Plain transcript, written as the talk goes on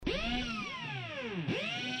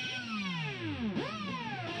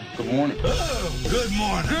Good morning. Good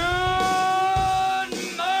morning.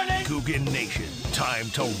 Good morning. Coogan Nation. Time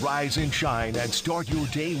to rise and shine and start your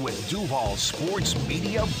day with Duval Sports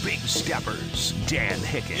Media Big Steppers. Dan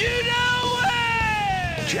Hicken. You know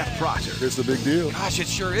it! Jeff Prosser. It's a big deal. Gosh, it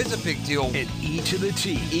sure is a big deal. And E to the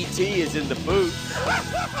T. E.T. is in the booth.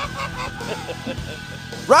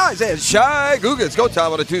 Rise and shine, Google. It's go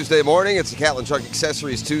time on a Tuesday morning. It's the Catlin Truck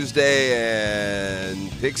Accessories Tuesday,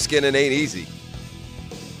 and pigskin and ain't easy.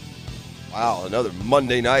 Wow, another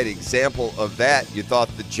Monday night example of that. You thought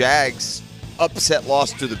the Jags' upset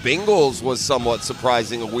loss to the Bengals was somewhat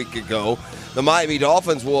surprising a week ago. The Miami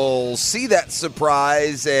Dolphins will see that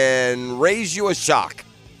surprise and raise you a shock.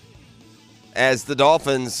 As the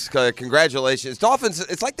Dolphins, congratulations. Dolphins,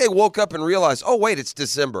 it's like they woke up and realized, oh, wait, it's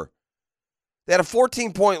December. They had a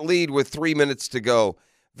 14-point lead with 3 minutes to go.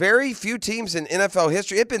 Very few teams in NFL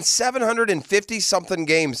history. It's been 750-something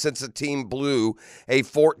games since a team blew a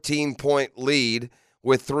 14-point lead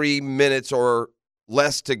with 3 minutes or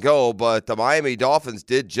less to go. But the Miami Dolphins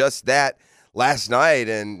did just that last night.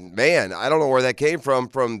 And, man, I don't know where that came from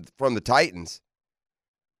the Titans,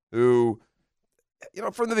 who,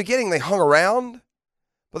 from the beginning they hung around.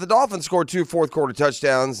 But the Dolphins scored 2 fourth-quarter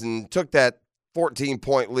touchdowns and took that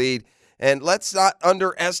 14-point lead. And let's not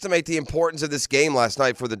underestimate the importance of this game last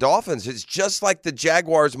night for the Dolphins. It's just like the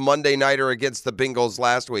Jaguars Monday nighter against the Bengals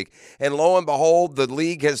last week. And lo and behold, the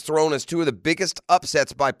league has thrown us two of the biggest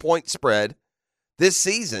upsets by point spread this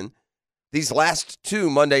season. These last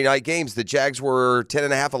two Monday night games, the Jags were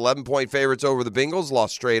 10.5, 11-point favorites over the Bengals,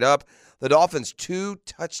 lost straight up. The Dolphins 2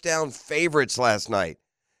 touchdown favorites last night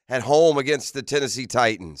at home against the Tennessee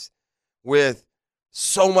Titans with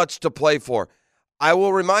so much to play for. I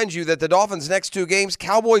will remind you that the Dolphins' next 2 games,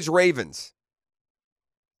 Cowboys-Ravens.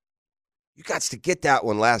 You got to get that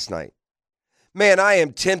one last night. Man, I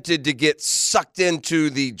am tempted to get sucked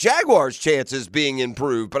into the Jaguars' chances being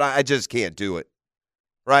improved, but I just can't do it,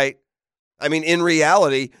 right? I mean, in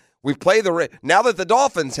reality, we play now that the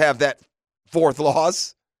Dolphins have that 4th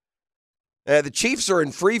loss, the Chiefs are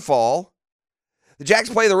in free fall. The Jags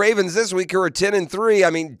play the Ravens this week, who are 10-3.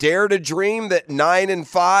 I mean, dare to dream that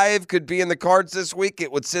 9-5 could be in the cards this week.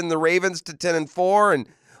 It would send the Ravens to 10-4, and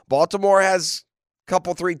Baltimore has a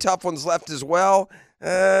couple, 3 tough ones left as well.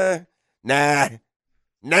 Nah,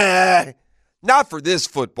 not for this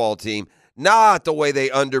football team. Not the way they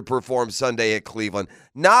underperformed Sunday at Cleveland.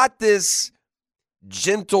 Not this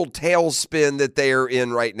gentle tailspin that they are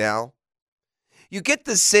in right now. You get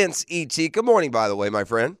the sense, E.T. Good morning, by the way, my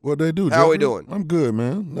friend. What they do, How are we doing? I'm good,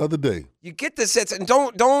 man. Another day. You get the sense, and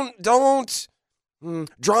don't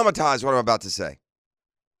dramatize what I'm about to say.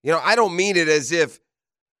 I don't mean it as if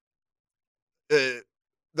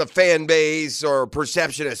the fan base or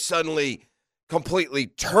perception has suddenly completely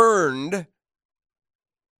turned,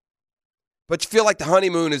 but you feel like the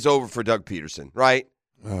honeymoon is over for Doug Peterson, right?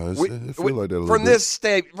 I feel like that a little bit.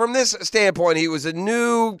 From this standpoint, he was a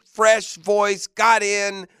new, fresh voice, got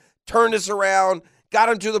in, turned us around, got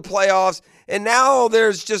him to the playoffs, and now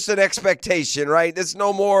there's just an expectation, right? There's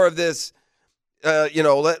no more of this.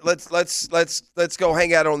 Let's go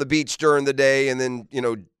hang out on the beach during the day, and then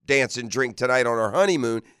dance and drink tonight on our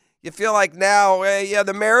honeymoon. You feel like now,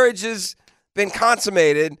 the marriage has been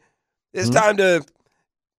consummated. It's time to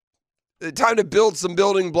build some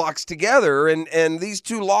building blocks together, and these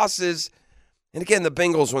 2 losses, and again, the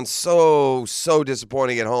Bengals went so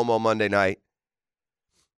disappointing at home on Monday night.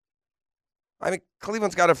 I mean,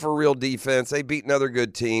 Cleveland's got a for-real defense. They beaten other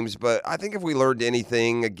good teams, but I think if we learned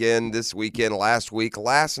anything again this weekend, last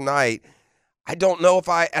night, I don't know if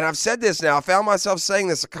and I've said this now, I found myself saying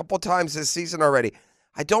this a couple times this season already,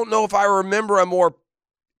 I don't know if I remember a more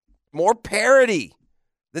parity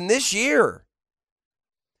than this year.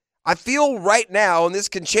 I feel right now, and this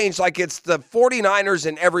can change, like it's the 49ers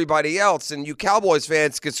and everybody else, and you Cowboys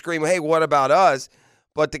fans could scream, hey, what about us?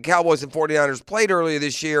 But the Cowboys and 49ers played earlier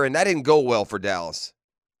this year, and that didn't go well for Dallas.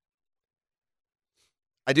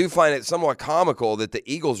 I do find it somewhat comical that the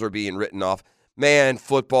Eagles are being written off. Man,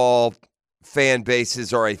 football fan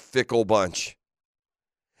bases are a fickle bunch.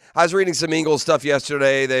 I was reading some Eagles stuff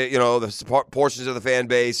yesterday. The portions of the fan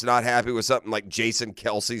base not happy with something like Jason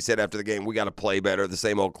Kelce said after the game. We got to play better. The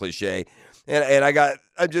same old cliche. And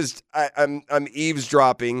I'm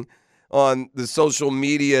eavesdropping on the social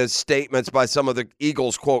media statements by some of the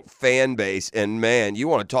Eagles quote fan base. And man, you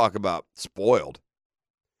want to talk about spoiled.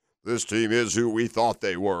 This team is who we thought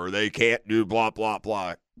they were. They can't do blah blah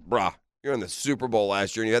blah. Bruh, you're in the Super Bowl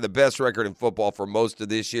last year, and you had the best record in football for most of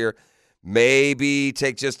this year. Maybe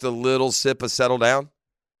take just a little sip of Settle Down.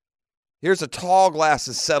 Here's a tall glass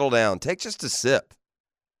of Settle Down. Take just a sip.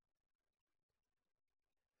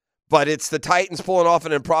 But it's the Titans pulling off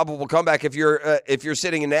an improbable comeback. If you're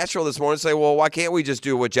sitting in Nashville this morning, say, well, why can't we just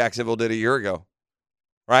do what Jacksonville did a year ago,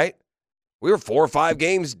 right? We were 4 or 5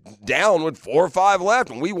 games down with 4 or 5 left,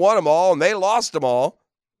 and we won them all, and they lost them all.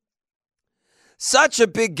 Such a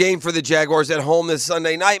big game for the Jaguars at home this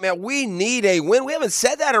Sunday night, man. We need a win. We haven't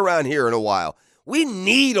said that around here in a while. We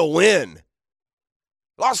need a win.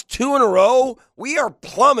 Lost 2 in a row. We are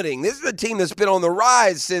plummeting. This is a team that's been on the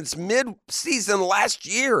rise since mid-season last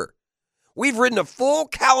year. We've ridden a full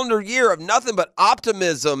calendar year of nothing but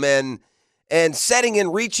optimism and setting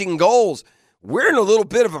and reaching goals. We're in a little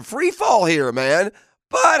bit of a free fall here, man.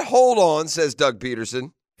 But hold on, says Doug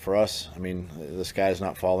Peterson. For us, I mean, the sky's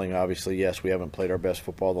not falling, obviously. Yes, we haven't played our best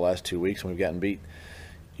football the last 2 weeks, and we've gotten beat.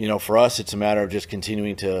 You know, for us, it's a matter of just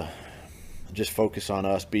continuing to just focus on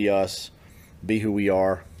us, be who we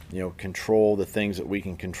are, you know, control the things that we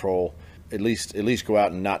can control, at least go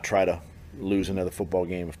out and not try to lose another football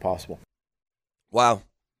game if possible. Wow.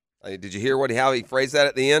 Did you hear how he phrased that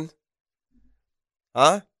at the end?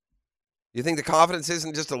 Huh? You think the confidence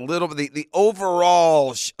isn't just a little bit, the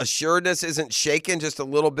overall assuredness isn't shaken just a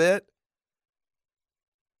little bit?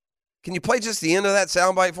 Can you play just the end of that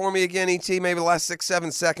soundbite for me again, ET, maybe the last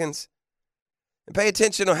 6-7 seconds? And pay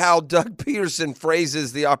attention to how Doug Peterson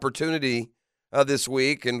phrases the opportunity this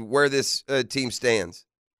week and where this team stands.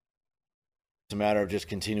 It's a matter of just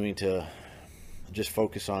continuing to just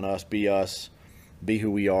focus on us, be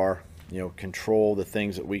who we are, you know, control the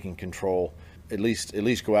things that we can control, at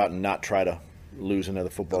least go out and not try to lose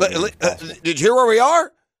another football game. Did you hear where we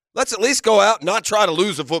are? Let's at least go out and not try to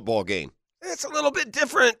lose a football game. It's a little bit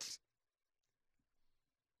different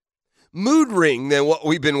mood ring than what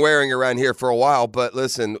we've been wearing around here for a while. But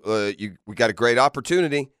listen, we got a great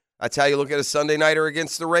opportunity. That's how you look at a Sunday nighter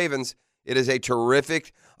against the Ravens. It is a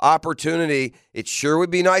terrific opportunity. It sure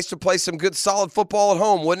would be nice to play some good, solid football at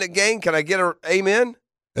home, wouldn't it, gang? Can I get an amen?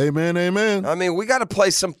 Amen, amen. I mean, we got to play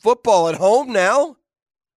some football at home now.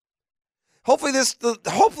 Hopefully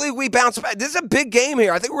we bounce back. This is a big game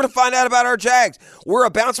here. I think we're going to find out about our Jags. We're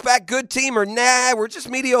a bounce-back good team, or nah, we're just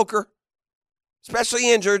mediocre,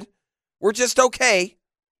 especially injured. We're just okay.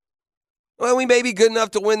 Well, we may be good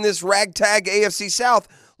enough to win this ragtag AFC South.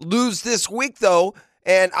 Lose this week, though,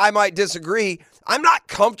 and I might disagree. I'm not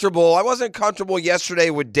comfortable. I wasn't comfortable yesterday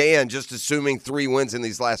with Dan just assuming 3 wins in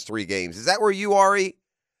these last 3 games. Is that where you are, E?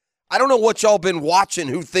 I don't know what y'all been watching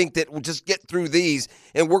who think that we'll just get through these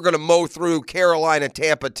and we're going to mow through Carolina,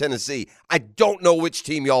 Tampa, Tennessee. I don't know which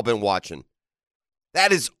team y'all been watching.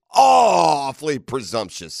 That is awfully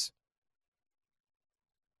presumptuous.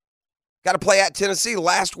 Got to play at Tennessee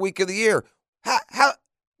last week of the year.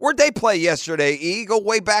 Where'd they play yesterday, E? Go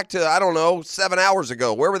way back to, I don't know, 7 hours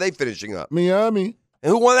ago. Where were they finishing up? Miami. And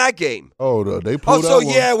who won that game? Oh, they pulled out one.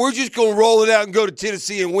 Yeah, we're just going to roll it out and go to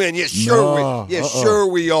Tennessee and win. Yeah, sure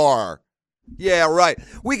sure we are. Yeah, right.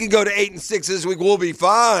 We can go to 8-6 this week. We'll be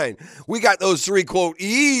fine. We got those 3, quote,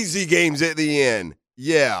 easy games at the end.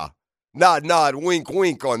 Yeah. Nod, nod, wink,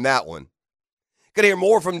 wink on that one. Going to hear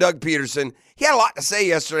more from Doug Peterson. He had a lot to say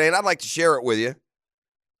yesterday, and I'd like to share it with you.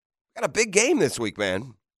 Got a big game this week,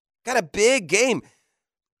 man. Got a big game.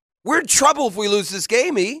 We're in trouble if we lose this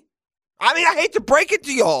game, E. I mean, I hate to break it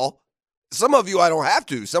to y'all. Some of you I don't have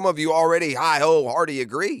to. Some of you already hi-ho-hardy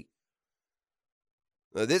agree.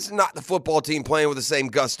 This is not the football team playing with the same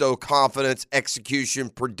gusto, confidence, execution,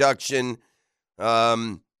 production.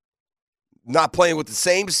 Not playing with the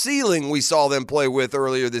same ceiling we saw them play with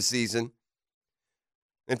earlier this season.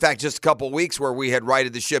 In fact, just a couple of weeks where we had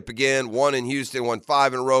righted the ship again, won in Houston, won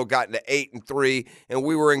 5 in a row, got into 8-3, and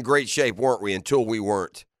we were in great shape, weren't we, until we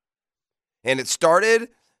weren't. And it started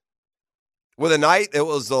with a night that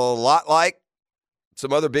was a lot like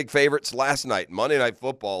some other big favorites last night. Monday Night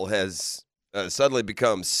Football has suddenly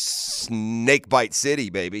become Snakebite City,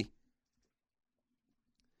 baby.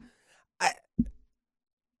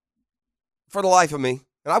 For the life of me,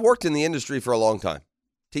 and I've worked in the industry for a long time,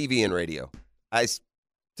 TV and radio, I,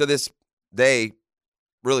 to this day,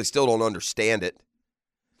 really still don't understand it.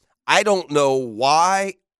 I don't know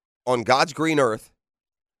why on God's green earth,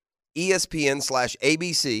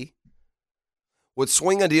 ESPN/ABC would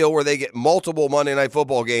swing a deal where they get multiple Monday Night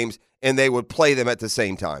Football games and they would play them at the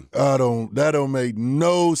same time. That don't make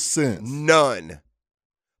no sense. None.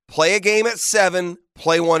 Play a game at 7,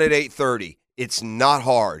 play one at 8:30. It's not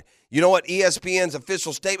hard. You know what ESPN's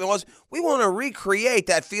official statement was? We want to recreate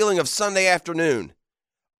that feeling of Sunday afternoon.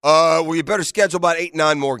 Well, you better schedule about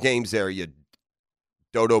 8-9 more games there, you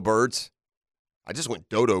dodo birds. I just went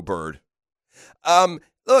dodo bird.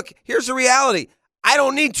 Look, here's the reality. I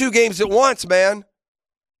don't need 2 games at once, man.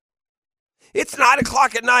 It's 9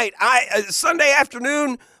 o'clock at night. Sunday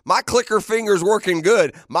afternoon, my clicker finger's working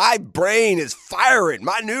good. My brain is firing.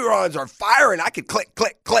 My neurons are firing. I can click,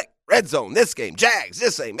 click, click. Red zone, this game. Jags,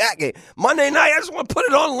 this game, that game. Monday night, I just want to put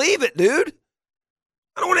it on and leave it, dude.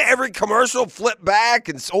 I don't want to every commercial flip back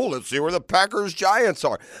and, let's see where the Packers Giants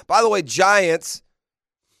are. By the way, Giants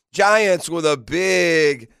with a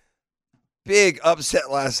big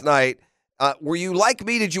upset last night. Were you like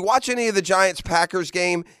me? Did you watch any of the Giants-Packers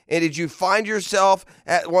game? And did you find yourself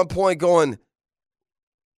at one point going,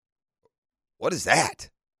 what is that?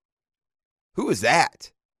 Who is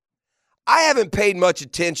that? I haven't paid much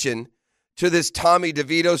attention to this Tommy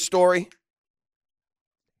DeVito story.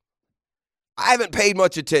 I haven't paid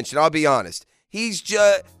much attention, I'll be honest. He's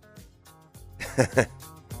just...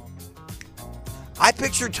 I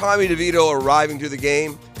pictured Tommy DeVito arriving to the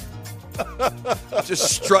game,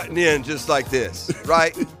 just strutting in just like this,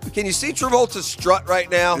 right? Can you see Travolta's strut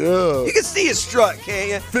right now? Yeah. You can see his strut, can't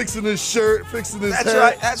you? Fixing his shirt, fixing his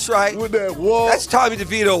hat. That's right. With that walk. That's Tommy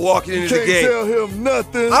DeVito walking into the game. Can't tell him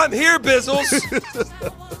nothing. I'm here, Bizzles.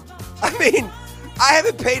 I mean, I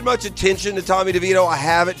haven't paid much attention to Tommy DeVito. I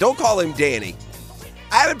haven't. Don't call him Danny.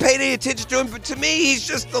 I haven't paid any attention to him, but to me, he's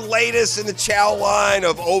just the latest in the chow line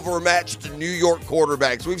of overmatched New York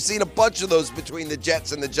quarterbacks. We've seen a bunch of those between the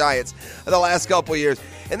Jets and the Giants in the last couple of years.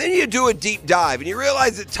 And then you do a deep dive, and you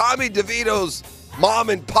realize that Tommy DeVito's mom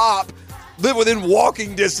and pop live within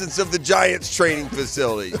walking distance of the Giants training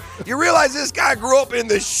facility. You realize this guy grew up in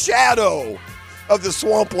the shadow of the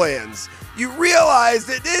swamplands. You realize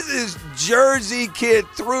that this is Jersey kid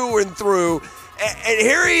through and through. And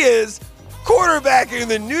here he is, quarterbacking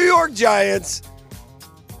the New York Giants,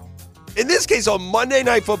 in this case on Monday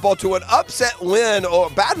Night Football, to an upset win, or a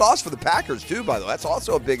bad loss for the Packers too, by the way. That's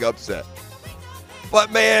also a big upset.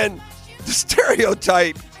 But man, the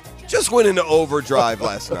stereotype just went into overdrive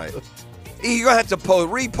last night. You're going to have to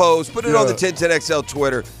repost, put it on the 1010XL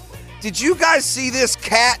Twitter. Did you guys see this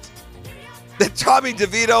cat that Tommy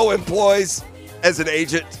DeVito employs as an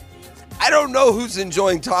agent? I don't know who's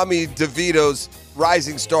enjoying Tommy DeVito's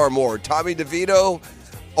rising star more, Tommy DeVito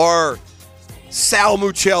or Sal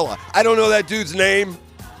Mucella. I don't know that dude's name.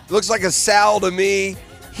 Looks like a Sal to me.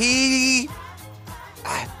 He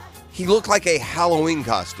looked like a Halloween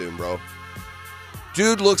costume, bro.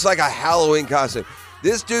 Dude looks like a Halloween costume.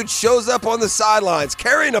 This dude shows up on the sidelines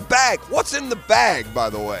carrying a bag. What's in the bag, by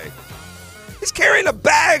the way? He's carrying a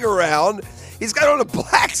bag around. He's got on a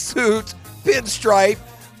black suit, pinstripe,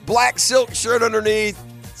 black silk shirt underneath,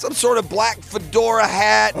 some sort of black fedora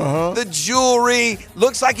hat, the jewelry.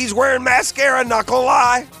 Looks like he's wearing mascara, not gonna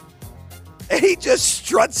lie. And he just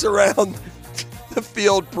struts around the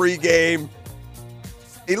field pregame.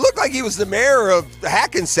 He looked like he was the mayor of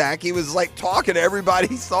Hackensack. He was like talking to everybody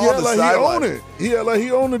he saw on the sideline. He owned it. Yeah, like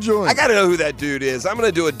he owned the joint. I gotta know who that dude is. I'm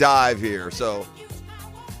gonna do a dive here. So,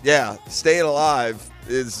 yeah, staying alive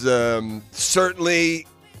is certainly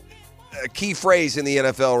a key phrase in the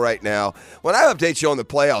NFL right now. When I update you on the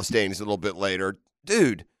playoff standings a little bit later,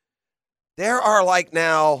 dude, there are like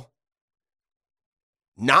now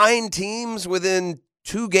 9 teams within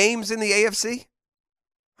 2 games in the AFC.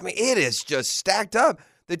 I mean, it is just stacked up.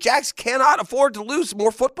 The Jags cannot afford to lose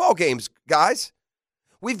more football games, guys.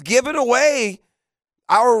 We've given away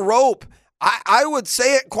our rope. I would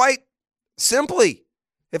say it quite simply.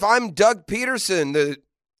 If I'm Doug Peterson, to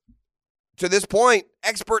this point,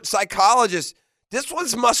 expert psychologist, this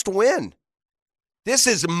one's must win. This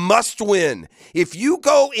is must win. If you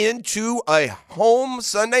go into a home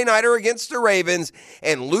Sunday nighter against the Ravens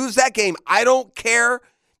and lose that game, I don't care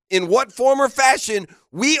in what form or fashion,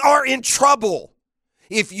 we are in trouble.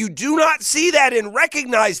 If you do not see that and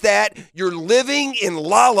recognize that, you're living in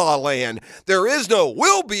la-la land. There is no,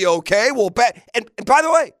 we'll be okay. And by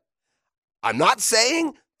the way, I'm not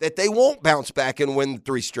saying that they won't bounce back and win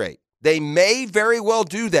 3 straight. They may very well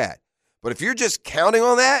do that. But if you're just counting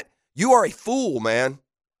on that, you are a fool, man.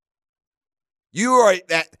 You are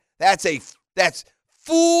that's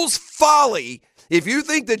fool's folly. If you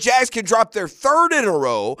think the Jags can drop their 3rd in a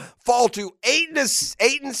row, fall to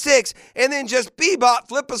 8-6, and then just bebop,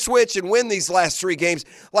 flip a switch, and win these last 3 games,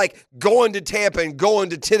 like going to Tampa and going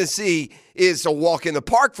to Tennessee is a walk in the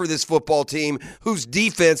park for this football team whose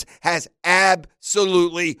defense has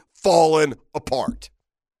absolutely fallen apart.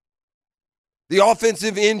 The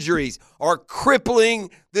offensive injuries are crippling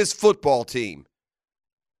this football team.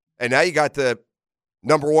 And now you got the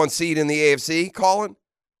number 1 seed in the AFC, Colin.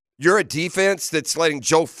 You're a defense that's letting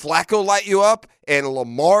Joe Flacco light you up and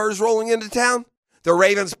Lamar's rolling into town. The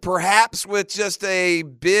Ravens perhaps with just a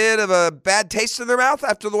bit of a bad taste in their mouth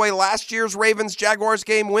after the way last year's Ravens-Jaguars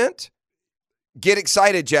game went. Get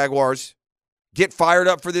excited, Jaguars. get fired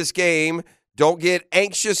up for this game. Don't get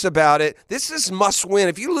anxious about it. This is must win.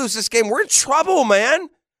 If you lose this game, we're in trouble, man.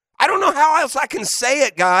 I don't know how else I can say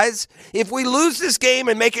it, guys. If we lose this game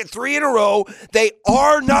and make it 3 in a row, they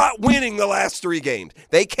are not winning the last 3 games.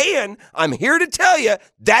 They can. I'm here to tell you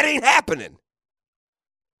that ain't happening.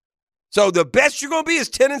 So the best you're going to be is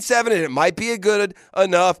 10-7, and it might be a good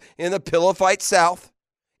enough in the Pillow Fight South.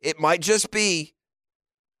 It might just be.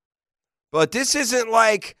 But this isn't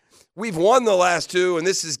like we've won the last 2 and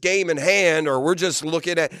this is game in hand, or we're just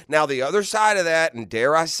looking at now the other side of that, and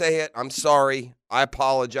dare I say it, I'm sorry. I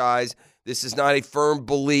apologize. This is not a firm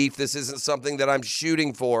belief. This isn't something that I'm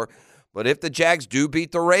shooting for. But if the Jags do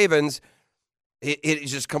beat the Ravens, it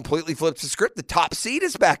just completely flips the script. The top seed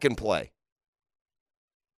is back in play.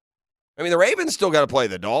 I mean, the Ravens still got to play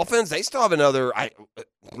the Dolphins. They still have another.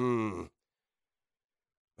 Who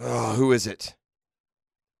is it?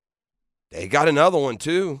 They got another one,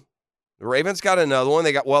 too. The Ravens got another one.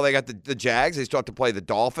 They got the Jags. They still have to play the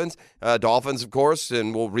Dolphins. Dolphins, of course,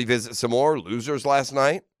 and we'll revisit some more. Losers last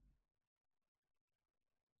night.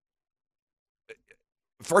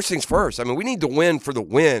 First things first. I mean, we need to win for the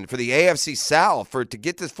AFC South, to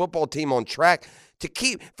get this football team on track,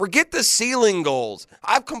 forget the ceiling goals.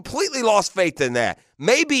 I've completely lost faith in that.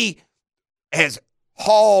 Maybe as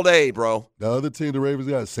hauled A, bro. The other team the Ravens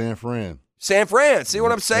got is San Fran. San Fran. See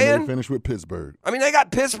what I'm saying? And they finished with Pittsburgh. I mean, they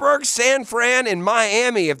got Pittsburgh, San Fran, and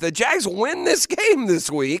Miami. If the Jags win this game this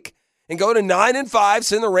week and go to 9-5,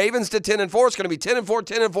 send the Ravens to 10-4, it's going to be 10-4,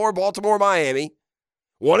 10-4, Baltimore, Miami.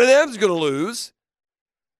 One of them is going to lose.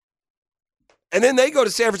 And then they go to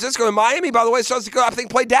San Francisco. And Miami, by the way, starts to go, I think,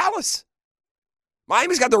 play Dallas.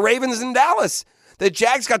 Miami's got the Ravens in Dallas. The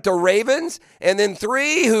Jags got the Ravens, and then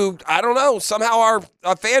 3 who, I don't know, somehow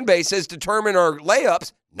our fan base has determined are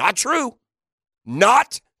layups. Not true.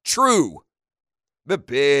 Not true. The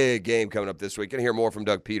big game coming up this week. Going to hear more from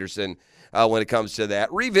Doug Peterson when it comes to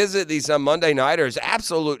that. Revisit these Monday Nighters,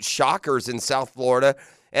 absolute shockers in South Florida.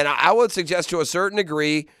 And I would suggest to a certain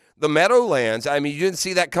degree the Meadowlands. I mean, you didn't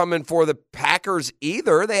see that coming for the Packers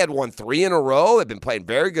either. They had won 3 in a row. They've been playing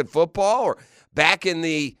very good football, or back in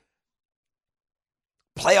the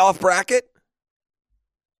playoff bracket.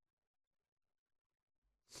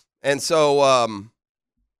 And so,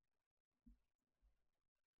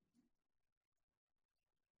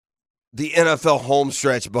 the NFL home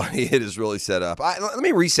stretch, buddy, it is really set up. Let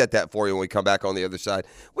me reset that for you when we come back on the other side.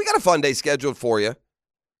 We got a fun day scheduled for you.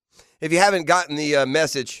 If you haven't gotten the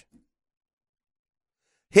message,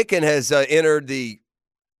 Hicken has entered the,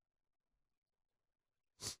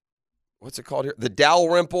 what's it called here? The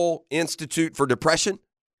Dalrymple Institute for Depression.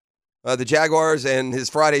 The Jaguars and his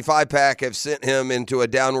Friday 5-pack have sent him into a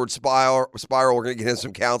downward spiral. We're going to get him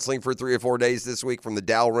some counseling for 3 or 4 days this week from the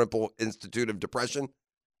Dalrymple Institute of Depression.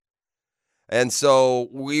 And so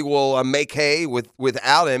we will make hay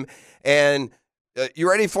without him. And you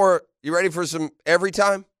ready for some every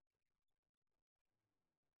time?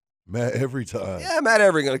 Matt Every time. Yeah, Matt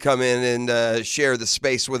Every going to come in and share the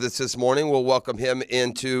space with us this morning. We'll welcome him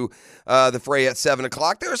into the fray at 7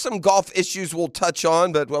 o'clock. There are some golf issues we'll touch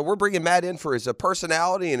on, but we're bringing Matt in for his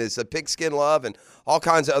personality and his pigskin love and all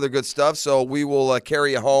kinds of other good stuff. So we will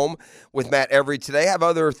carry you home with Matt Every today. Have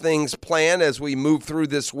other things planned as we move through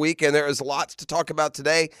this week, and there is lots to talk about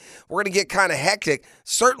today. We're going to get kind of hectic.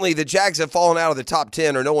 Certainly the Jags have fallen out of the top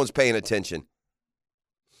 10 or no one's paying attention.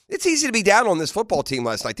 It's easy to be down on this football team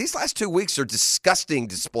last night. These last 2 weeks are disgusting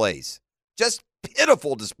displays. Just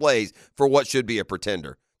pitiful displays for what should be a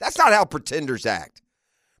pretender. That's not how pretenders act.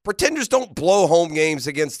 Pretenders don't blow home games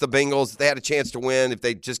against the Bengals if they had a chance to win if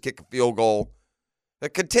they just kick a field goal. The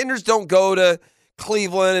contenders don't go to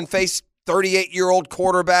Cleveland and face 38-year-old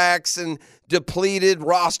quarterbacks and depleted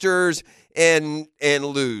rosters and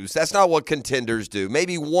lose. That's not what contenders do.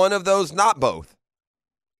 Maybe one of those, not both.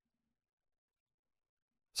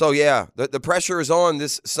 So, yeah, the pressure is on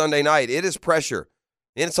this Sunday night. It is pressure.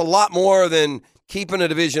 And it's a lot more than keeping a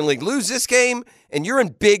division league. Lose this game, and you're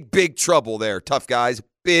in big, big trouble there, tough guys.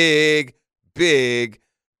 Big, big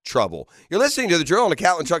trouble. You're listening to The Drill on a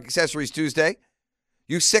Catlin Truck Accessories Tuesday.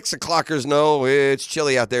 You 6 o'clockers know it's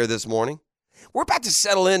chilly out there this morning. We're about to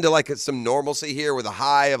settle into some normalcy here with a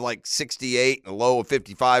high of 68 and a low of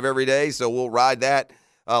 55 every day. So we'll ride that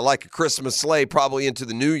like a Christmas sleigh probably into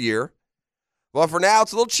the new year. Well, for now,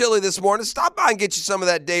 it's a little chilly this morning. Stop by and get you some of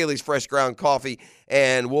that Daly's fresh ground coffee,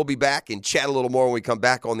 and we'll be back and chat a little more when we come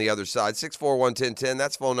back on the other side. 641-1010,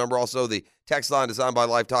 that's phone number. Also, the text line designed by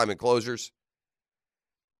Lifetime Enclosures.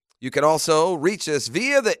 You can also reach us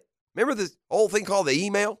via remember the old thing called the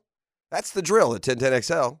email? That's the drill at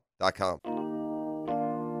 1010xl.com.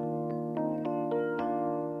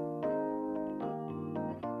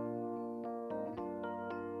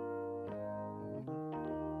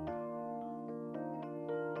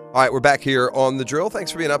 All right, we're back here on The Drill.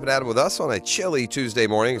 Thanks for being up and at 'em with us on a chilly Tuesday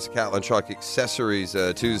morning. It's a Catlin Truck Accessories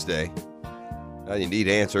Tuesday. Now you need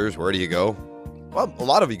answers. Where do you go? Well, a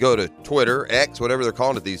lot of you go to Twitter, X, whatever they're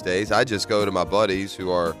calling it these days. I just go to my buddies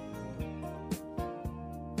who are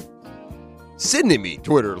sending me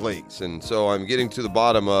Twitter links. And so I'm getting to the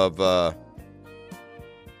bottom of a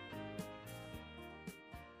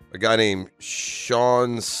guy named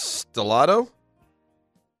Sean Stellato.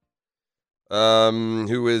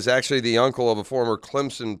 Who is actually the uncle of a former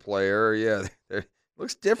Clemson player. Yeah,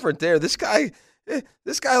 looks different there. This guy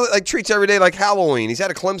like treats every day like Halloween. He's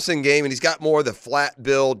had a Clemson game, and he's got more of the flat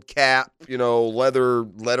build cap, leather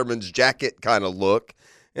Letterman's jacket kind of look.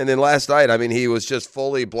 And then last night, I mean, he was just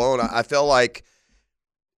fully blown. I felt like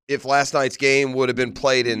if last night's game would have been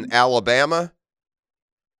played in Alabama,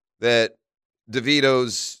 that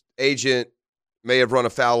DeVito's agent may have run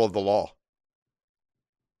afoul of the law.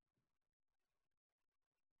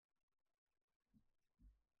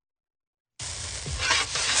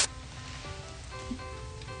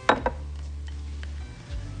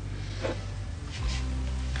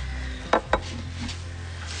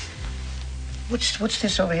 What's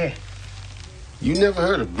this over here? You never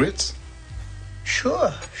heard of grits?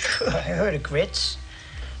 Sure, I heard of grits.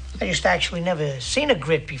 I just actually never seen a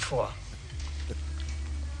grit before.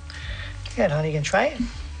 Yeah, honey, you can try it?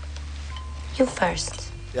 You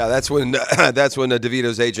first. Yeah, that's when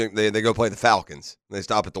DeVito's agent they go play the Falcons. They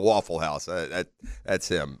stop at the Waffle House. That's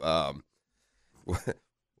him.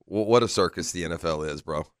 What a circus the NFL is,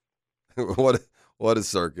 bro. What a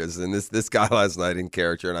circus. And this guy last night in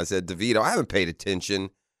character, and I said, DeVito, I haven't paid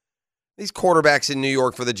attention. These quarterbacks in New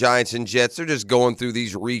York for the Giants and Jets, they're just going through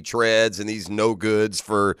these retreads and these no-goods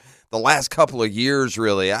for the last couple of years,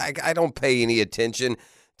 really. I don't pay any attention.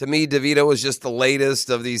 To me, DeVito is just the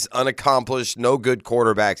latest of these unaccomplished, no-good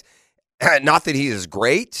quarterbacks. Not that he is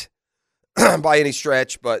great by any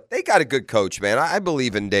stretch, but they got a good coach, man. I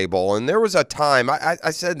believe in Daboll. And there was a time,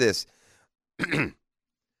 I said this,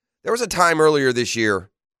 there was a time earlier this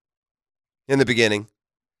year in the beginning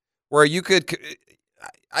where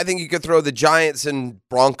I think you could throw the Giants and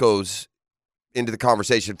Broncos into the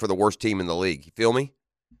conversation for the worst team in the league. You feel me?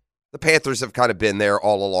 The Panthers have kind of been there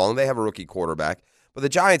all along. They have a rookie quarterback. But the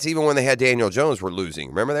Giants, even when they had Daniel Jones, were losing.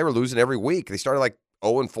 Remember, they were losing every week. They started like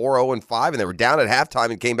 0-4, 0-5, and they were down at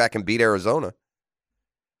halftime and came back and beat Arizona.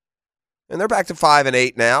 And they're back to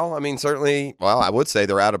 5-8 now. I mean, certainly, well, I would say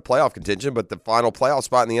they're out of playoff contention, but the final playoff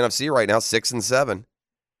spot in the NFC right now, 6-7.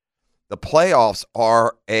 The playoffs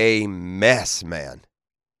are a mess, man.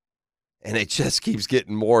 And it just keeps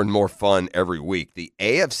getting more and more fun every week. The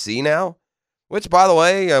AFC now, which, by the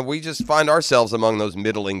way, we just find ourselves among those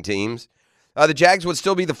middling teams. The Jags would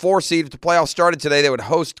still be the 4 seed if the playoffs started today. They would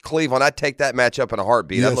host Cleveland. I'd take that matchup in a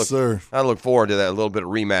heartbeat. Yes, sir. I look forward to that, a little bit of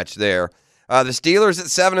rematch there. The Steelers at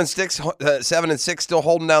 7-6, still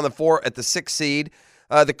holding down the 4 at the 6 seed.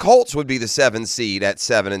 The Colts would be the 7 seed at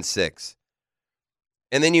 7-6.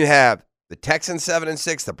 And then you have the Texans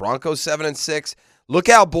 7-6, the Broncos 7-6. Look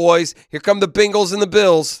out, boys. Here come the Bengals and the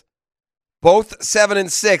Bills. Both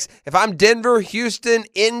 7-6. If I'm Denver, Houston,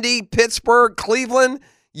 Indy, Pittsburgh, Cleveland,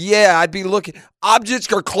 yeah, I'd be looking.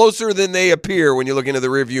 Objects are closer than they appear when you look into the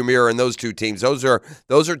rearview mirror in those two teams. Those are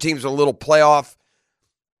teams with a little playoff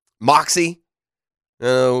moxie.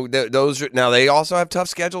 Now they also have tough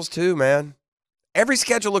schedules too, man. Every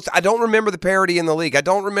schedule looks. I don't remember the parity in the league. I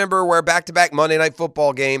don't remember where back-to-back Monday Night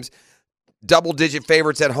Football games, double-digit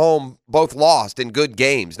favorites at home, both lost in good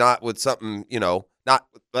games, not with something, not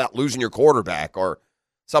without losing your quarterback or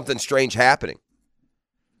something strange happening.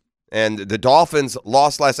 And the Dolphins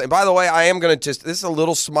lost last night. By the way, I am going to this is a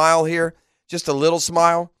little smile here, just a little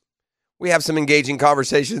smile. We have some engaging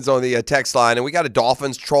conversations on the text line, and we got a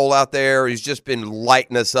Dolphins troll out there who's just been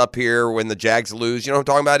lighting us up here when the Jags lose. You know what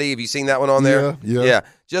I'm talking about, Eve? You seen that one on there? Yeah.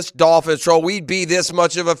 Just Dolphins troll. We'd be this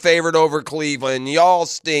much of a favorite over Cleveland. Y'all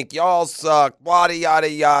stink. Y'all suck. Yada, yada,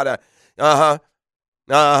 yada.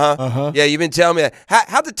 Yeah, you've been telling me that.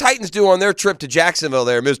 How'd the Titans do on their trip to Jacksonville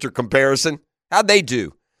there, Mr. Comparison? How'd they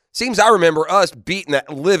do? Seems I remember us beating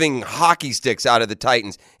that living hockey sticks out of the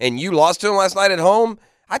Titans, and you lost to them last night at home?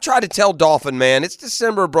 I tried to tell Dolphin, man, it's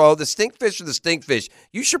December, bro. The stinkfish are the stinkfish.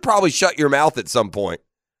 You should probably shut your mouth at some point.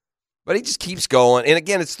 But he just keeps going. And,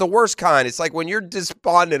 again, it's the worst kind. It's like when you're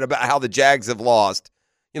despondent about how the Jags have lost,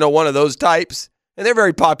 one of those types. And they're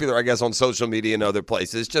very popular, I guess, on social media and other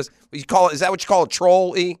places. Just is that what you call a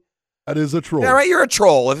troll, E? That is a troll. Yeah, right. You're a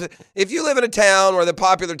troll. If you live in a town where the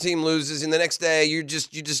popular team loses, and the next day you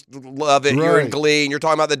just love it, right. You're in glee, and you're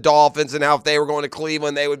talking about the Dolphins and how if they were going to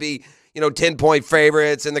Cleveland, they would be 10-point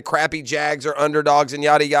favorites and the crappy Jags are underdogs and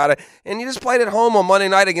yada, yada. And you just played at home on Monday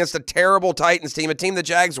night against a terrible Titans team, a team the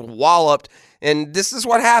Jags walloped. And this is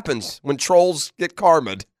what happens when trolls get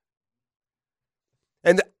karma'd.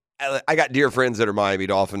 And I got dear friends that are Miami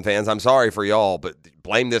Dolphin fans. I'm sorry for y'all, but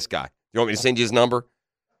blame this guy. You want me to send you his number?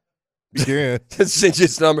 Yeah. Send you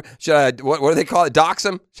his number. Should I, what do they call it? Dox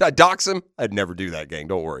him? Should I dox him? I'd never do that, gang.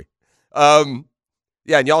 Don't worry.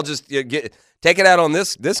 Yeah, and y'all just take it out on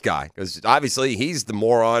this guy, because obviously he's the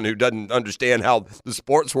moron who doesn't understand how the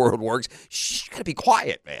sports world works. Shh, you got to be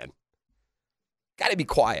quiet, man. Got to be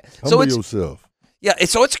quiet. Humble yourself. Yeah,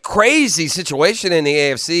 so it's a crazy situation in the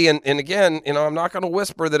AFC, and again, I'm not going to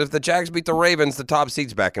whisper that if the Jags beat the Ravens, the top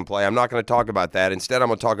seed's back in play. I'm not going to talk about that. Instead, I'm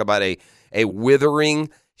going to talk about a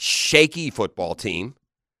withering, shaky football team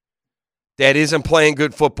that isn't playing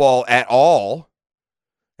good football at all,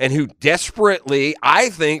 and who desperately,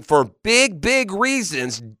 I think, for big, big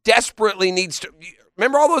reasons, desperately needs to.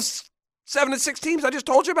 Remember all those 7-6 teams I just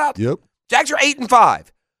told you about? Yep. Jags are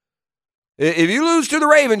 8-5. If you lose to the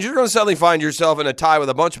Ravens, you're going to suddenly find yourself in a tie with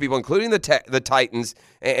a bunch of people, including the Titans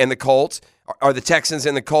and the Colts, or the Texans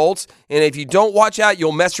and the Colts. And if you don't watch out,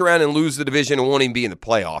 you'll mess around and lose the division and won't even be in the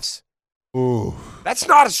playoffs. Ooh. That's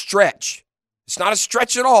not a stretch. It's not a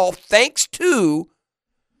stretch at all, thanks to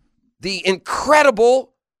the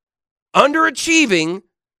incredible underachieving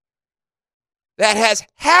that has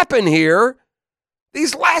happened here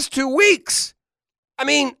these last 2 weeks. I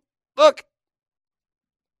mean, look,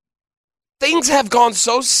 things have gone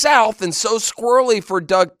so south and so squirrely for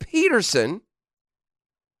Doug Peterson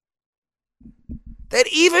that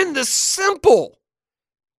even the simple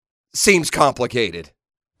seems complicated.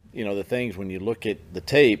 The things when you look at the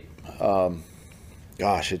tape,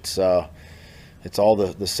 gosh, it's all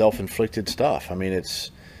the self-inflicted stuff. I mean,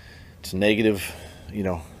 it's negative,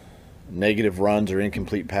 negative runs or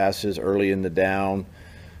incomplete passes early in the down.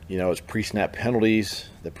 It's pre-snap penalties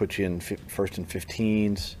that put you in first and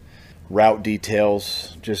 15s, route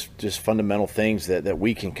details, just fundamental things that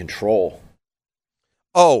we can control.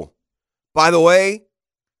 Oh, by the way,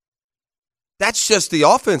 that's just the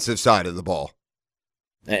offensive side of the ball.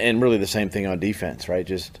 And really the same thing on defense, right?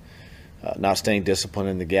 Just not staying disciplined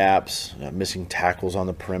in the gaps, missing tackles on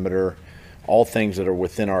the perimeter, all things that are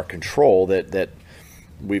within our control that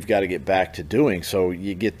we've got to get back to doing. So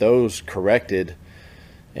you get those corrected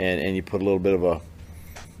and you put a little bit of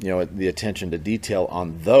the attention to detail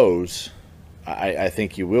on those, I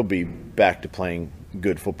think you will be back to playing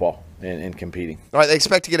good football and competing. All right, they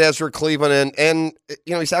expect to get Ezra Cleveland, and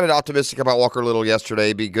he sounded optimistic about Walker Little yesterday.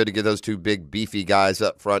 It'd be good to get those two big, beefy guys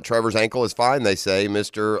up front. Trevor's ankle is fine, they say.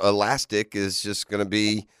 Mr. Elastic is just going to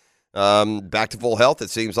be back to full health. It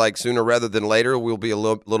seems like sooner rather than later. We'll be a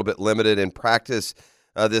little bit limited in practice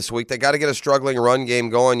this week. They got to get a struggling run game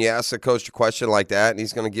going. You ask the coach a question like that, and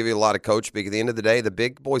he's going to give you a lot of coach speak. At the end of the day, the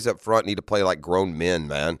big boys up front need to play like grown men,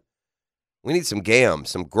 man. We need some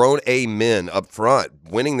some grown men up front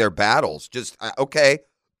winning their battles. Just, okay,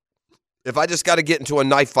 if I just got to get into a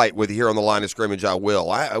knife fight with you here on the line of scrimmage, I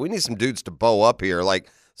will. We need some dudes to bow up here like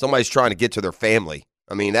somebody's trying to get to their family.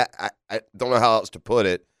 I mean, I don't know how else to put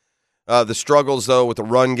it. The struggles, though, with the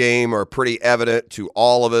run game are pretty evident to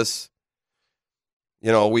all of us.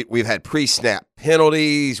 We've had pre-snap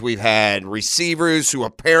penalties. We've had receivers who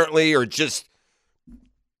apparently are just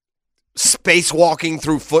spacewalking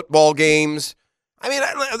through football games. I mean,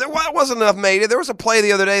 there wasn't enough made. There was a play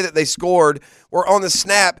the other day that they scored where on the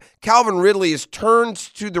snap, Calvin Ridley is turned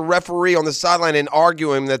to the referee on the sideline and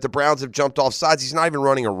arguing that the Browns have jumped off sides. He's not even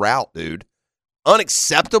running a route, dude.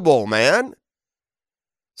 Unacceptable, man.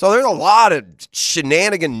 So there's a lot of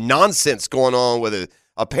shenanigan nonsense going on with it.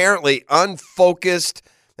 Apparently unfocused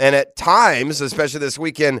and at times, especially this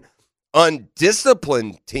weekend,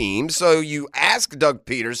 undisciplined team. So you ask Doug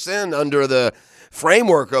Peterson under the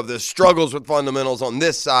framework of the struggles with fundamentals on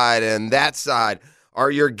this side and that side,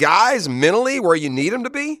 are your guys mentally where you need them to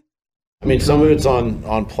be? I mean, some of it's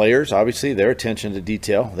on players, obviously, their attention to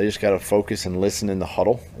detail. They just got to focus and listen in the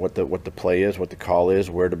huddle, what the play is, what the call is,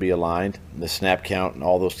 where to be aligned, the snap count and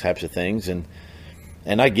all those types of things. And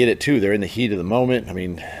I get it, too. They're in the heat of the moment. I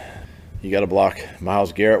mean, you got to block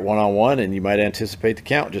Myles Garrett one-on-one, and you might anticipate the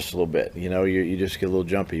count just a little bit. You just get a little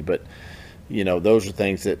jumpy. But, those are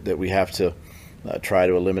things that we have to try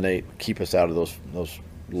to eliminate, keep us out of those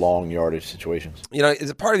long yardage situations.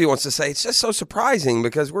 A part of you wants to say it's just so surprising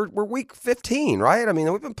because we're week 15, right? I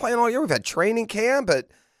mean, we've been playing all year. We've had training camp, but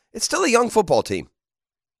it's still a young football team.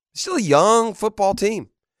 It's still a young football team.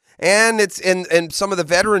 And it's and some of the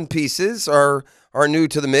veteran pieces are new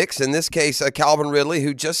to the mix. In this case, Calvin Ridley,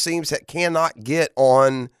 who just seems that cannot get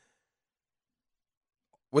on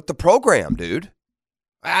with the program, dude.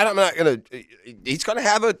 He's going to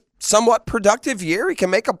have a somewhat productive year. He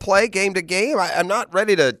can make a play game to game. I'm not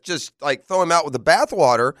ready to just like throw him out with the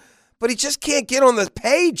bathwater, but he just can't get on the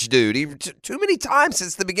page, dude. Too many times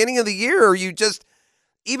since the beginning of the year, you just,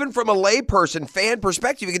 even from a layperson fan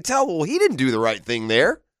perspective, you can tell, well, he didn't do the right thing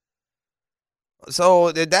there.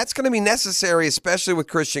 So that's going to be necessary, especially with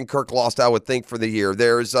Christian Kirk lost, I would think, for the year.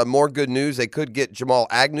 There's more good news. They could get Jamal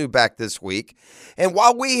Agnew back this week. And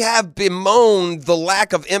while we have bemoaned the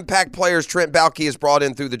lack of impact players Trent Baalke has brought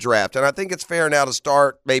in through the draft, and I think it's fair now to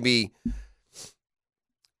start maybe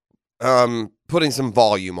putting some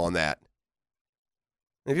volume on that.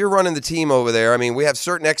 If you're running the team over there, I mean, we have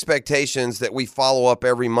certain expectations that we follow up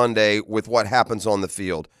every Monday with what happens on the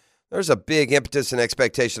field. There's a big impetus and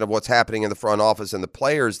expectation of what's happening in the front office and the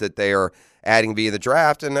players that they are adding via the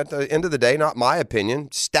draft. And at the end of the day, not my opinion,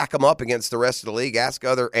 stack them up against the rest of the league, ask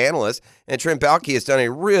other analysts. And Trent Baalke has done a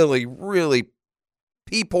really, really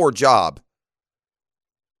poor job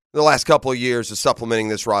the last couple of years of supplementing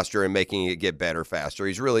this roster and making it get better faster.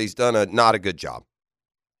 He's done not a good job.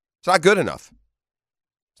 It's not good enough.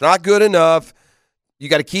 It's not good enough. You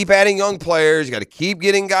got to keep adding young players. You got to keep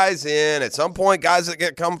getting guys in. At some point, guys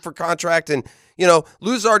that come for contract. And,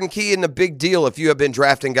 Luzard and Key isn't a big deal if you have been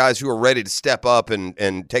drafting guys who are ready to step up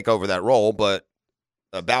and take over that role. But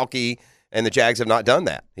Baalke and the Jags have not done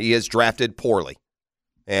that. He has drafted poorly.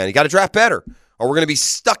 And you got to draft better. Or we're going to be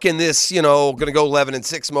stuck in this, going to go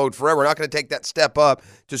 11-6 mode forever. We're not going to take that step up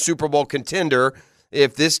to Super Bowl contender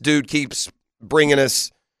if this dude keeps bringing us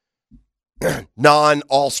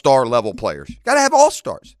non-all-star level players. You got to have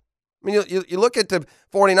all-stars. I mean, you look at the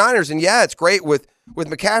 49ers, and yeah, it's great with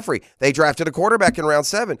McCaffrey. They drafted a quarterback in round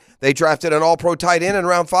 7. They drafted an all-pro tight end in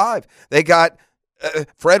round 5. They got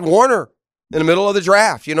Fred Warner in the middle of the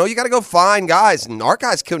draft. You got to go find guys, and our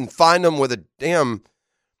guys couldn't find them with a damn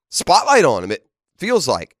spotlight on them, it feels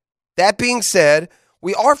like. That being said,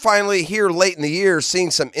 we are finally here late in the year seeing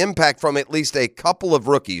some impact from at least a couple of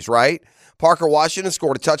rookies, right? Parker Washington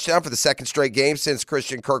scored a touchdown for the second straight game since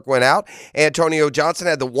Christian Kirk went out. Antonio Johnson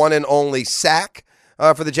had the one and only sack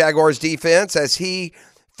for the Jaguars defense as he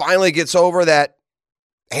finally gets over that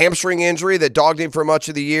hamstring injury that dogged him for much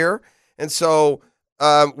of the year. And so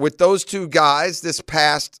with those two guys this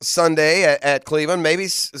past Sunday at Cleveland, maybe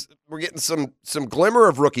we're getting some glimmer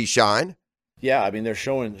of rookie shine. Yeah, I mean, they're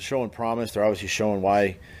showing promise. They're obviously showing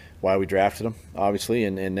why we drafted them, obviously,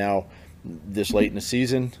 and now this late in the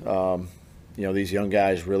season, these young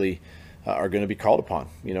guys really are going to be called upon,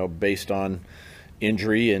 based on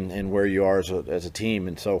injury and where you are as a team.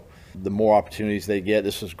 And so the more opportunities they get,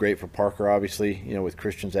 this was great for Parker, obviously. With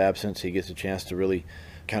Christian's absence, he gets a chance to really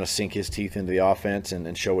kind of sink his teeth into the offense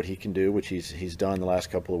and show what he can do, which he's done the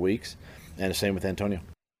last couple of weeks. And the same with Antonio.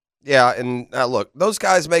 Yeah, and look, those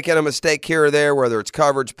guys making a mistake here or there, whether it's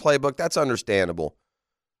coverage, playbook, that's understandable.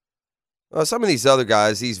 Some of these other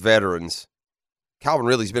guys, these veterans, Calvin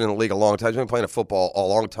Ridley's been in the league a long time. He's been playing football a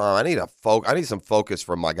long time. I need some focus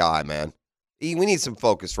from my guy, man. We need some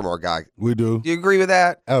focus from our guy. We do. Do you agree with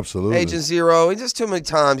that? Absolutely. Agent Zero. He just too many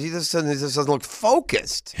times. He just doesn't look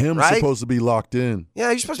focused. Him right? supposed to be locked in.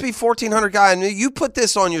 Yeah, you're supposed to be 1,400 guy, and you put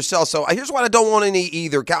this on yourself. So here's what I don't want any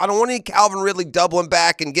either. I don't want any Calvin Ridley doubling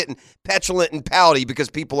back and getting petulant and pouty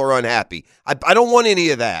because people are unhappy. I don't want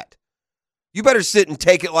any of that. You better sit and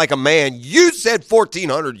take it like a man. You said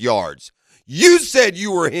 1,400 yards. You said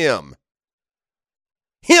you were him.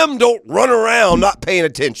 Him don't run around not paying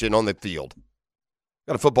attention on the field.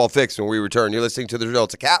 Got a football fix when we return. You're listening to The Drill.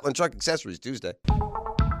 It's a Catlin Truck Accessories Tuesday. All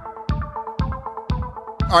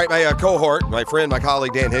right, my cohort, my friend, my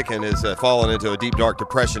colleague Dan Hicken has fallen into a deep, dark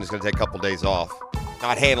depression. He's going to take a couple days off.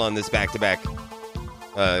 Not handling this back-to-back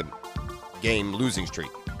game losing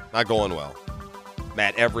streak. Not going well.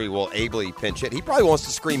 Matt Every will ably pinch it. He probably wants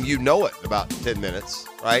to scream, you know it, about 10 minutes,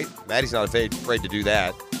 right? Matty's not afraid to do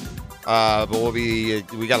that. But we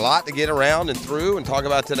got a lot to get around and through and talk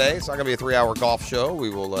about today. It's not going to be a 3-hour golf show. We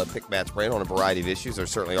will pick Matt's brain on a variety of issues. There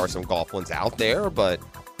certainly are some golf ones out there, but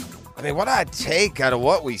I mean, what I take out of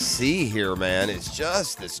what we see here, man, is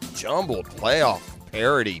just this jumbled playoff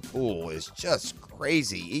parity pool is just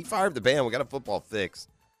crazy. He fired the band. We got a football fix.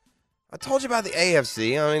 I told you about the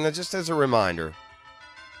AFC. I mean, just as a reminder.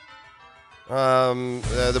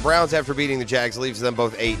 The Browns, after beating the Jags, leaves them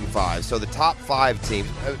both 8-5. So the top 5 teams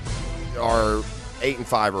are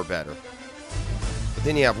 8-5 or better. But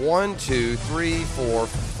then you have 1, 2, 3, 4,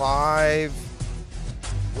 5.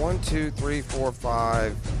 1, 2, 3, 4,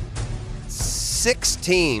 5. 6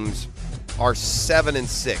 teams are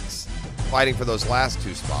 7-6, fighting for those last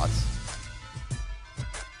 2 spots.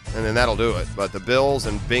 and then that'll do it. But the Bills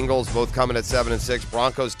and Bengals both coming at 7-6.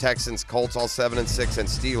 Broncos, Texans, Colts all 7-6, and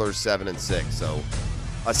Steelers 7-6. So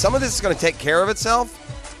some of this is going to take care of itself.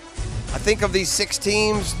 I think of these 6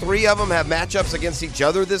 teams, 3 of them have matchups against each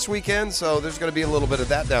other this weekend, so there's going to be a little bit of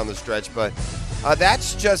that down the stretch. But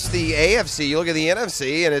that's just the AFC. You look at the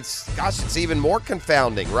NFC, and it's even more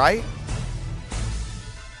confounding, right?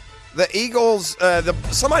 The Eagles,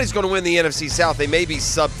 somebody's going to win the NFC South. They may be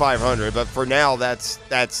sub 500, but for now, that's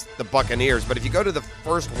the Buccaneers. But if you go to the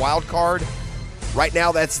first wild card, right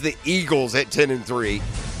now that's the Eagles at 10-3.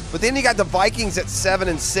 But then you got the Vikings at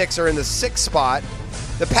 7-6, are in the 6th spot.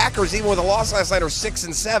 The Packers, even with a loss last night, are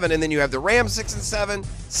 6-7, and then you have the Rams 6-7,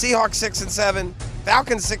 Seahawks 6-7,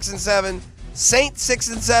 Falcons 6-7, Saints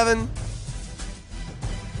 6-7.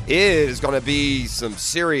 It is going to be some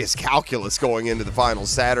serious calculus going into the final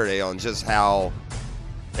Saturday on just how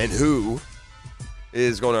and who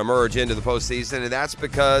is going to emerge into the postseason, and that's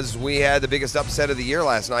because we had the biggest upset of the year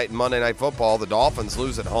last night in Monday Night Football. The Dolphins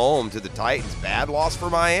lose at home to the Titans. Bad loss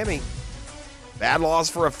for Miami. Bad loss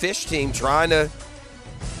for a fish team trying to.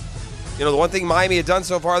 The one thing Miami had done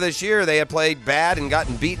so far this year, they had played bad and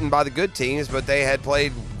gotten beaten by the good teams, but they had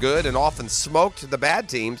played good and often smoked the bad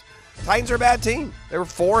teams. Titans are a bad team. They were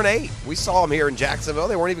 4-8. We saw them here in Jacksonville.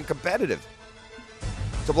 They weren't even competitive.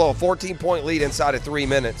 To blow a 14-point lead inside of 3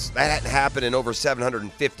 minutes, that hadn't happened in over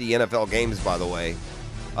 750 NFL games, by the way.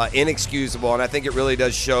 Inexcusable, and I think it really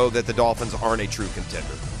does show that the Dolphins aren't a true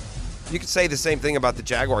contender. You could say the same thing about the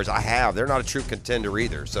Jaguars. They're not a true contender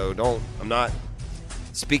either, so I'm not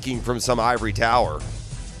speaking from some ivory tower.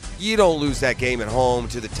 You don't lose that game at home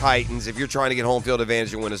to the Titans if you're trying to get home field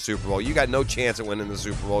advantage and win a Super Bowl. You got no chance at winning the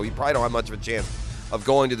Super Bowl. You probably don't have much of a chance of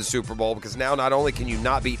going to the Super Bowl because now not only can you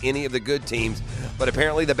not beat any of the good teams, but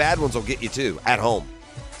apparently the bad ones will get you too at home.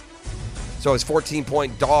 So it's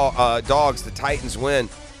 14-point dogs. The Titans win.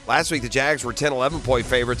 Last week the Jags were 10, 11-point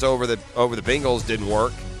favorites over the Bengals. Didn't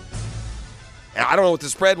work. And I don't know what the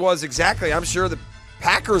spread was exactly. I'm sure the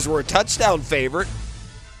Packers were a touchdown favorite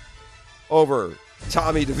over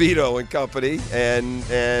Tommy DeVito and company, and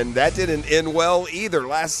that didn't end well either.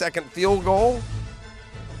 Last-second field goal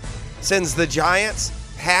sends the Giants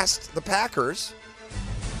past the Packers.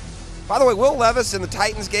 By the way, Will Levis in the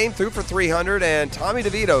Titans game threw for 300, and Tommy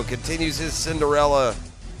DeVito continues his Cinderella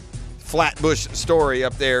Flatbush story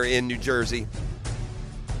up there in New Jersey.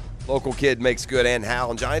 Local kid makes good, and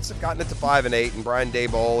Hal. And Giants have gotten it to 5-8, and Brian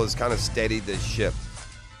Daboll has kind of steadied this ship.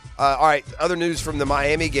 All right, other news from the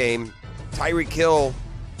Miami game. Tyreek Hill,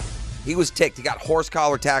 he was ticked. He got horse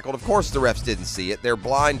collar tackled. Of course the refs didn't see it. They're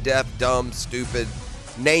blind, deaf, dumb, stupid,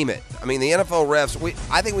 name it. I mean, the NFL refs,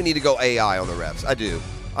 I think we need to go AI on the refs. I do.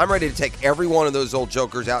 I'm ready to take every one of those old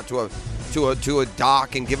jokers out to a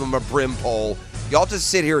dock and give them a brim pole. Y'all just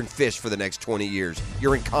sit here and fish for the next 20 years.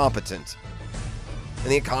 You're incompetent.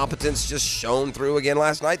 And the incompetence just shone through again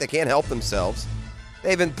last night. They can't help themselves.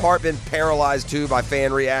 They've in part been paralyzed, too, by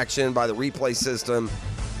fan reaction, by the replay system.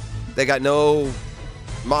 They got no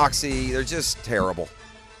moxie. They're just terrible.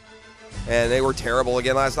 And they were terrible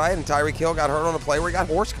again last night, and Tyreek Hill got hurt on a play where he got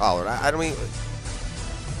horse collared. I don't mean,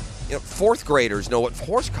 fourth graders know what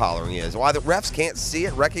horse collaring is. Why the refs can't see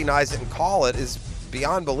it, recognize it, and call it is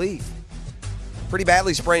beyond belief. Pretty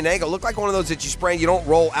badly sprained ankle. Looked like one of those that you sprain, you don't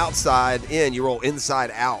roll outside in, you roll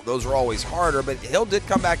inside out. Those are always harder, but Hill did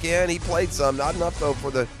come back in. He played some. Not enough, though,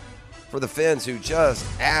 for the Finns, who just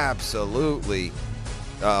absolutely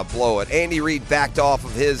blow it. Andy Reid backed off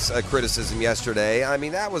of his criticism yesterday. I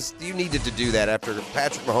mean, you needed to do that after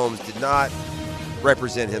Patrick Mahomes did not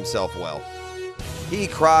represent himself well. He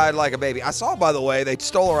cried like a baby. I saw, by the way, they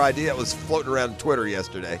stole our idea. It was floating around Twitter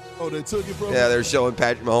yesterday. Oh, they took it from Yeah, they're showing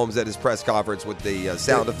Patrick Mahomes at his press conference with the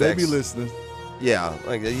sound effects. They be listening. Yeah,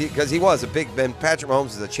 because he was a big – Patrick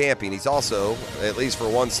Mahomes is a champion. He's also, at least for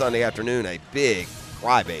one Sunday afternoon, a big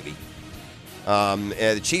crybaby. And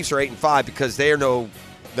the Chiefs are 8-5 because they're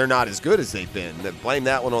not as good as they've been. Blame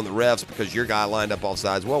that one on the refs because your guy lined up off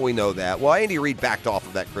sides. Well, we know that. Well, Andy Reid backed off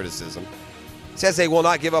of that criticism. Says they will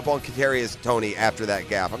not give up on Kadarius Toney after that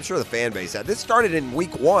gaffe. I'm sure the fan base had. This started in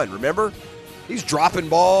week 1, remember? He's dropping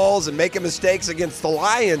balls and making mistakes against the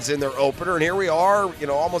Lions in their opener, and here we are,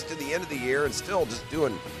 almost to the end of the year and still just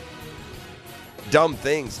doing dumb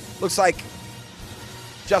things. Looks like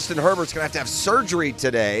Justin Herbert's going to have surgery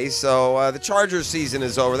today, so the Chargers season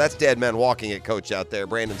is over. That's dead men walking at coach out there.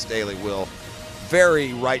 Brandon Staley will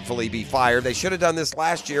very rightfully be fired. They should have done this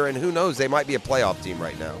last year, and who knows, they might be a playoff team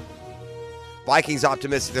right now. Vikings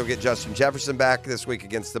optimistic they'll get Justin Jefferson back this week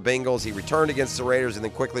against the Bengals. He returned against the Raiders and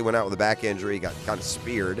then quickly went out with a back injury. He got kind of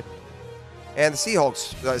speared. And the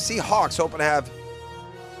Seahawks hoping to have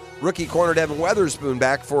rookie corner Devin Weatherspoon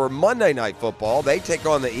back for Monday Night Football. They take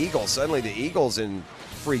on the Eagles. Suddenly the Eagles in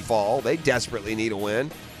free fall. They desperately need a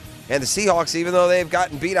win. And the Seahawks, even though they've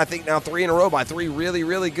gotten beat, I think now 3 in a row by 3 really,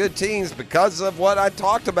 really good teams, because of what I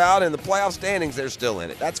talked about in the playoff standings, they're still in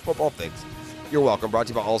it. That's Football Fix. You're welcome. Brought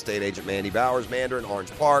to you by Allstate agent Mandy Bowers, Mandarin,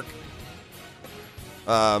 Orange Park.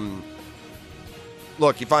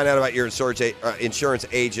 Look, you find out about your insurance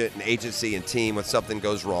agent and agency and team when something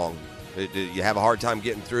goes wrong. You have a hard time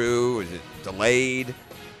getting through? Is it delayed?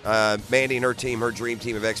 Mandy and her team, her dream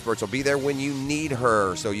team of experts, will be there when you need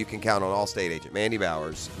her, so you can count on Allstate agent Mandy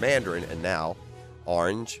Bowers, Mandarin, and now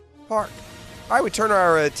Orange Park. All right, we turn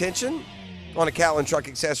our attention on a Catlin Truck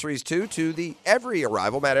Accessories, too, to the Every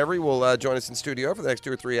arrival. Matt Every will join us in studio for the next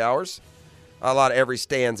 2 or 3 hours. A lot of Every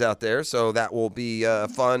stands out there, so that will be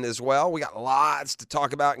fun as well. We got lots to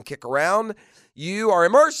talk about and kick around. You are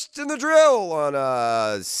immersed in the drill on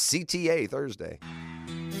CTA Thursday.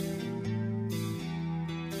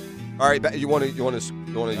 All right, you want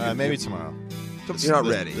to maybe tomorrow. You're not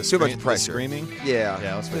ready. Too much pressure. Screaming.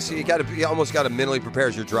 Yeah. Let's You almost got to mentally prepare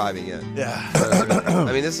as you're driving in. Yeah.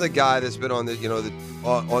 I mean, this is a guy that's been on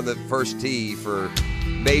on the first tee for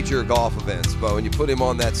major golf events, but when you put him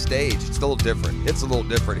on that stage, it's a little different. It's a little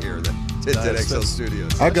different here than at XL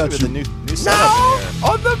Studios. I got With you. the new setup here.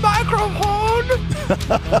 On the microphone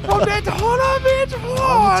from Daytona Beach,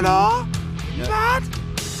 Florida, Matt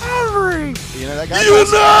Every. You know that guy?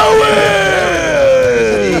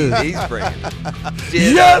 He's bringing it.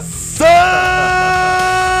 Yes, sir.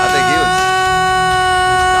 I think he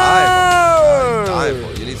was dying for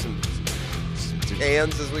it. You need some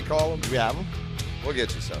cans, as we call them. Do we have him? We'll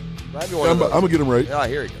get you some. Grab you one I'm of those. going to get him right. Ah,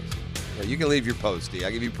 here he goes. Yeah, you can leave your post, D.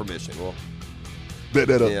 I give you permission. Well, Bet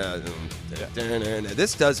that up. yeah.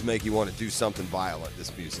 This does make you want to do something violent,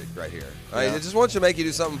 this music right here. Right? It just wants to make you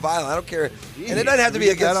do something violent. I don't care. And it doesn't have to be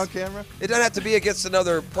Did we get that against on camera? It doesn't have to be against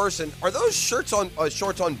another person. Are those shorts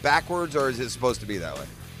on backwards, or is it supposed to be that way?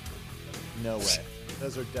 No way.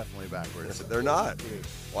 Those are definitely backwards. They're not.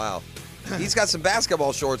 Wow. He's got some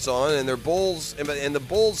basketball shorts on, and they're Bulls, and the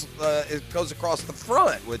Bulls it goes across the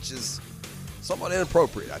front, which is somewhat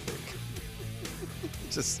inappropriate, I think.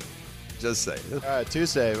 Just saying.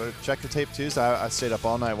 Tuesday. Check the tape Tuesday. I stayed up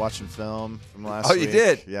all night watching film from last Oh, week. you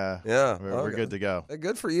did? Yeah. Yeah. We're good to go.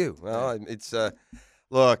 Good for you. Well, it's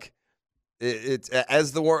look, it's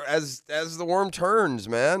as the worm turns,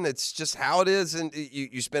 man. It's just how it is, and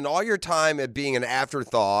you spend all your time at being an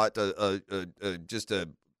afterthought, just a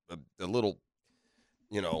little,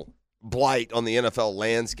 blight on the NFL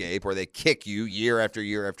landscape, where they kick you year after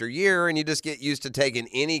year after year, and you just get used to taking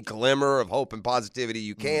any glimmer of hope and positivity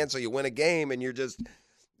you can. So you win a game, and you're just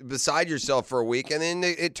beside yourself for a week, and then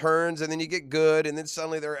it turns, and then you get good, and then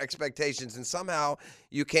suddenly there are expectations, and somehow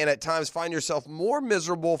you can at times find yourself more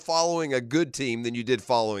miserable following a good team than you did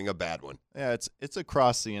following a bad one. Yeah, it's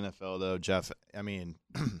across the NFL though, Jeff. I mean,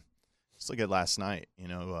 just look at last night.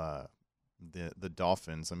 The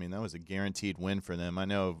Dolphins. I mean, that was a guaranteed win for them. I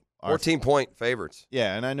know 14-point favorites.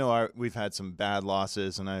 Yeah, and I know we've had some bad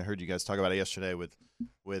losses, and I heard you guys talk about it yesterday with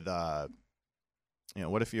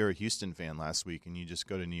what if you're a Houston fan last week and you just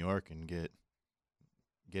go to New York and get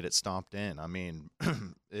it stomped in? I mean,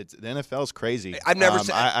 the NFL's crazy. I've never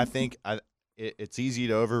seen. I think it's easy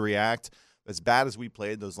to overreact. As bad as we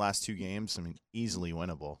played those last 2 games, I mean, easily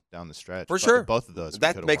winnable down the stretch. For sure. Both of those.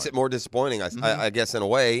 That makes it more disappointing, I guess, in a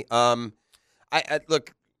way. I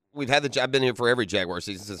look. I've been here for every Jaguar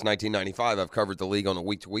season since 1995. I've covered the league on a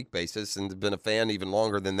week-to-week basis and been a fan even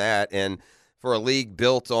longer than that. And for a league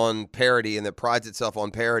built on parity and that prides itself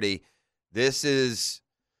on parity, this is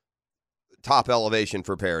top elevation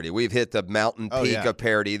for parity. We've hit the mountain peak of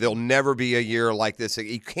parity. There'll never be a year like this.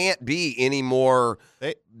 You can't be any more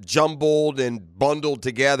jumbled and bundled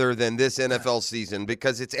together than this NFL season,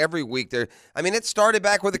 because it's every week there. I mean, it started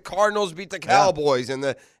back with the Cardinals beat the Cowboys,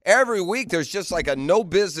 and every week there's just like a no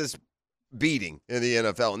business beating in the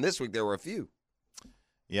NFL. And this week there were a few.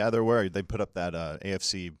 Yeah, there were. They put up that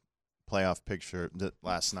AFC playoff picture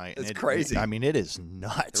last night. It's crazy. It is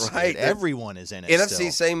nuts. Right. Everyone is in it.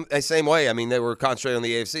 NFC still. same way. I mean, they were concentrated on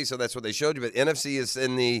the AFC, so that's what they showed you. But NFC is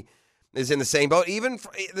in the same boat. Even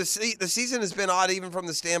the season has been odd, even from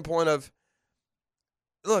the standpoint of,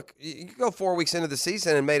 look, you could go 4 weeks into the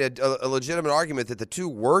season and made a legitimate argument that the 2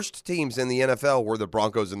 worst teams in the NFL were the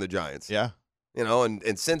Broncos and the Giants. Yeah.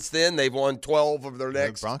 And since then they've won 12 of their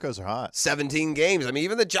next. The Broncos are hot. 17 games. I mean,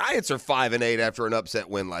 even the Giants are 5-8 after an upset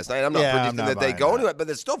win last night. I'm not predicting not that they buying go that. into it, but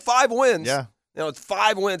there's still 5 wins. Yeah. It's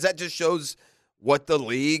 5 wins. That just shows what the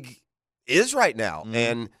league is right now.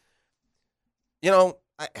 And,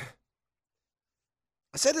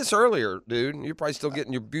 I said this earlier, dude. You're probably still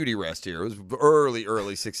getting your beauty rest here. It was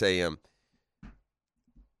early 6 a.m.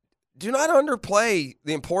 Do not underplay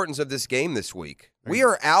the importance of this game this week. We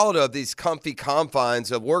are out of these comfy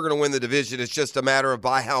confines of we're going to win the division. It's just a matter of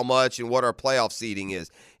by how much and what our playoff seeding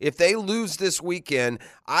is. If they lose this weekend,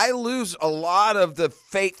 I lose a lot of the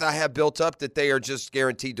faith I have built up that they are just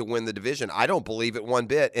guaranteed to win the division. I don't believe it one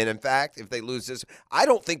bit. And in fact, if they lose this, I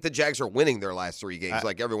don't think the Jags are winning their last 3 games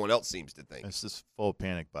like everyone else seems to think. It's just full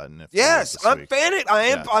panic button. Yes, I'm panic.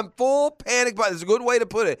 I'm full panic button. It's a good way to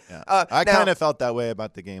put it. Yeah. I kind of felt that way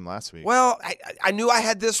about the game last week. Well, I knew I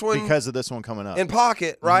had this one because of this one coming up in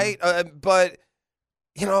pocket, right? But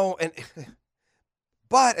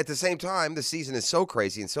but at the same time, the season is so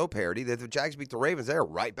crazy and so parity that if the Jags beat the Ravens, they're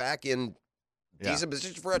right back in decent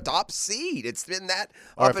position for a top seed. It's been that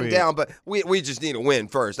up and down, but we just need a win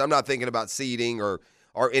first. I'm not thinking about seeding or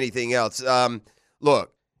anything else.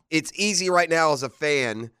 Look, it's easy right now as a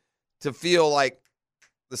fan to feel like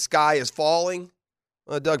the sky is falling.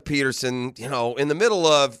 Doug Peterson, in the middle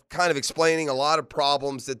of kind of explaining a lot of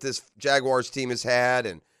problems that this Jaguars team has had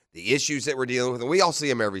and the issues that we're dealing with. And we all see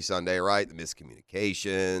them every Sunday, right? The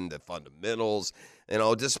miscommunication, the fundamentals.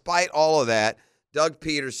 Despite all of that, Doug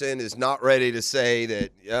Peterson is not ready to say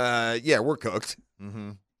that, we're cooked.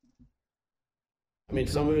 Mm-hmm. I mean,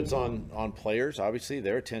 some of it's on players, obviously,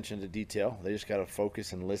 their attention to detail. They just got to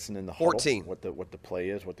focus and listen in the huddle. 14. What the play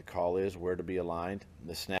is, what the call is, where to be aligned.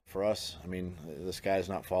 The snap for us, I mean, the sky's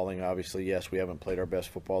not falling, obviously. Yes, we haven't played our best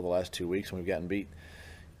football the last 2 weeks and we've gotten beat.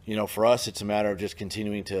 For us, it's a matter of just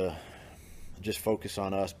continuing to just focus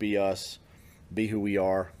on us, be who we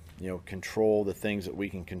are, control the things that we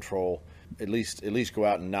can control. At least go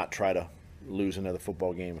out and not try to lose another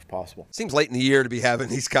football game if possible. Seems late in the year to be having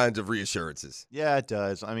these kinds of reassurances. Yeah, it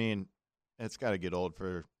does. I mean, it's got to get old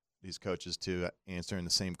for these coaches to answering the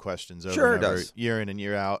same questions over and over, year in and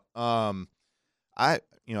year out. I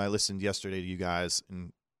listened yesterday to you guys,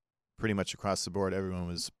 and pretty much across the board, everyone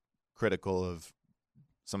was critical of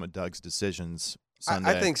some of Doug's decisions Sunday.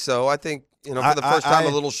 I think so. I think, for the first time, a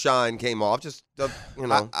little shine came off. Just,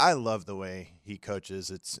 I love the way he coaches.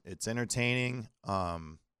 It's entertaining.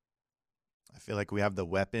 I feel like we have the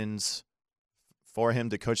weapons for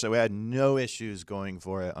him to coach that way. I had no issues going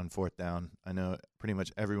for it on fourth down. I know pretty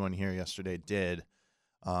much everyone here yesterday did.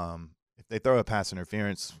 If they throw a pass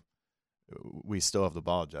interference, we still have the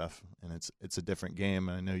ball, Jeff, and it's a different game.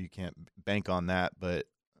 And I know you can't bank on that, but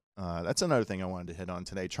that's another thing I wanted to hit on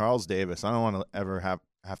today. Charles Davis. I don't want to ever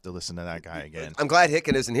have to listen to that guy again. I'm glad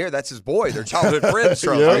Hicken isn't here. That's his boy. They're childhood friends.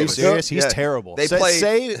 Charles Are you Davis. serious? He's terrible. They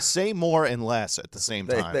say more and less at the same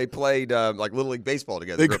time. They played like Little League baseball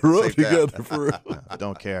together. They grew up together for real. I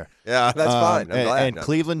don't care. Yeah, that's fine. I'm glad. And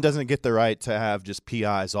Cleveland doesn't get the right to have just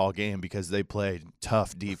PIs all game because they played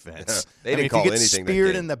tough defense. They didn't call anything. If you get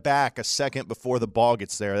speared in the back a second before the ball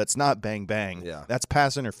gets there, that's not bang bang. Yeah. That's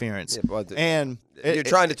pass interference. Yeah, and you're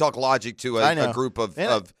trying to talk logic to a group of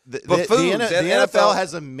buffoons. The NFL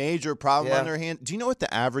has a major problem on their hand. Do you know what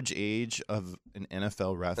the average age of an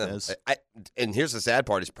NFL ref is? And here's the sad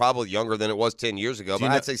part. It's probably younger than it was 10 years ago,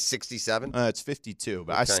 but I'd say 67. It's 52,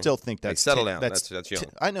 but I still think that's settle down. That's young.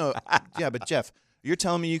 I know. Yeah, but Jeff, you're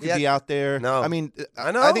telling me you could be out there. No. I mean,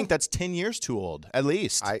 I know. I think that's 10 years too old, at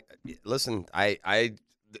least.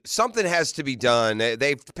 Something has to be done.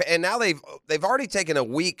 They've already taken a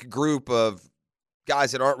weak group of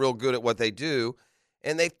guys that aren't real good at what they do,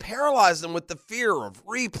 and they've paralyzed them with the fear of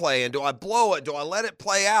replay. And do I blow it? Do I let it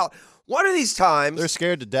play out? One of these times, they're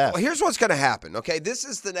scared to death. Well, here's what's going to happen. Okay, this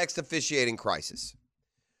is the next officiating crisis.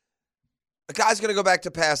 A guy's going to go back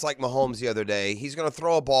to pass like Mahomes the other day. He's going to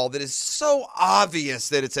throw a ball that is so obvious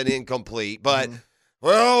that it's an incomplete, but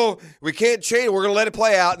well, we can't change it. We're going to let it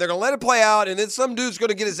play out. They're going to let it play out, and then some dude's going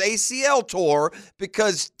to get his ACL tore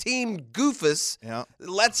because Team Goofus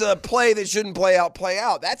lets a play that shouldn't play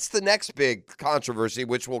out. That's the next big controversy,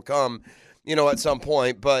 which will come, at some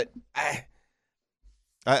point. But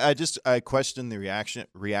I question the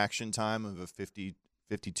reaction time of a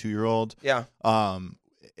 52-year-old. Yeah.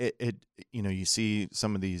 You see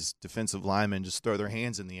some of these defensive linemen just throw their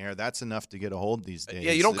hands in the air. That's enough to get a hold these days.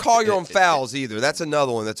 Yeah, you don't call your own fouls either. That's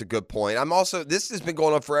another one. That's a good point. This has been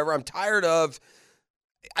going on forever. I'm tired of.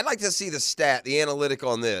 I'd like to see the stat, the analytic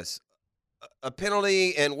on this. A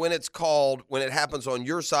penalty and when it's called, when it happens on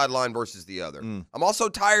your sideline versus the other. I'm also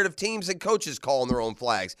tired of teams and coaches calling their own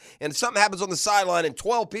flags. And something happens on the sideline and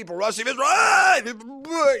 12 people rush him. He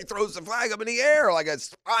throws the flag up in the air like a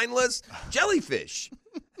spineless jellyfish.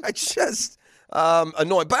 I just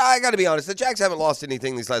annoying. But I got to be honest, the Jags haven't lost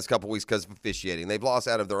anything these last couple weeks because of officiating. They've lost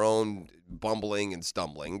out of their own bumbling and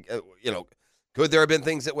stumbling. Could there have been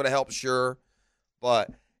things that would have helped? Sure.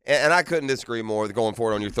 But and I couldn't disagree more with going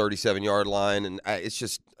for it on your 37-yard line, and it's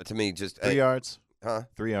just to me just 3 yards. Huh?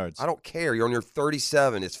 3 yards. I don't care. You're on your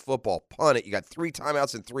 37. It's football. Punt it. You got 3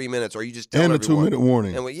 timeouts in 3 minutes, or you just tell And a everyone. 2-minute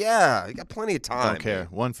warning. And yeah, you got plenty of time. Don't care.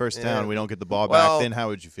 1 first down. Yeah. We don't get the ball Well, back. Then how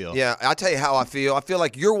would you feel? Yeah, I'll tell you how I feel. I feel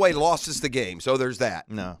like your way lost us the game, so there's that.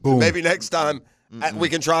 No. Boom. Maybe next time we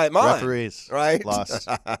can try it mine. Referees. Right? Lost.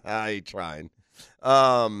 I ain't trying.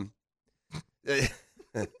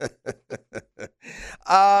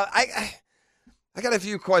 I got a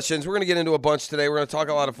few questions. We're going to get into a bunch today. We're going to talk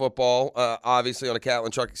a lot of football. Obviously, on a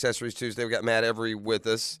Catlin Truck Accessories Tuesday, we got Matt Every with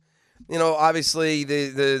us. You know, obviously,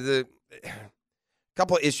 the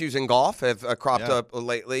couple of issues in golf have cropped up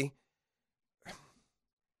lately.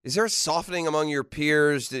 Is there a softening among your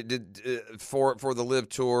peers for the Live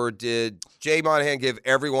Tour? Did Jay Monahan give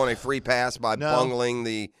everyone a free pass by bungling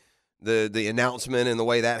the announcement and the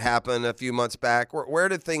way that happened a few months back? Where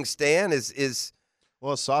did things stand? Is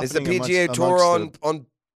the PGA Tour on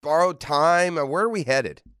borrowed time? Where are we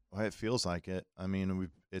headed? Well, it feels like it. I mean,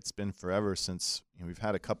 it's been forever since we've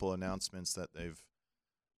had a couple announcements that they've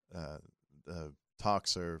the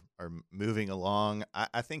talks are moving along.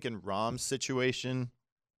 I think in Rahm's situation,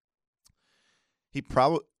 he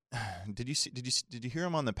probably did you hear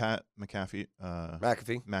him on the Pat McAfee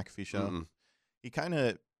show? Mm-hmm. He kind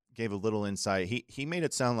of gave a little insight. He made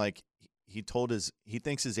it sound like he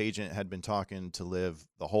thinks his agent had been talking to Liv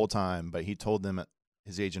the whole time, but he told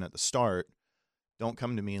his agent at the start, don't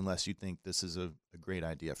come to me unless you think this is a great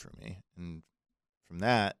idea for me. And from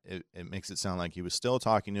that, it makes it sound like he was still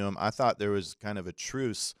talking to him. I thought there was kind of a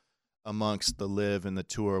truce amongst the Liv and the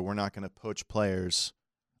Tour. We're not going to poach players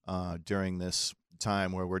during this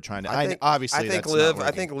time where we're trying to. I think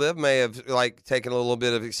Liv may have taken a little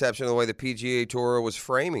bit of exception to the way the PGA Tour was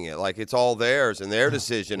framing it. Like it's all theirs and their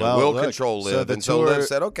decision, and we'll control Liv. So Liv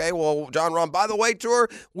said, "Okay, well, John Rahm, by the way, Tour,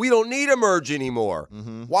 we don't need a merge anymore.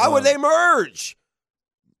 Mm-hmm. Why would they merge?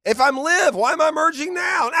 If I'm Liv, why am I merging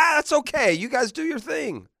now? That's okay. You guys do your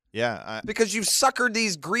thing. Yeah, because you've suckered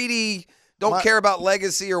these greedy." Don't care about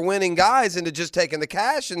legacy or winning guys into just taking the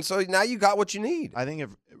cash, and so now you got what you need. I think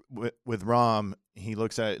with Rahm, he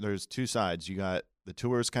looks at it, there's two sides. You got the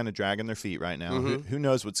Tour's kind of dragging their feet right now. Mm-hmm. Who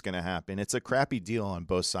knows what's going to happen? It's a crappy deal on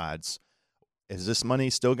both sides. Is this money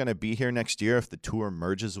still going to be here next year if the Tour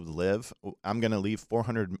merges with Liv? I'm going to leave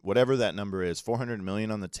 400, whatever that number is, $400 million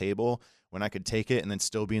on the table when I could take it and then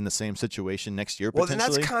still be in the same situation next year potentially. Well,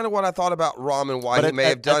 then that's kind of what I thought about Rahm and why he may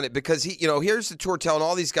have done it, because here's the Tour telling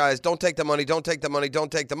all these guys, don't take the money, don't take the money, don't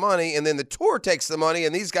take the money, and then the Tour takes the money,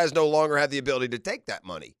 and these guys no longer have the ability to take that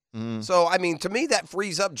money. So, I mean, to me, that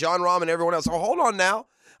frees up John Rahm and everyone else. Oh, hold on now.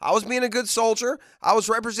 I was being a good soldier. I was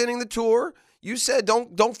representing the Tour. You said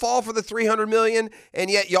don't fall for the $300 million,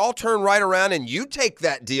 and yet y'all turn right around and you take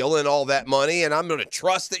that deal and all that money, and I'm going to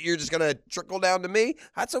trust that you're just going to trickle down to me.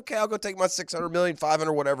 That's okay. I'll go take my $600 million,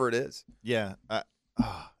 $500, whatever it is. Yeah,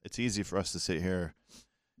 it's easy for us to sit here.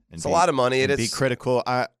 And it's a lot of money. Be critical.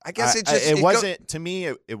 I guess it wasn't to me.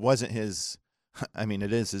 It wasn't his. I mean,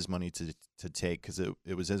 it is his money to take because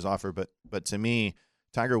it was his offer. But to me,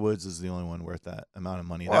 Tiger Woods is the only one worth that amount of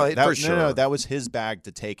money. Well, for sure. No, that was his bag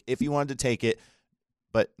to take if he wanted to take it.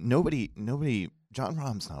 But nobody. John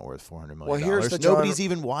Rahm's not worth $400 million. Well, here's the Nobody's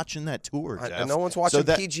even watching that tour, Jeff. No one's watching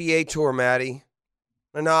PGA Tour, Matty.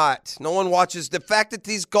 They're not. No one watches. The fact that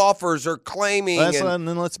these golfers are claiming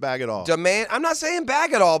then let's bag it all. I'm not saying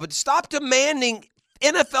bag it all, but stop demanding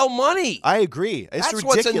NFL money. I agree. It's That's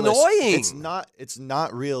ridiculous. what's annoying. It's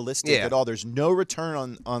not realistic at all. There's no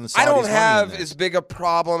return on the Saudis' I don't money have in as big a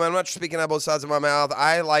problem. I'm not speaking out both sides of my mouth.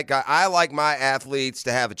 I like my athletes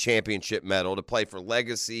to have a championship medal, to play for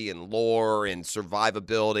legacy and lore and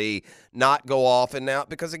survivability, not go off and out.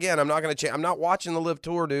 Because again, I'm not going to. I'm not watching the Live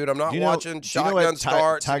Tour, dude. I'm not watching shotgun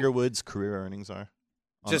starts. Tiger Woods' career earnings are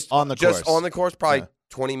just on the course. Just on the course, probably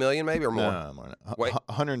 20 million, maybe, or more. No, more. Wait,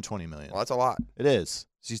 120 million. Well, that's a lot. It is.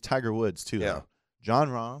 He's Tiger Woods too. Yeah. Though. John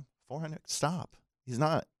Rahm, 400. Stop. He's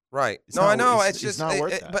not. Right. I know. It's just not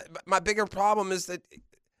worth that. But my bigger problem is that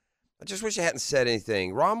I just wish I hadn't said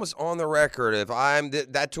anything. Rahm was on the record. If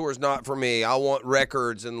that tour is not for me, I want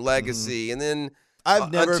records and legacy, and then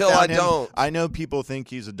I've never until found I him, don't. I know people think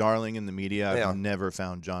he's a darling in the media. I've never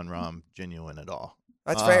found John Rahm genuine at all.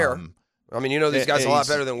 That's fair. I mean, these guys a lot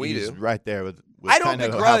better than we do. Right there with I don't kind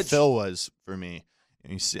of begrudge how Phil was for me.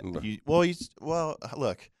 Look.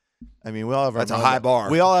 I mean, we all have our a high bar.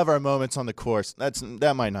 We all have our moments on the course.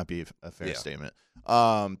 That might not be a fair statement.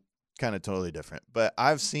 Kind of totally different. But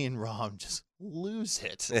I've seen Rahm just lose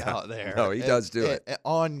it out there. No, he does do it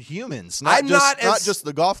on humans, not just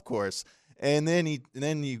the golf course. And then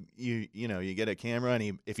you get a camera,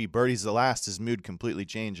 and if he birdies the last, his mood completely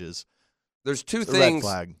changes. There's two It's a things. red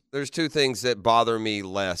flag. There's two things that bother me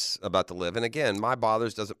less about the Live. And again, my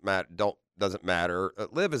bothers doesn't matter.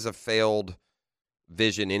 Live is a failed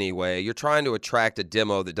vision anyway. You're trying to attract a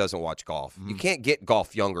demo that doesn't watch golf. You can't get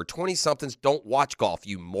golf younger. 20-somethings don't watch golf,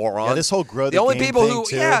 you moron. Yeah, this whole grow the only game people thing who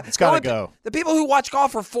too, it's got to go. The people who watch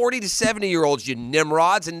golf are 40 to 70-year-olds, you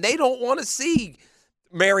nimrods, and they don't want to see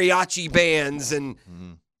mariachi bands and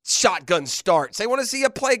shotgun starts. They want to see you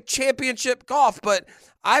play championship golf. But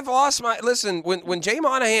I've lost my listen. When Jay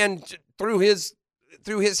Monahan threw his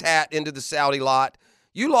hat into the Saudi lot,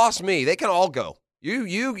 you lost me. They can all go.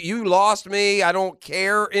 You lost me. I don't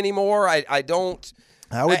care anymore. I don't.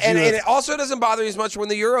 How would and you? it also doesn't bother me as much when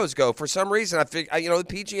the Euros go. For some reason, I think the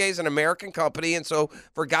PGA is an American company, and so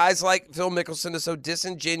for guys like Phil Mickelson to so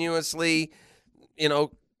disingenuously,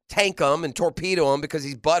 tank him and torpedo him because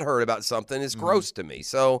he's butthurt about something is gross to me.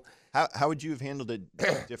 So How would you have handled it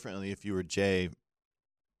differently if you were Jay?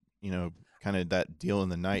 Kind of that deal in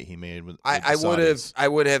the night he made with. I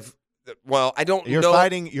would have. Well, I don't know.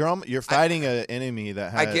 You're fighting an enemy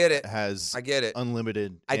that has, I get it. has I get it.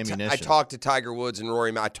 unlimited ammunition. I talked to Tiger Woods and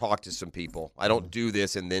Rory. I talked to some people. I don't do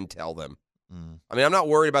this and then tell them. I mean, I'm not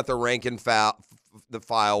worried about the rank and file.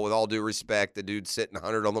 With all due respect, the dude's sitting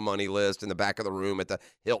 100 on the money list in the back of the room at the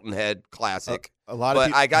Hilton Head Classic. A lot of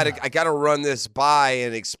people, I gotta run this by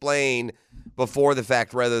and explain before the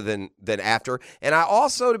fact rather than after. And I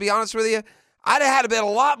also, to be honest with you, I'd have had to bet a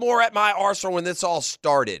lot more at my arsenal when this all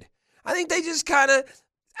started. I think they just kind of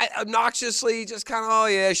obnoxiously oh,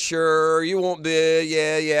 yeah, sure, you won't bid,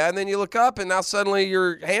 yeah. And then you look up, and now suddenly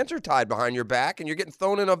your hands are tied behind your back, and you're getting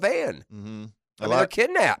thrown in a van. Mm-hmm. They're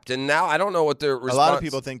kidnapped, and now I don't know what their response. A lot of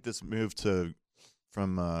people think this move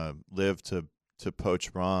from Live to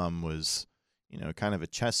poach Rahm was, kind of a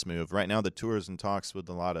chess move. Right now, the tour is in talks with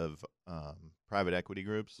a lot of private equity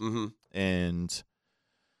groups, and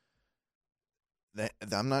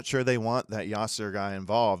I'm not sure they want that Yasser guy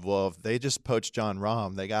involved. Well, if they just poach Jon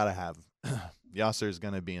Rahm, they got to have Yasser's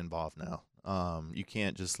going to be involved now. You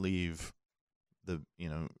can't just leave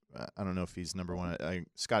I don't know if he's number one.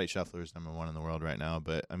 Scotty Scheffler is number one in the world right now,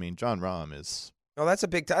 but I mean, Jon Rahm is. Oh, that's a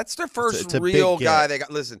big. That's their first it's a real big guy get. they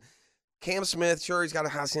got. Listen, Cam Smith, sure, he's got a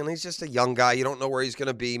house in. He's just a young guy. You don't know where he's going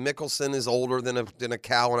to be. Mickelson is older than a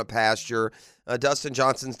cow in a pasture. Dustin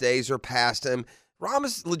Johnson's days are past him. Rahm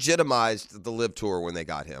has legitimized the Live Tour when they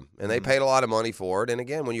got him, and they paid a lot of money for it. And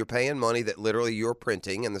again, when you're paying money that literally you're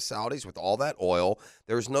printing, and the Saudis with all that oil,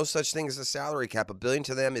 there's no such thing as a salary cap. $1 billion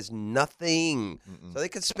to them is nothing. So they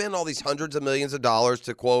could spend all these hundreds of millions of dollars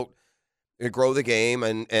to, quote, grow the game,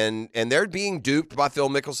 and they're being duped by Phil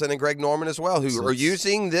Mickelson and Greg Norman as well, who are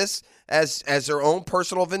using this as their own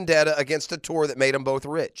personal vendetta against a tour that made them both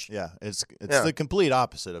rich. Yeah, it's the complete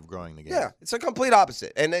opposite of growing the game. Yeah, it's a complete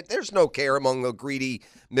opposite. And there's no care among the greedy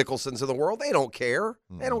Mickelsons of the world. They don't care.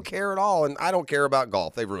 They don't care at all, and I don't care about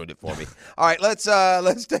golf. They ruined it for me. All right, let's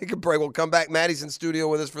take a break. We'll come back. Maddie's in studio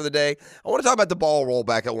with us for the day. I want to talk about the ball roll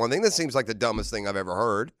back at one thing. This seems like the dumbest thing I've ever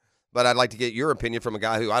heard, but I'd like to get your opinion from a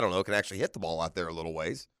guy who, I don't know, can actually hit the ball out there a little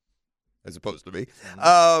ways, as opposed to me.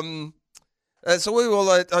 So we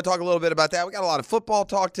will talk a little bit about that. We got a lot of football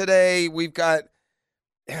talk today. We've got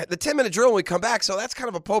the 10-minute drill when we come back, so that's kind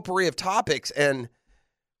of a potpourri of topics. And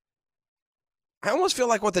I almost feel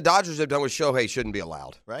like what the Dodgers have done with Shohei shouldn't be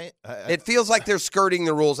allowed. Right? It feels like they're skirting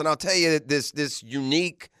the rules. And I'll tell you, this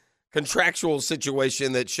unique contractual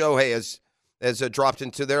situation that Shohei has dropped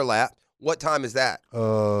into their lap. What time is that?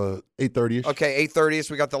 8:30ish. Okay,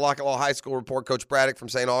 8:30ish. We got the Lockett Law High School report. Coach Braddock from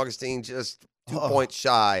St. Augustine just 2 points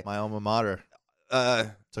shy. My alma mater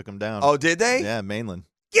took him down. Oh, did they? Yeah, Mainland.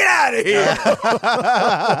 Get out of here.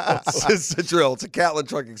 It's the drill. It's a Catlin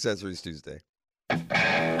Truck Accessories Tuesday.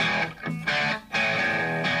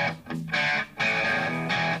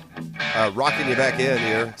 Rocking you back in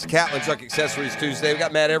here. It's Catlin Truck Accessories Tuesday. We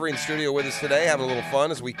got Matt Every in studio with us today, having a little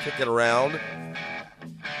fun as we kick it around.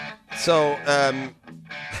 So, I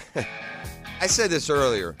said this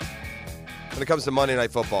earlier when it comes to Monday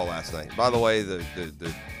Night Football last night. By the way,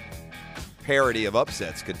 the parody of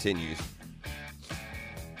upsets continues.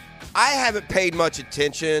 I haven't paid much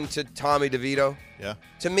attention to Tommy DeVito. Yeah.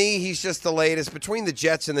 To me, he's just the latest. Between the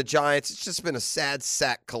Jets and the Giants, it's just been a sad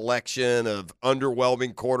sack collection of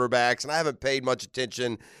underwhelming quarterbacks, and I haven't paid much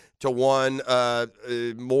attention to one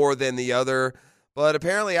more than the other. But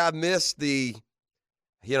apparently I've missed the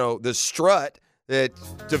strut that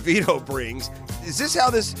DeVito brings. Is this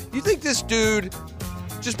how you think this dude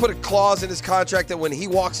just put a clause in his contract that when he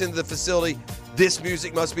walks into the facility, this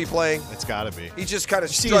music must be playing. It's got to be. He just kind of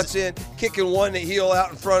struts in, kicking one heel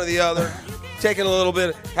out in front of the other, taking a little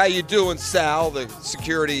bit. How you doing, Sal, the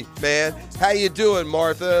security man? How you doing,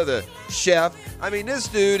 Martha, the chef? I mean, this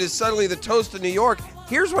dude is suddenly the toast of New York.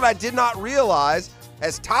 Here's what I did not realize: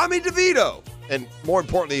 as Tommy DeVito, and more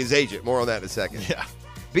importantly, his agent. More on that in a second. Yeah.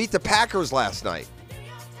 Beat the Packers last night.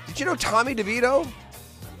 Did you know Tommy DeVito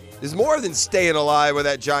is more than staying alive with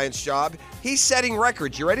that Giants job? He's setting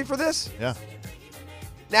records. You ready for this? Yeah.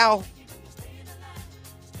 Now,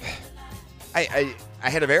 I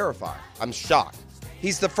had to verify. I'm shocked.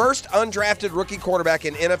 He's the first undrafted rookie quarterback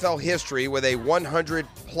in NFL history with a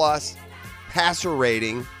 100-plus passer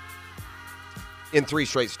rating in 3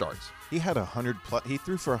 straight starts. He had 100+. He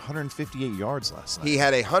threw for 158 yards last night. He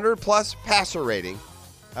had a 100-plus passer rating.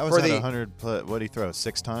 I was at 100+. What did he throw?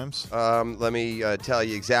 6 times? Let me tell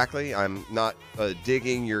you exactly. I'm not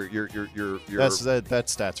digging your. That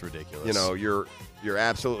stat's ridiculous. You know, you're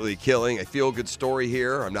absolutely killing a feel-good story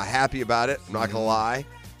here. I'm not happy about it. I'm not gonna lie.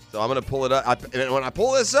 So I'm gonna pull it up. And when I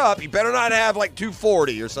pull this up, you better not have like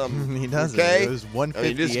 240 or something. He doesn't. Okay? It was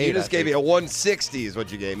 158. You just gave me a 160 is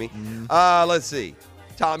what you gave me. Let's see.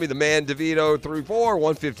 Tommy the Man DeVito threw for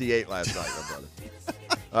 158 last night, my brother.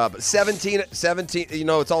 But 17, you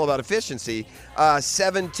know, it's all about efficiency.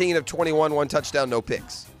 17 of 21, 1 touchdown, no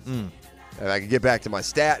picks. And I can get back to my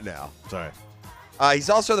stat now. Sorry.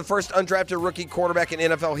 He's also the first undrafted rookie quarterback in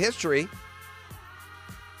NFL history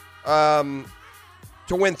to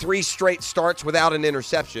win 3 straight starts without an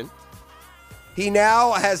interception. He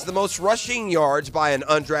now has the most rushing yards by an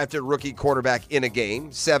undrafted rookie quarterback in a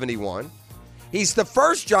game, 71. He's the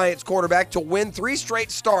first Giants quarterback to win 3 straight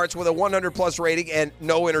starts with a 100-plus rating and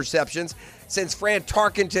no interceptions since Fran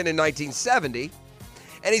Tarkenton in 1970.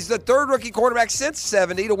 And he's the third rookie quarterback since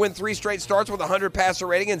 70 to win 3 straight starts with a 100 passer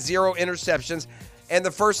rating and 0 interceptions, and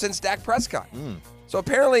the first since Dak Prescott. So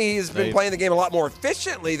apparently he's been playing the game a lot more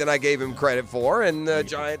efficiently than I gave him credit for, and the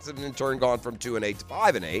Giants have in turn gone from 2-8 to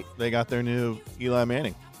 5-8. They got their new Eli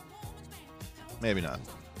Manning. Maybe not.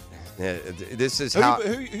 Yeah, this is how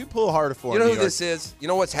who pull harder for. You know New who York? this is? You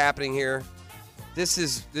know what's happening here? This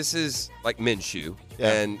is like Minshew,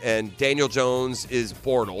 Yeah. and Daniel Jones is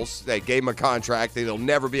Bortles. They gave him a contract that he'll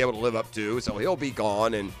never be able to live up to, so he'll be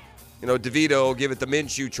gone. And you know, DeVito will give it the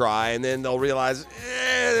Minshew try, and then they'll realize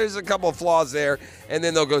there's a couple of flaws there, and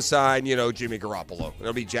then they'll go sign Jimmy Garoppolo.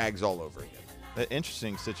 It'll be Jags all over again. An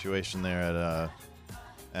interesting situation there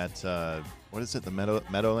at what is it? The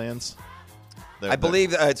Meadowlands. I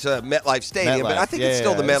believe it's MetLife Stadium, but I think it's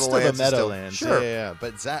still the Meadowlands. It's still the Meadowlands. Sure. Yeah.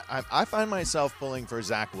 But Zach, I find myself pulling for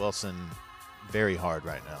Zach Wilson very hard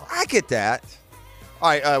right now. I get that. All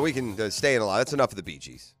right, we can stay in a lot. That's enough of the Bee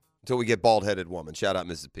Gees until we get bald-headed woman. Shout out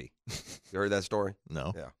Mrs. P. You heard that story?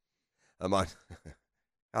 No. Yeah. God,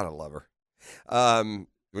 I love her.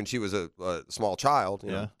 When she was a small child, you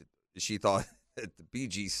know, she thought that the Bee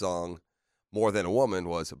Gees song "More Than a Woman"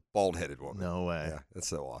 was a bald-headed woman. No way. Yeah, that's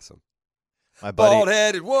so awesome. My buddy,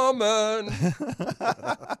 Bald-headed woman.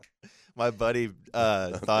 my buddy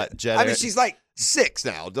thought Jet. I mean, she's like 6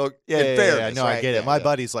 now. Yeah. No, right? I get it. Yeah, My yeah.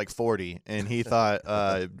 buddy's like 40, and he thought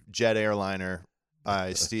Jet Airliner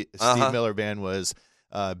by Steve Miller Band was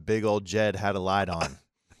Big Old Jed Had a Light On.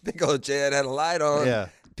 Big Old Jed Had a Light On. Yeah.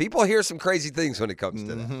 People hear some crazy things when it comes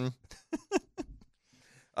to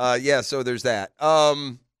that. So there's that.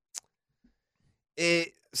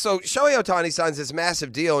 So Shohei Ohtani signs this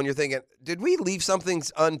massive deal, and you're thinking, did we leave something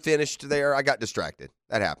unfinished there? I got distracted.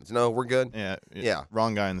 That happens. No, we're good? Yeah.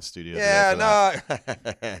 Wrong guy in the studio. Yeah, no.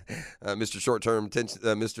 Mr. Short-term attention,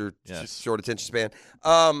 Mr. Short attention span.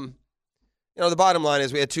 The bottom line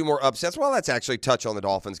is we had 2 more upsets. Well, let's actually touch on the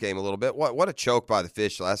Dolphins game a little bit. What a choke by the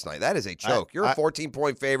Fish last night. That is a choke. You're a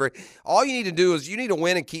 14-point favorite. All you need to do is you need to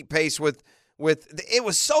win and keep pace with it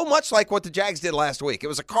was so much like what the Jags did last week. It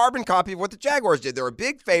was a carbon copy of what the Jaguars did. They're a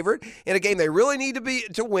big favorite in a game they really need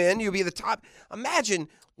to win. You'll be the top. Imagine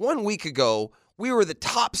 1 week ago we were the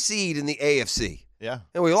top seed in the AFC. Yeah.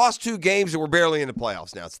 And we lost 2 games and we're barely in the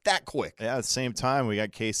playoffs now. It's that quick. Yeah, at the same time, we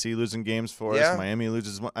got KC losing games for Yeah. us. Miami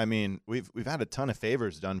loses. I mean, we've had a ton of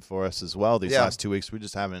favors done for us as well these last 2 weeks. We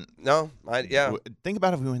just haven't. No, Think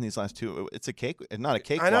about if we win these last 2. It's a cake. It's not a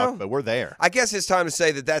cakewalk, know. but we're there. I guess it's time to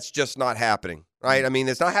say that that's just not happening, right? I mean,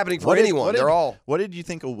 it's not happening for anyone. They're all. What did you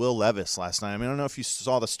think of Will Levis last night? I mean, I don't know if you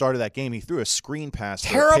saw the start of that game. He threw a screen pass.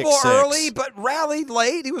 Terrible for a pick early, 6. but rallied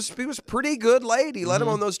late. He was pretty good late. He led him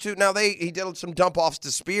on those 2. Now he did some dump offs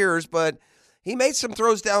to Spears, but he made some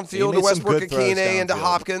throws downfield to Westbrook Akine and to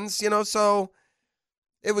Hopkins. So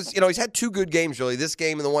it was. He's had 2 good games really. This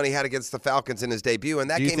game and the one he had against the Falcons in his debut, and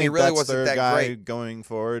that game he really wasn't that guy great going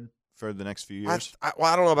forward for the next few years? I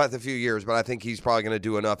don't know about the few years, but I think he's probably going to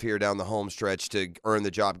do enough here down the home stretch to earn the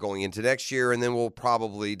job going into next year, and then we'll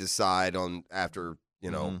probably decide on after,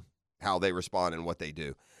 how they respond and what they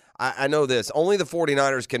do. I know this. Only the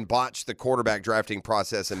 49ers can botch the quarterback drafting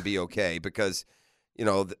process and be okay because,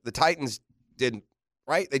 the Titans didn't,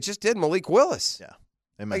 right? They just did Malik Willis. Yeah.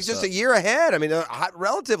 He's just a year ahead. I mean, a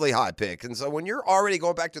relatively high pick. And so when you're already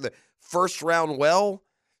going back to the first round I'm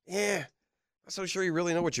not so sure you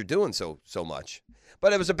really know what you're doing so much.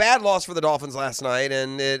 But it was a bad loss for the Dolphins last night,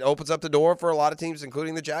 and it opens up the door for a lot of teams,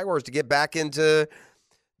 including the Jaguars, to get back into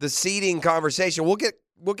the seeding conversation. We'll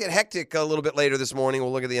get hectic a little bit later this morning.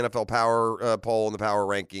 We'll look at the NFL Power poll and the Power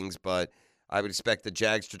rankings, but I would expect the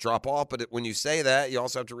Jags to drop off. But when you say that, you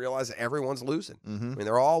also have to realize that everyone's losing. Mm-hmm. I mean,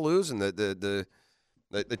 they're all losing. The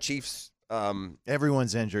Chiefs.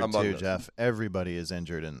 Everyone's injured too, Jeff. Everybody is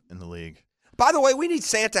injured in the league. By the way, we need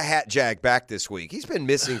Santa Hat Jag back this week. He's been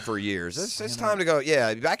missing for years. It's time to go.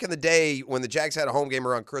 Yeah, back in the day when the Jags had a home game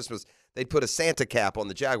around Christmas, they'd put a Santa cap on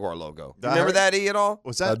the Jaguar logo. Remember that, E, at all?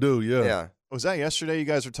 Was that? I do, yeah. Yeah. Was that yesterday? You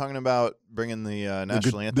guys were talking about bringing the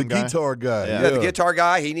national anthem guy? The guitar guy. Yeah, the guitar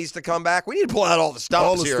guy. He needs to come back. We need to pull out all the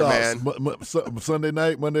stops here, man. Sunday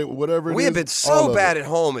night, Monday, whatever. We have been so bad at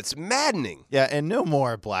home. It's maddening. Yeah, and no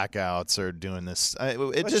more blackouts or doing this.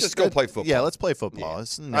 Let's just go play football. Yeah, let's play football.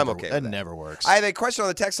 Yeah. I'm okay. That never works. I have a question on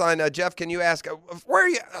the text line. Jeff, can you ask where are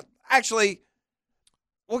you? Actually,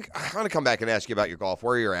 I'm going to come back and ask you about your golf,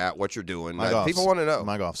 where you're at, what you're doing. People want to know.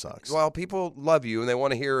 My golf sucks. Well, people love you, and they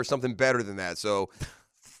want to hear something better than that. So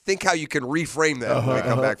think how you can reframe that when we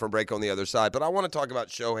come back from break on the other side. But I want to talk about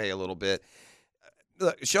Shohei a little bit.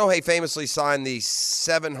 Look, Shohei famously signed the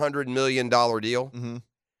 $700 million deal. Mm-hmm.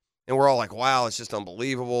 And we're all like, wow, it's just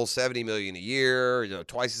unbelievable. $70 million a year,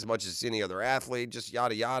 twice as much as any other athlete, just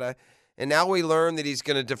yada, yada. And now we learn that he's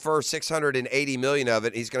going to defer $680 million of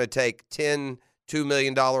it. He's going to take $2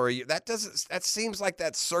 million a year. That seems like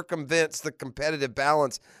that circumvents the competitive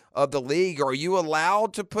balance of the league. Are you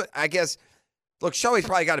allowed to put, I guess, look, Shohei's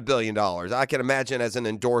probably got $1 billion. I can imagine as an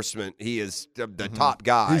endorsement, he is the top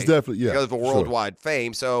guy. He's definitely, because of a worldwide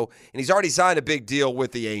fame. So, and he's already signed a big deal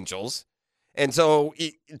with the Angels. And so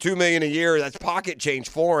 $2 million a year, that's pocket change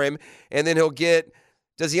for him. And then he'll get,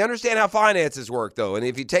 does he understand how finances work, though? And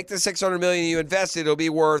if you take the $600 million you invested, it'll be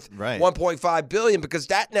worth $1.5 billion, because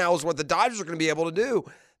that now is what the Dodgers are going to be able to do.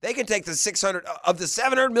 They can take the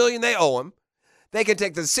 $700 million they owe him. They can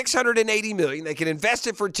take the $680 million. They can invest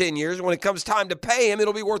it for 10 years. And when it comes time to pay him,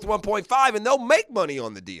 it'll be worth $1.5, and they'll make money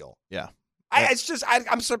on the deal. Yeah. I'm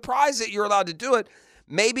surprised that you're allowed to do it.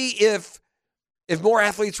 Maybe if more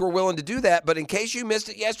athletes were willing to do that, but in case you missed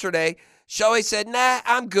it yesterday, Shohei said, nah,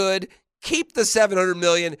 I'm good. Keep the $700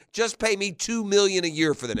 million. Just pay me $2 million a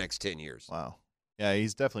year for the next 10 years. Wow. Yeah,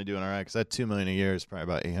 he's definitely doing all right, because that $2 million a year is probably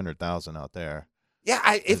about $800,000 out there. Yeah,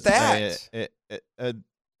 if that.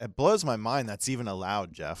 It blows my mind that's even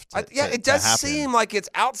allowed, Jeff. It does seem like it's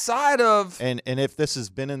outside of. And if this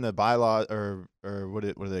has been in the bylaw or what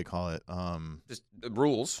do they call it? Just the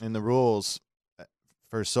rules. In the rules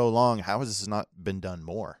for so long, how has this not been done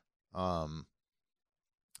more? I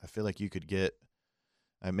feel like you could get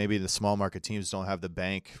maybe the small market teams don't have the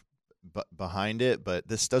bank behind it, but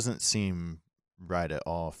this doesn't seem right at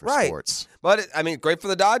all for sports. But great for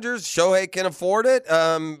the Dodgers. Shohei can afford it.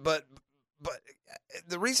 But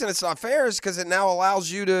the reason it's not fair is because it now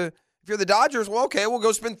allows you to, if you're the Dodgers, well, okay, we'll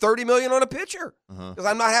go spend $30 million on a pitcher because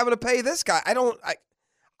I'm not having to pay this guy.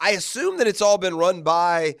 I assume that it's all been run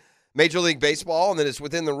by Major League Baseball and that it's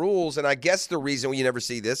within the rules. And I guess the reason you never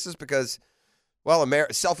see this is because, well,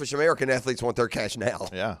 selfish American athletes want their cash now.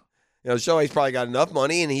 Yeah. Shohei's probably got enough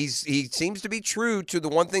money, and he seems to be true to the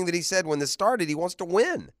one thing that he said when this started. He wants to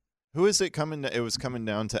win. Who is it coming? It was coming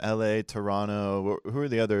down to L.A., Toronto. Who are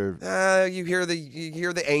the other? You hear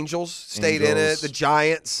the Angels stayed in it. The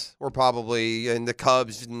Giants were probably, and the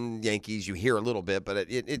Cubs and Yankees. You hear a little bit, but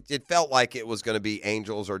it felt like it was going to be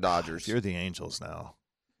Angels or Dodgers. You're the Angels now.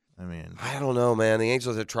 I don't know, man. The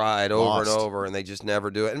Angels have tried over and over, and they just never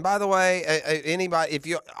do it. And by the way, anybody,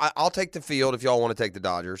 I'll take the field if y'all want to take the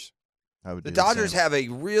Dodgers. The Dodgers have a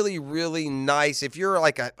really, really nice. If you're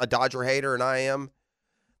like a Dodger hater, and I am.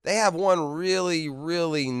 They have one really,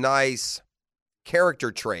 really nice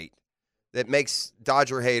character trait that makes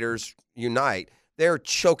Dodger haters unite. They're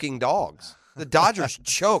choking dogs. The Dodgers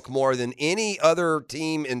choke more than any other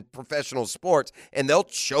team in professional sports, and they'll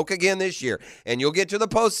choke again this year. And you'll get to the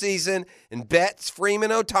postseason, and Betts, Freeman,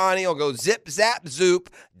 Ohtani will go zip, zap, zoop.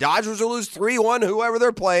 Dodgers will lose 3-1, whoever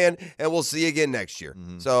they're playing, and we'll see you again next year.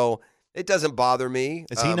 Mm-hmm. So it doesn't bother me.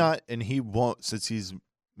 Is he not, and he won't, since he's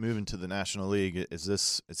moving to the National League,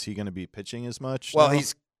 is he going to be pitching as much? Well, now?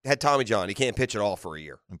 had Tommy John. He can't pitch at all for a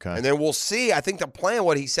year. Okay. And then we'll see. I think the plan,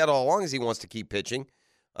 what he said all along, is he wants to keep pitching.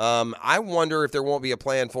 I wonder if there won't be a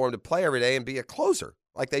plan for him to play every day and be a closer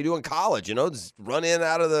like they do in college, just run in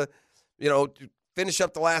out of the, finish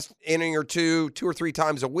up the last inning or two or three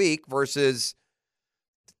times a week versus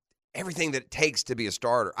everything that it takes to be a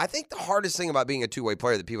starter. I think the hardest thing about being a two-way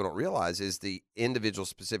player that people don't realize is the individual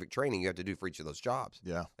specific training you have to do for each of those jobs.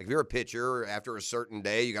 Yeah. Like if you're a pitcher, after a certain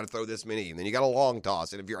day, you got to throw this many, and then you got a long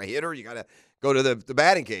toss. And if you're a hitter, you got to go to the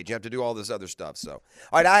batting cage. You have to do all this other stuff. So, all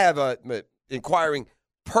right, I have inquiring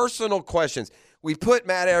personal questions. We put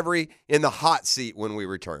Matt Every in the hot seat when we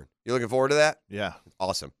return. You looking forward to that? Yeah.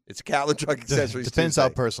 Awesome. It's a Catlin Truck Accessories Depends Tuesday. how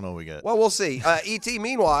personal we get. Well, we'll see. E.T.,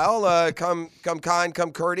 meanwhile, come kind,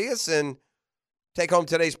 come courteous, and take home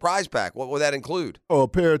today's prize pack. What will that include? A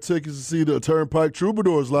pair of tickets to see the Turnpike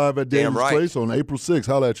Troubadours live at Damn Davis right. Place on April 6th.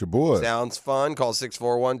 Holla at your boy. Sounds fun. Call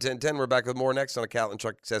 641-1010. We're back with more next on a Catlin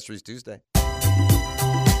Truck Accessories Tuesday.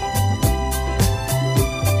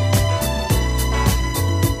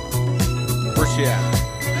 Where's she at?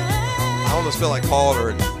 I almost feel like calling her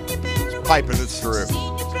and just piping this through.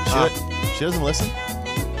 She doesn't listen?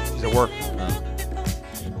 She's at work.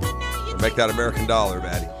 Make that American dollar,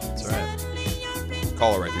 Maddie. That's right.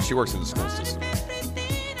 Call her right there. She works in the school system.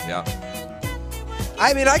 Yeah.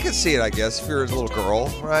 I mean, I could see it, I guess, if you're a little girl,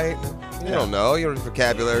 right? You don't know. Your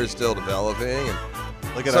vocabulary is still developing. And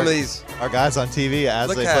Look at some of these. our guys on TV as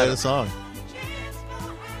Look they at play them. the song.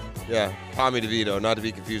 Yeah, Tommy DeVito, not to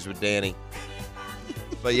be confused with Danny.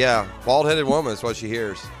 But yeah, bald-headed woman is what she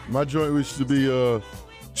hears. My joint used to be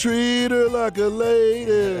treat her like a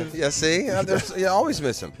lady. Yeah, see? You always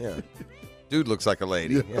miss him. Yeah. Dude looks like a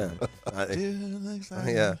lady. Yeah.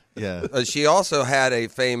 Yeah. Yeah. She also had a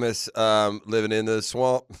famous living in the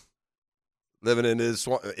swamp. Living in this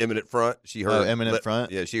swamp, Imminent Front. She heard Imminent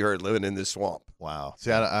Front? Yeah, she heard living in this swamp. Wow.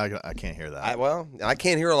 See, I can't hear that. I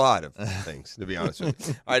can't hear a lot of things, to be honest with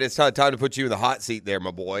you. All right, it's time to put you in the hot seat there,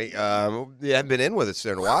 my boy. You haven't been in with us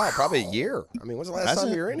in a while, probably a year. I mean, when's the last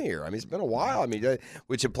time you were in here? I mean, it's been a while. I mean,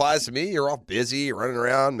 which implies to me you're all busy, you're running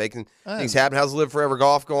around, making things happen. How's Live Forever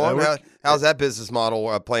Golf going? How's that business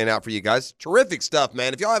model playing out for you guys? Terrific stuff,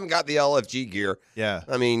 man. If y'all haven't got the LFG gear, yeah.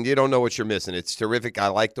 I mean, you don't know what you're missing. It's terrific. I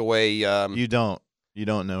like the way you don't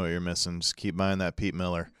know what you're missing. Just keep buying that Pete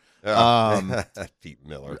Miller. Pete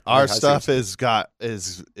Miller. Our stuff is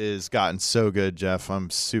gotten so good, Jeff.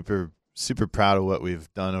 I'm super proud of what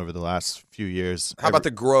we've done over the last few years. How about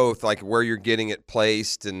the growth, like where you're getting it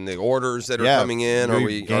placed and the orders that are coming in? Are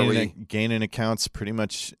we gaining accounts pretty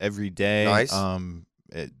much every day? Nice.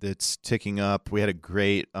 It's ticking up. We had a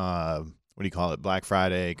great Black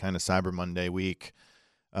Friday, kind of Cyber Monday week.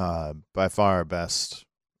 By far our best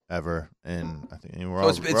ever, and I think we're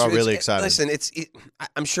all really excited. Listen,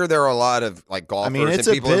 I'm sure there are a lot of like golfers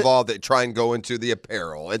and people involved that try and go into the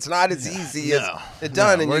apparel. It's not as easy as it's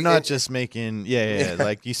done. No, and we're not just making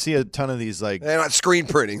like you see a ton of these like they're not screen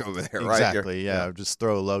printing over there, right? Exactly. Yeah, just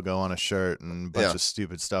throw a logo on a shirt and a bunch of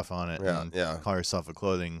stupid stuff on it. And call yourself a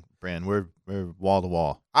clothing brand. We're wall to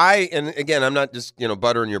wall. And again, I'm not just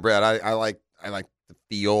buttering your bread. I like the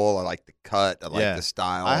feel. I like the cut. I like the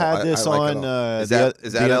style. I had this like on. Is that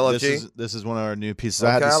LFG? This is one of our new pieces. Okay,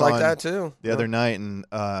 I had this like on that too. The other night, and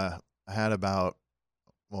I had about.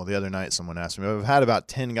 Well, the other night someone asked me. I've had about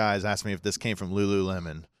 10 guys ask me if this came from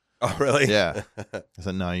Lululemon. Oh, really? Yeah. I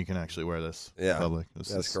said, no, you can actually wear this in public.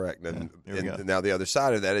 That's correct. And go. Now the other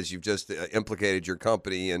side of that is you've just implicated your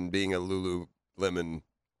company in being a Lululemon.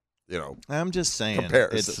 I'm just saying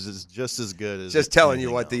comparison. It's just as good as just telling you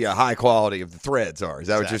what the high quality of the threads are. Is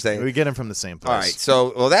that what you're saying? We get them from the same place. All right.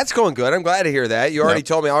 So, that's going good. I'm glad to hear that. You already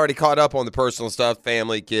told me. I already caught up on the personal stuff,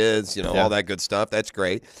 family, kids, all that good stuff. That's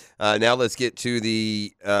great. Now let's get to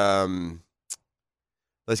the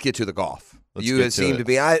golf. You seem to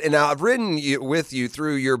be. Now I've ridden with you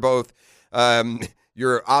through your both.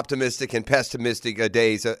 Your optimistic and pessimistic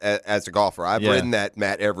days as a golfer. I've ridden that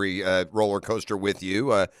Matt Every roller coaster with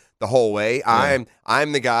you the whole way. Yeah.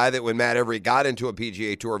 I'm the guy that when Matt Every got into a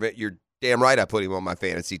PGA Tour event, you're damn right I put him on my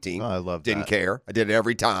fantasy team. Oh, I love Didn't care. I did it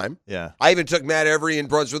every time. Yeah. I even took Matt Every in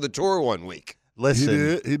Brunswick the Tour one week.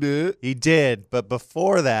 Listen, he did. But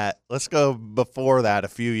before that, let's go before that a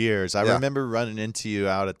few years. I remember running into you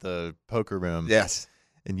out at the poker room. Yes.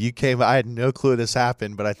 And you came. I had no clue this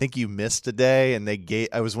happened, but I think you missed a day, and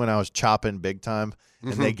I was when I was chopping big time,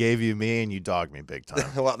 and they gave you me, and you dogged me big time.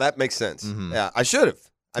 Well, that makes sense. Mm-hmm. Yeah, I should have.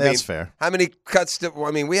 That's fair. How many cuts?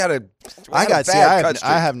 We had a.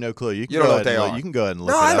 I have no clue. You don't know what they are. You can go ahead and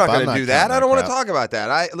look. No, it I'm up. not going to do that. I don't want to talk about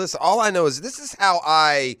that. Listen. All I know is this is how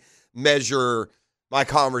I measure my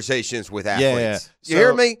conversations with athletes. Yeah. You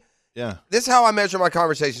hear me? Yeah. This is how I measure my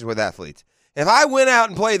conversations with athletes. If I went out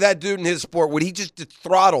and played that dude in his sport, would he just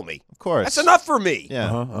throttle me? Of course. That's enough for me. Yeah.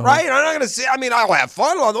 Right? I'm not going to say, I mean, I'll have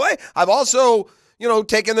fun along the way. I've also,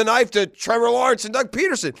 taken the knife to Trevor Lawrence and Doug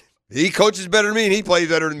Peterson. He coaches better than me, and he plays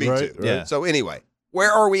better than me, Right, too. right. Yeah. So, anyway,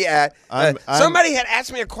 where are we at? Somebody had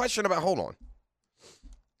asked me a question about, hold on.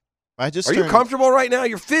 I just Are you turned- comfortable right now?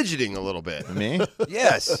 You're fidgeting a little bit. Me?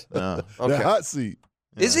 Yes. No. The Okay. hot seat.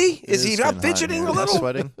 Is Yeah. he? It Is he not getting hot fidgeting in a here. little?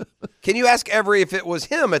 Sweating? Can you ask Every if it was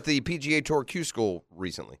him at the PGA Tour Q School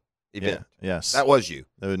recently? Yeah. Event? Yes. That was you.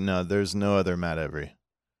 No, there's no other Matt Every.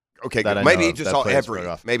 Okay, That good. I Maybe know he of just that saw plays Every. right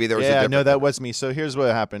off. Maybe there was a Yeah, different no, that one. was me. So here's what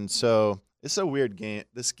happened. So it's a weird game.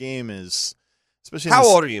 This game is, especially. How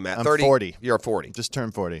old are you, Matt? I'm 30? 40. You're 40. Just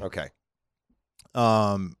turned 40. Okay.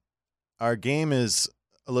 Our game is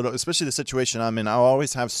a little, especially the situation I'm in. I'll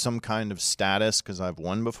always have some kind of status because I've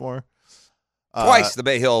won before. Twice the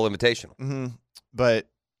Bay Hill Invitational. Mm-hmm. But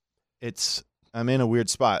I'm in a weird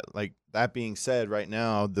spot. Like, that being said, right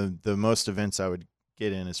now, the most events I would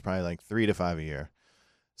get in is probably like 3 to 5 a year.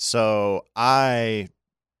 So I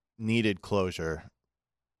needed closure.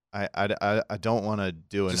 I don't want to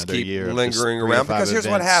do Just another keep year of lingering just 3 to around, 5 because here's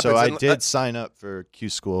what events. So happens, I and did sign up for Q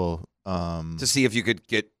School. To see if you could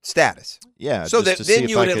get status. Yeah. So just that to see then if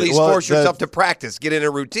you I would at could- least well, force yourself to practice, get in a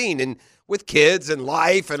routine. And with kids and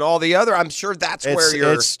life and all the other, I'm sure that's where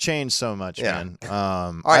you're. It's changed so much, Yeah. man.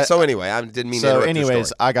 All right, so anyway, I didn't mean to So interrupt your anyways,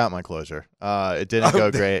 story. I got my closure. It didn't go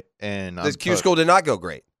great, and This Q School did not go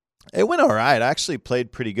great. It went all right. I actually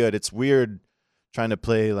played pretty good. It's weird trying to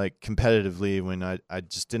play like competitively when I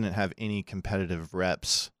just didn't have any competitive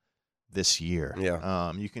reps this year.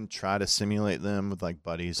 Yeah. You can try to simulate them with like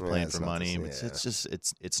buddies playing it's for not the money. same, But yeah.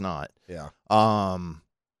 it's not. Yeah.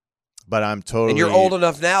 But I'm totally. And you're old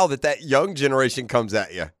enough now that young generation comes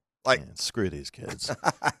at you. Like, Man, screw these kids.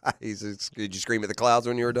 Did you scream at the clouds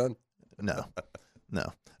when you were done? No.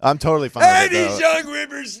 I'm totally fine Hey, with it, these though. young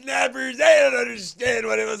whippersnappers, they don't understand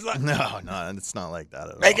what it was like. No, it's not like that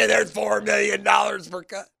at all. Making their $4 million per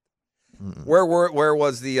cut. Where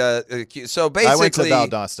was the so basically I went to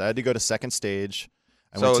Valdosta. I had to go to second stage.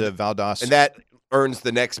 I went to Valdosta. and that earns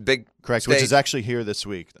the next big correct, stage which is actually here this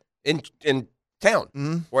week. in town.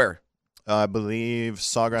 Mm-hmm. Where? I believe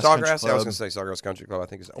Sawgrass Country Sawgrass. Club. Yeah, I was going to say Sawgrass Country Club. I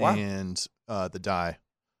think it's wow. And the Dye.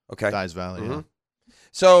 Okay. Dyes Valley. Mhm. Yeah.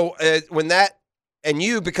 So when that and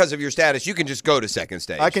you, because of your status, you can just go to second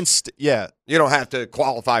stage. I can, yeah. You don't have to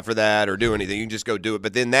qualify for that or do anything. You can just go do it.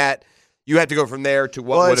 But then that you have to go from there to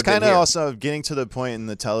what Well, would it's have been kind of here. also getting to the point in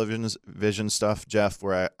the television vision stuff, Jeff,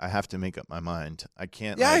 where I have to make up my mind. I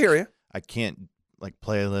can't. Yeah, I hear you. I can't like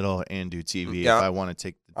play a little and do TV Yeah. if I want to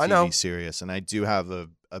take the I know. TV serious. And I do have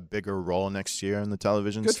a bigger role next year in the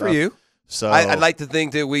television Good stuff. for you. So I'd like to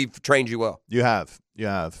think that we've trained you well. You have.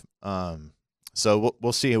 So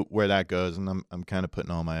we'll see where that goes, and I'm kind of putting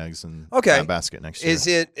all my eggs in that basket next year. Is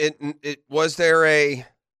it was there a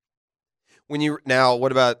when you now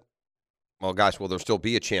what about well gosh will there still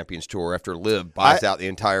be a Champions Tour after Liv buys out the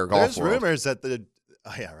entire golf There's world? rumors that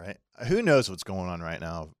yeah, right. Who knows what's going on right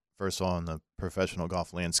now? First of all, in the professional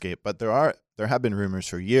golf landscape, but there have been rumors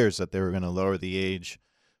for years that they were going to lower the age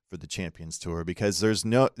for the Champions Tour because there's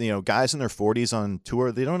no guys in their 40s on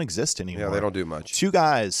tour, they don't exist anymore. Yeah, they don't do much. 2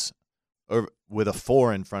 guys with a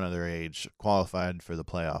 4 in front of their age qualified for the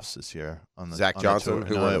playoffs this year. Zach Johnson?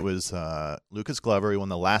 Who No, were they? it was Lucas Glover. He won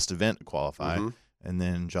the last event to qualify, Mhm. and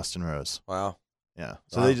then Justin Rose. Wow. Yeah.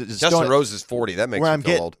 So Wow. they just Justin don't- Rose is 40. That makes where me I'm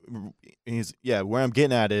feel old. where I'm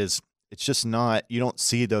getting at is it's just not. You don't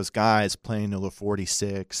see those guys playing till they're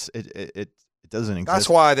 46. It doesn't exist. That's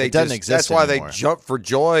why they it doesn't just, exist that's why anymore. they jumped for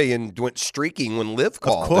joy and went streaking when Liv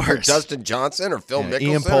called. If you're course. Dustin Johnson or Phil Yeah, Mickelson,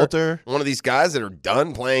 Ian Poulter. or one of these guys that are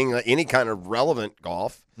done playing any kind of relevant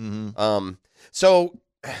golf. Mhm. So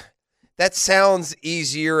that sounds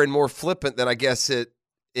easier and more flippant than I guess it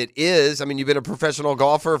is. I mean, you've been a professional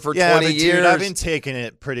golfer for 20 but years. Dude, I've been taking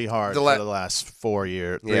it pretty hard The for the last 4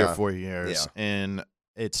 years, 3 Yeah. or 4 years, Yeah. and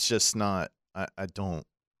it's just not. I don't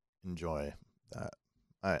enjoy that.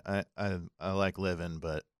 I like living,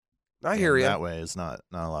 but I hear you. That way is not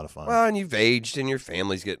a lot of fun. Well, and you've aged and your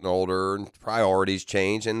family's getting older and priorities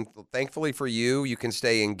change. And thankfully for you, you can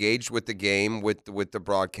stay engaged with the game, with the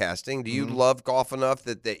broadcasting. Do you love golf enough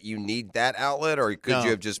that you need that outlet, or could No. you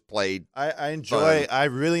have just played? I enjoy. fun? I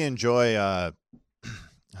really enjoy. How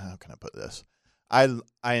can I put this?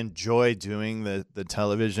 I enjoy doing the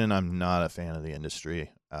television. I'm not a fan of the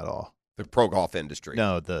industry at all. The pro golf industry.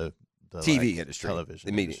 No, the TV like, industry. television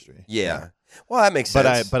The media. industry. Yeah. Well, that makes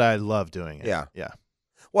sense. But I love doing it. Yeah. Yeah.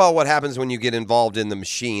 Well, what happens when you get involved in the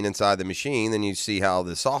machine, inside the machine, then you see how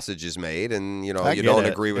the sausage is made, and you I you get don't it,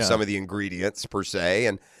 agree with yeah. some of the ingredients per se.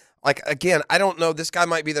 And Like, again, I don't know. This guy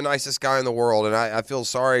might be the nicest guy in the world, and I feel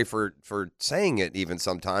sorry for saying it even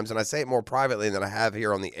sometimes, and I say it more privately than I have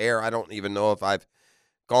here on the air. I don't even know if I've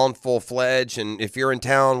gone full-fledged, and if you're in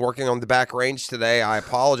town working on the back range today, I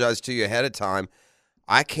apologize to you ahead of time.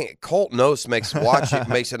 I can't. Colt Knost makes it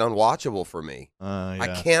unwatchable for me. Yeah.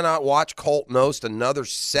 I cannot watch Colt Knost another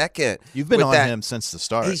second. You've been with on that. him since the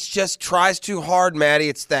start. He just tries too hard, Matty.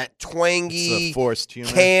 It's that twangy, It's a forced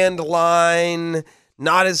humor. canned line.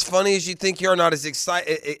 Not as funny as you think you are. Not as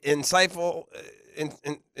insightful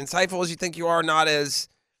as you think you are. Not as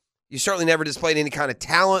you certainly never displayed any kind of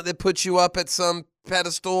talent that puts you up at some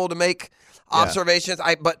pedestal to make observations.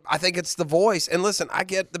 But I think it's the voice. And listen, I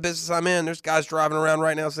get the business I'm in. There's guys driving around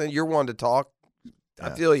right now saying you're one to talk. I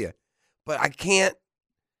feel you, but I can't.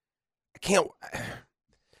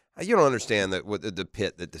 You don't understand that what the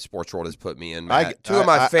pit that the sports world has put me in, Matt. Two of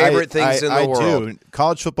my favorite things in the world. Do.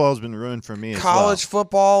 College football has been ruined for me. College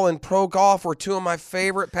football and pro golf were two of my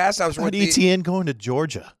favorite pastimes. With ETN going to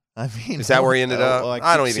Georgia. I mean, is that where he ended up? Well,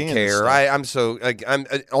 I don't even care. I'm so I'm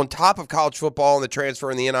on top of college football and the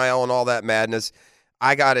transfer and the NIL and all that madness.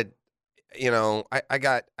 I got it. I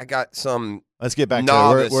got some. Let's get back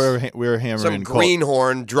novice, to it. We're hammering some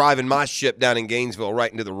greenhorn driving my ship down in Gainesville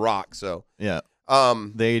right into the rock. So yeah.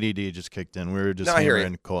 The ADD just kicked in. We were just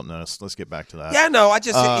hammering Colt Knost. Let's get back to that. Yeah, no, I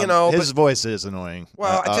just his voice is annoying.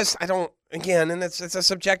 Well, I don't. Again, and it's a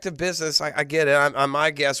subjective business. I get it.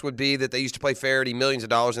 My guess would be that they used to play Faraday millions of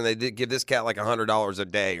dollars, and they did give this cat like $100 a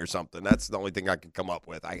day or something. That's the only thing I could come up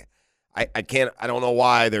with. I can't. I don't know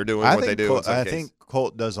why they're doing what they do. I think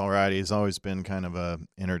Colt does all right. He's always been kind of a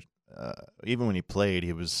even when he played,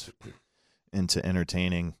 he was into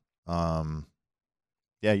entertaining.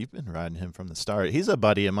 Yeah, you've been riding him from the start. He's a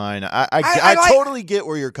buddy of mine. I totally get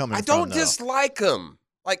where you're coming from. I don't dislike him.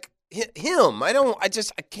 Like him. I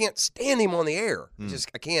can't stand him on the air.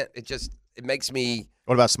 I can't. It makes me.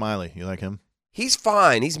 What about Smiley? You like him? He's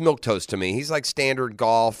fine. He's milquetoast to me. He's like standard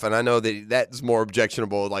golf, and I know that's more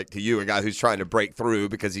objectionable, like to you, a guy who's trying to break through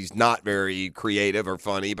because he's not very creative or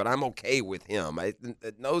funny. But I'm okay with him.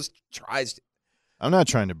 Knost tries. I'm not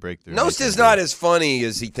trying to break through. Knost is not as funny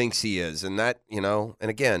as he thinks he is, and that And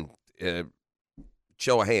again,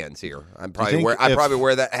 show of hands here. I probably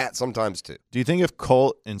wear that hat sometimes too. Do you think if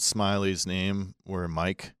Colt and Smiley's name were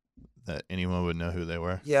Mike, that anyone would know who they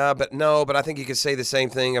were? Yeah, but I think you could say the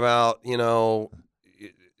same thing about,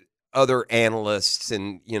 other analysts.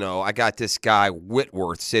 And, I got this guy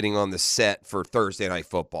Whitworth sitting on the set for Thursday Night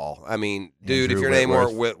Football. I mean, dude, if your name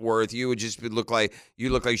weren't Whitworth, you would just look like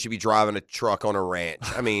you should be driving a truck on a ranch.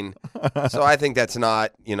 I mean, so I think that's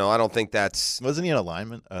not, I don't think that's. Wasn't he an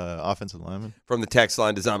alignment, offensive lineman? From the text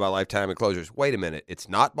line designed by Lifetime Enclosures. Wait a minute. It's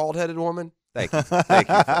not Bald-Headed Woman? Thank you.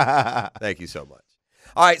 Thank you so much.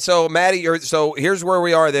 All right, so Matty, here's where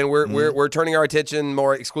we are. Then we're turning our attention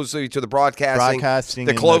more exclusively to the broadcasting.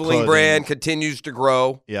 The clothing brand continues to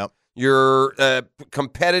grow. Yep. Your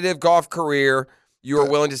competitive golf career, you are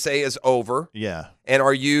willing to say, is over. Yeah. And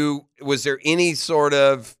was there any sort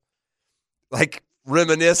of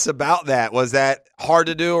reminisce about that? Was that hard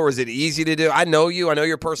to do, or was it easy to do? I know you. I know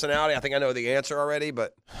your personality. I think I know the answer already,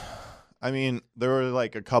 but. I mean, there were a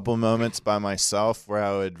couple moments by myself where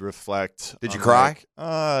I would reflect. Did you cry?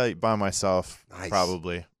 By myself, nice.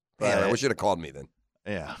 Probably. Man, I wish you'd have called me then.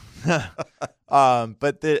 Yeah.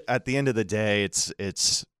 But at the end of the day, it's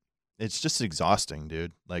just exhausting,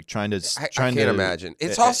 dude. Like I can't imagine.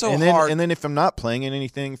 It's also hard. And then if I'm not playing in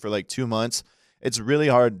anything for 2 months, it's really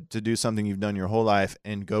hard to do something you've done your whole life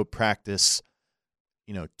and go practice,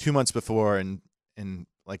 2 months before and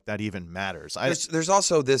that even matters. There's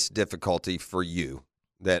also this difficulty for you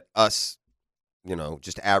that us,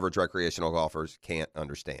 just average recreational golfers can't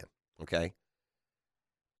understand, okay?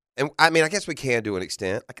 And, I mean, I guess we can to an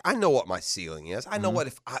extent. I know what my ceiling is. I know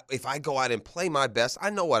what if I go out and play my best, I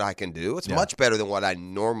know what I can do. It's much better than what I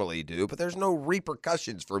normally do, but there's no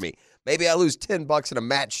repercussions for me. Maybe I lose $10 in a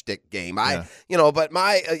matchstick game. But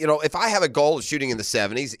my, if I have a goal of shooting in the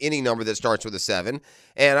 70s, any number that starts with a 7,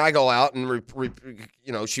 and I go out and,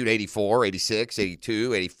 shoot 84, 86,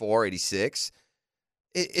 82, 84, 86,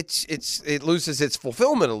 it loses its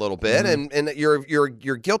fulfillment a little bit, and you're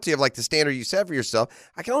guilty of the standard you set for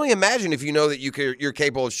yourself. I can only imagine if you know that you're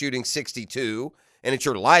capable of shooting 62, and it's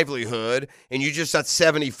your livelihood, and you just got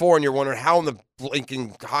 74, and you're wondering how in the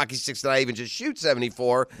blinking hockey sticks did I even just shoot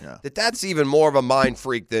 74? Yeah. That's even more of a mind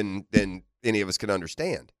freak than any of us can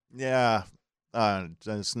understand. Yeah,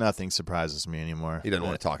 Just nothing surprises me anymore. He doesn't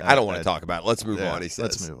want to talk. I don't want to talk about it. Let's move on, he says.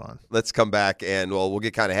 Let's move on. Let's come back, and we'll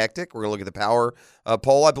get kind of hectic. We're going to look at the power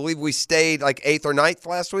poll. I believe we stayed like 8th or 9th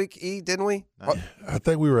last week, didn't we? I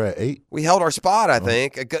think we were at 8. We held our spot, I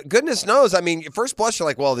think. Goodness knows. I mean, first blush, you're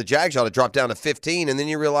like, well, the Jags ought to drop down to 15, and then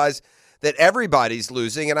you realize that everybody's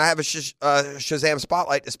losing, and I have a Shazam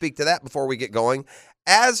Spotlight to speak to that before we get going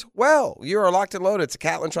as well. You are locked and loaded. It's a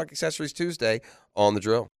Catlin Truck Accessories Tuesday on The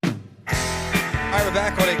Drill. All right, we're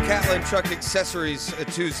back on a Catlin Truck Accessories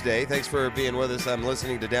Tuesday. Thanks for being with us. I'm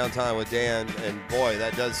listening to Downtime with Dan, and boy,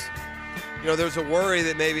 that does, there's a worry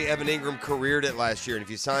that maybe Evan Ingram careered it last year, and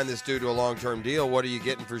if you sign this dude to a long-term deal, what are you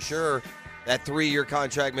getting for sure? That 3-year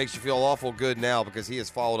contract makes you feel awful good now because he has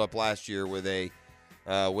followed up last year with a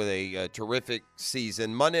terrific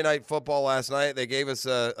season. Monday Night Football last night, they gave us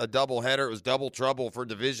a doubleheader. It was double trouble for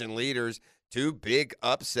division leaders. 2 big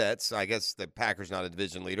upsets. I guess the Packers not a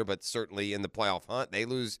division leader, but certainly in the playoff hunt. They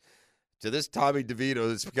lose to this Tommy DeVito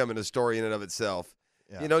that's becoming a story in and of itself.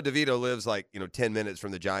 Yeah. DeVito lives 10 minutes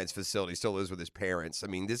from the Giants facility, still lives with his parents. I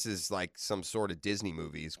mean, this is like some sort of Disney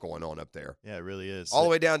movie is going on up there. Yeah, it really is. All the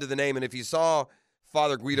way down to the name. And if you saw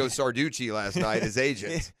Father Guido Sarducci last night, his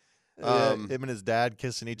agent. Him and his dad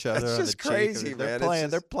kissing each other on the cheek. Crazy, man.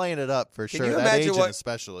 They're playing it up for sure. You that imagine agent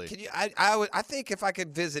especially. Can you? I think if I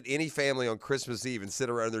could visit any family on Christmas Eve and sit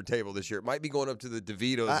around their table this year, it might be going up to the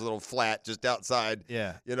DeVito's little flat just outside.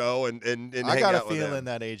 Yeah. And I hang got out a with feeling them.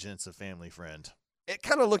 that agent's a family friend. It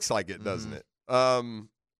kind of looks like it, doesn't it?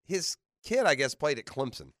 His kid, I guess, played at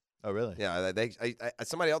Clemson. Oh, really? Yeah.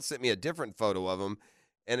 Somebody else sent me a different photo of him,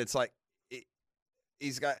 and it's like.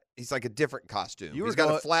 He's like a different costume. He's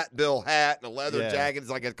got a flat bill hat and a leather jacket. It's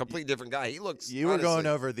like a completely different guy. He looks. You were going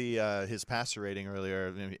over his passer rating earlier,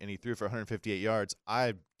 and he threw for 158 yards.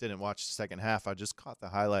 I didn't watch the second half. I just caught the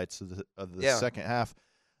highlights of the second half.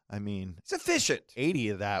 I mean, it's efficient. 80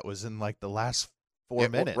 of that was in like the last 4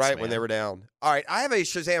 minutes, right, man. when they were down. All right, I have a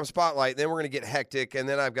Shazam Spotlight. Then we're going to get hectic, and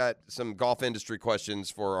then I've got some golf industry questions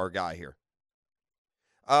for our guy here.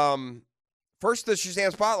 First, the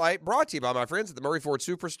Shazam Spotlight brought to you by my friends at the Murray Ford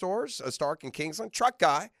Superstores, Stark and Kingsland. Truck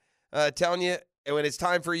guy telling you when it's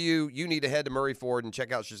time for you need to head to Murray Ford and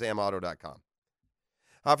check out ShazamAuto.com.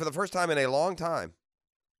 For the first time in a long time,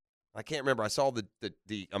 I can't remember. I saw the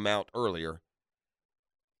amount earlier.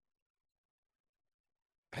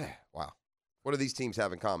 Wow. What do these teams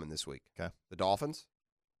have in common this week? Okay. The Dolphins,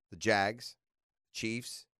 the Jags,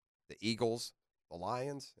 Chiefs, the Eagles, the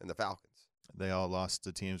Lions, and the Falcons. They all lost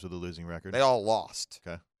to teams with a losing record. They all lost.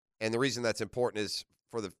 Okay. And the reason that's important is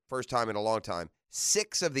for the first time in a long time,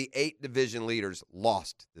 6 of the 8 division leaders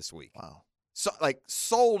lost this week. Wow. So,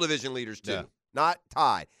 sole division leaders, too, not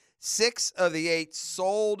tied. 6 of the 8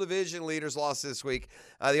 sole division leaders lost this week.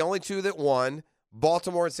 The only 2 that won,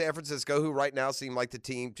 Baltimore and San Francisco, who right now seem like the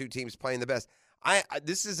 2 teams playing the best.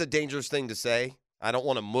 This is a dangerous thing to say. I don't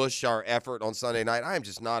want to mush our effort on Sunday night. I am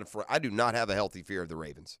just not afraid. I do not have a healthy fear of the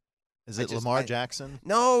Ravens. Is it Lamar Jackson?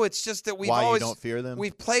 No, it's just that Why you don't fear them?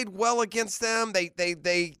 We've played well against them.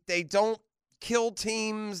 They don't kill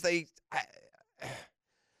teams. I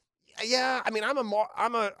mean, I'm a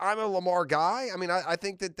Lamar guy. I mean, I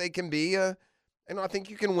think that they can be I think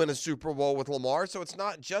you can win a Super Bowl with Lamar. So it's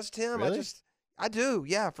not just him. Really? I do.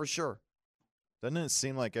 Yeah, for sure. Doesn't it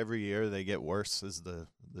seem like every year they get worse as the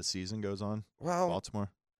season goes on? Well, Baltimore.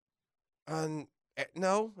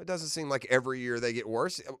 No, it doesn't seem like every year they get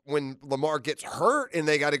worse. When Lamar gets hurt and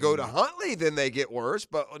they got to go to Huntley, then they get worse.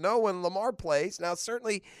 But no, when Lamar plays, now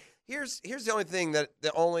certainly, here's the only thing this is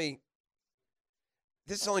the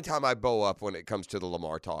only time I bow up when it comes to the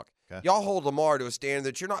Lamar talk. Okay. Y'all hold Lamar to a standard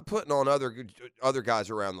that you're not putting on other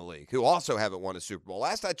guys around the league who also haven't won a Super Bowl.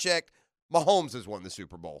 Last I checked, Mahomes has won the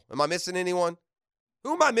Super Bowl. Am I missing anyone?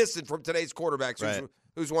 Who am I missing from today's quarterbacks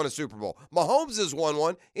who's won a Super Bowl? Mahomes has won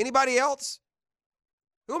one. Anybody else?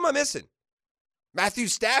 Who am I missing? Matthew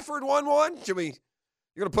Stafford won one? You're going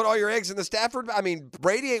to put all your eggs in the Stafford? I mean,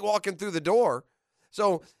 Brady ain't walking through the door.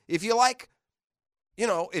 So if you like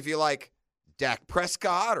Dak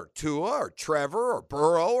Prescott or Tua or Trevor or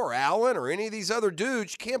Burrow or Allen or any of these other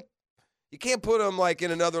dudes, you can't put them like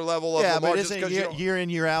in another level of Lamar. But isn't year in,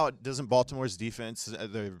 year out, doesn't Baltimore's defense,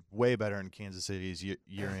 they're way better than Kansas City's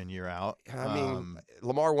year in, year out. I mean,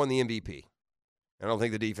 Lamar won the MVP. I don't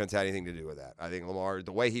think the defense had anything to do with that. I think Lamar,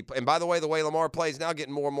 the way and by the way, the way Lamar plays now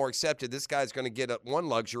getting more and more accepted, this guy's going to get one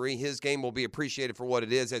luxury. His game will be appreciated for what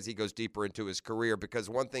it is as he goes deeper into his career, because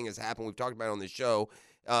one thing has happened, we've talked about it on this show,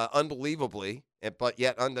 unbelievably, but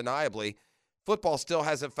yet undeniably, football still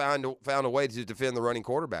hasn't found a way to defend the running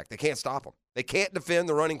quarterback. They can't stop him. They can't defend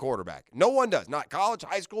the running quarterback. No one does. Not college,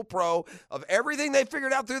 high school, pro. Of everything they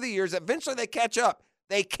figured out through the years, eventually they catch up.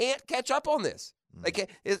 They can't catch up on this. They can't.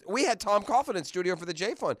 We had Tom Coughlin in studio for the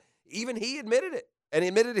J Fund. Even he admitted it, and he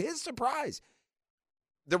admitted his surprise.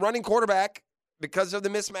 The running quarterback, because of the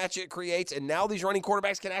mismatch it creates, and now these running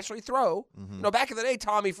quarterbacks can actually throw. Back in the day,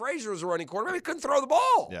 Tommy Frazier was a running quarterback. He couldn't throw the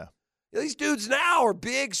ball. Yeah. These dudes now are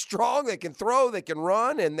big, strong. They can throw, they can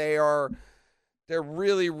run, and they're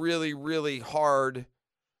really, really, really hard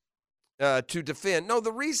to defend. No,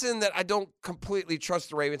 the reason that I don't completely trust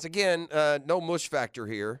the Ravens, again, no mush factor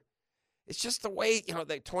here. It's just the way,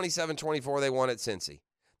 they 27-24 they won at Cincy.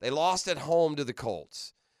 They lost at home to the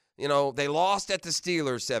Colts. They lost at the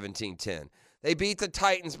Steelers 17-10. They beat the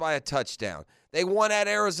Titans by a touchdown. They won at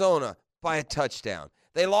Arizona by a touchdown.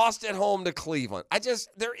 They lost at home to Cleveland.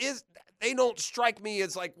 They don't strike me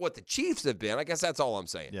as like what the Chiefs have been. I guess that's all I'm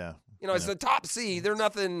saying. Yeah. It's the top seed. They're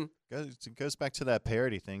nothing. It goes back to that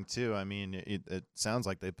parity thing, too. I mean, it sounds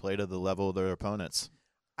like they played at the level of their opponents.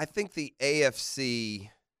 I think the AFC.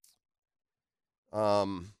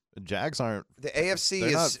 The Jags aren't. The AFC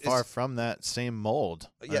they're not far from that same mold.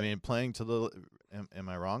 Yeah. I mean, playing to the. Am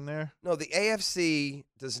I wrong there? No, the AFC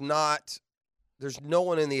does not. There's no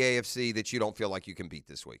one in the AFC that you don't feel like you can beat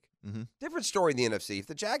this week. Mm-hmm. Different story in the NFC. If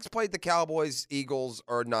the Jags played the Cowboys, Eagles,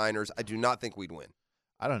 or Niners, I do not think we'd win.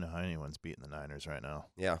 I don't know how anyone's beating the Niners right now.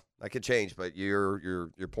 Yeah, that could change, but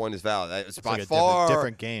your point is valid. It's by like far a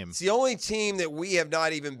different game. It's the only team that we have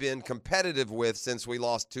not even been competitive with since we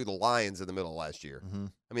lost to the Lions in the middle of last year. Mm-hmm.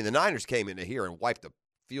 I mean, the Niners came into here and wiped the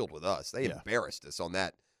field with us. They embarrassed us on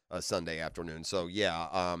that Sunday afternoon. So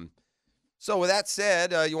yeah. So with that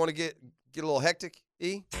said, you want to get a little hectic,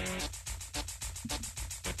 E?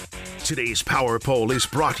 Today's Power Poll is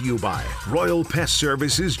brought to you by Royal Pest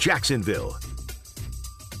Services Jacksonville.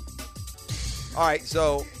 All right,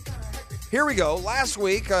 so here we go. Last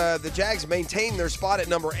week, the Jags maintained their spot at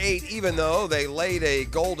number 8, even though they laid a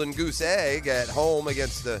golden goose egg at home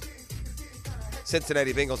against the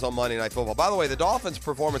Cincinnati Bengals on Monday Night Football. By the way, the Dolphins'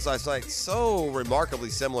 performance last night, so remarkably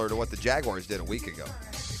similar to what the Jaguars did a week ago.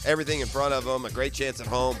 Everything in front of them, a great chance at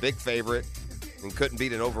home, big favorite, and couldn't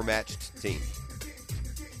beat an overmatched team.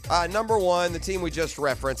 Number 1, the team we just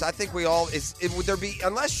referenced, I think would there be,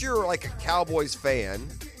 unless you're like a Cowboys fan,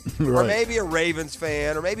 Right. or maybe a Ravens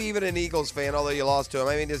fan, or maybe even an Eagles fan, although you lost to them.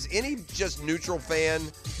 I mean, does any just neutral fan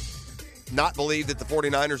not believe that the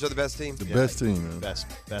 49ers are the best team? The best team, man.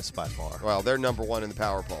 Best by far. Well, they're number 1 in the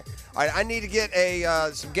power poll. All right, I need to get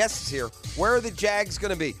some guesses here. Where are the Jags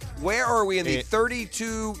going to be? Where are we in the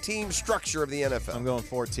 32-team structure of the NFL? I'm going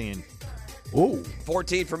 14. Oh,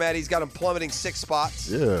 14 for Matt. He's got him plummeting 6 spots.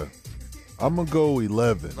 yeah. I'm going to go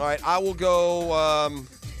 11. All right, I will go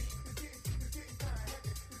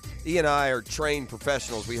E and I are trained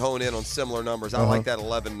professionals. We hone in on similar numbers. I like that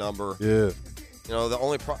 11 number. Yeah. The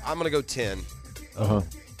only I'm going to go 10. Uh-huh.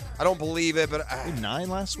 I don't believe it, but 9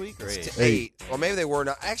 last week or 8? 8. Or maybe they were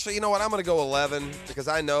not. Actually, you know what? I'm going to go 11 because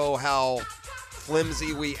I know how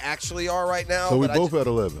flimsy we actually are right now. So we but both at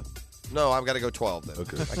 11. No, I've got to go 12 then.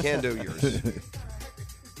 Okay. I can't do yours.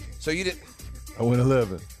 So you did. I went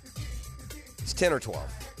 11. It's 10 or 12.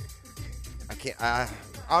 I can't.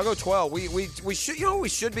 I'll go 12. We should. You know what we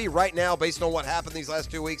should be right now based on what happened these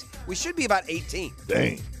last 2 weeks? We should be about 18.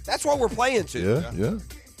 Dang. That's what we're playing to. Yeah.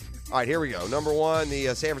 All right, here we go. Number 1,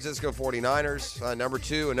 the San Francisco 49ers. Number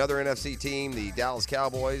 2, another NFC team, the Dallas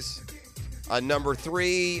Cowboys. Number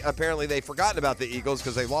 3, apparently they've forgotten about the Eagles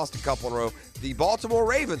because they've lost a couple in a row. The Baltimore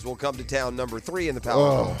Ravens will come to town, number 3 in the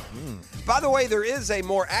power poll. By the way, there is a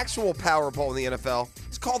more actual power poll in the NFL.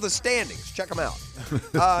 It's called the standings. Check them out.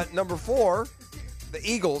 Number 4, the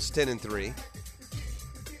Eagles, 10-3.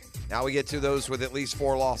 Now we get to those with at least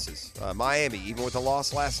 4 losses. Miami, even with a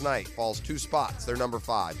loss last night, falls 2 spots. They're number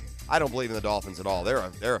 5. I don't believe in the Dolphins at all.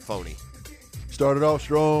 They're a phony. Started off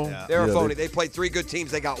strong. Yeah. They're a phony. They played 3 good teams.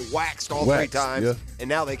 They got waxed all 3 times, yeah. and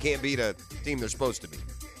now they can't beat a team they're supposed to beat.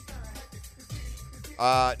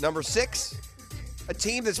 Number 6, a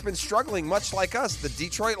team that's been struggling much like us, the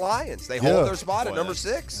Detroit Lions. They hold their spot at number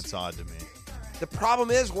 6. That's odd to me. The problem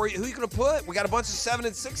is, who are you going to put? We got a bunch of 7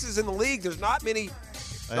 and 6s in the league. There's not many.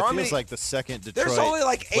 It feels like the second Detroit There's only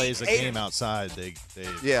like plays a eight- game outside, they're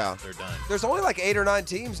done. There's only like 8 or 9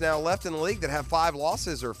 teams now left in the league that have 5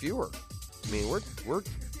 losses or fewer. I mean, we're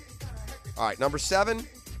all right. Number 7,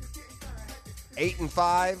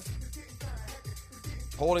 8-5,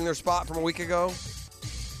 holding their spot from a week ago.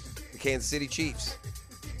 The Kansas City Chiefs.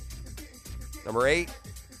 Number 8,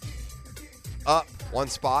 up 1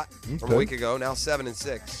 spot from a week ago. Now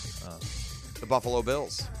 7-6. The Buffalo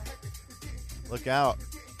Bills. Look out.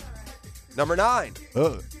 Number 9.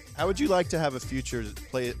 How would you like to have a futures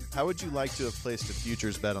play? How would you like to have placed a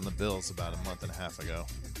futures bet on the Bills about a month and a half ago?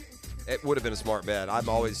 It would have been a smart bet. I've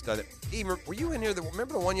always done it. Even, were you in here?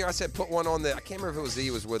 Remember the one year I said put one on the? I can't remember if it was Z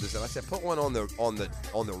was with us, and I said put one on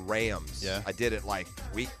the Rams. Yeah. I did it like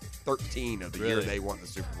week 13 of the year Really? they won the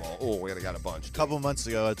Super Bowl. Oh, we got a bunch. A couple months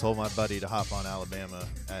ago, I told my buddy to hop on Alabama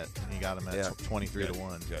and he got him at Yeah.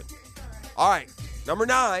 23-1. Good. All right, number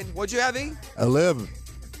 9. What'd you have, E? 11.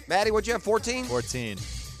 Maddie, what'd you have? 14. 14.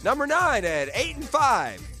 Number 9 at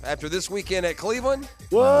 8-5 after this weekend at Cleveland.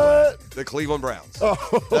 What? The Cleveland Browns.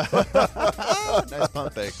 Nice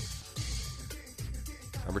pump fake.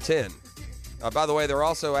 Number 10. By the way, they're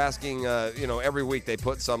also asking, every week they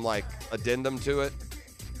put some like addendum to it,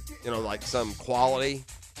 like some quality.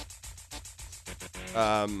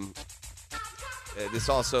 This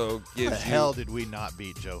also gives How the hell did we not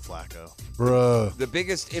beat Joe Flacco? Bruh. the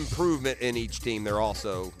biggest improvement in each team. They're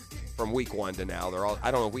also from week 1 to now. They're all. I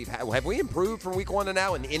don't know. Have we improved from week 1 to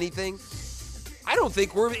now in anything? I don't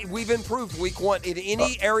think we've improved week 1 in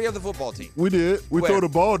any area of the football team. We did. We Where? throw the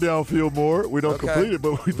ball downfield more. We don't Okay. complete it,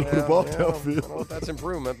 but we throw the ball I don't know downfield. if that's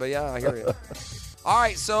improvement, but yeah, I hear you. All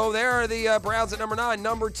right, so there are the Browns at number 9.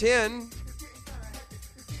 Number 10,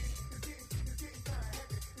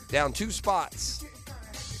 down 2 spots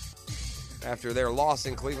after their loss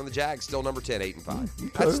in Cleveland. The Jags still number 10,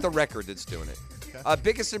 8-5. That's the record that's doing it.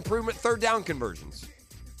 Biggest improvement, third down conversions.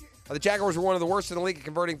 The Jaguars were one of the worst in the league at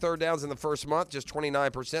converting third downs in the first month, just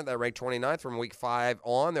 29%. That ranked 29th from week 5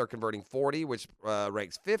 on. They're converting 40, which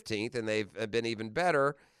ranks 15th, and they've been even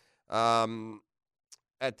better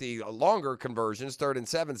at the longer conversions, 3rd and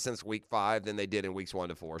 7th since week 5 than they did in weeks 1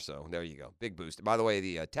 to 4. So there you go. Big boost. By the way,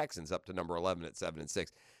 the Texans up to number 11 at 7-6.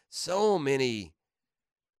 So many.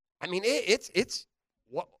 I mean, it's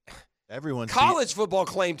what. Everyone's College football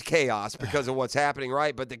claimed chaos because of what's happening,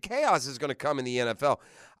 right? But the chaos is going to come in the NFL.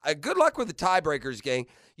 Good luck with the tiebreakers, gang.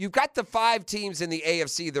 You've got the 5 teams in the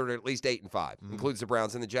AFC that are at least 8-5, includes the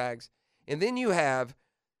Browns and the Jags. And then you have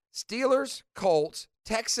Steelers, Colts,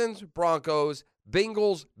 Texans, Broncos,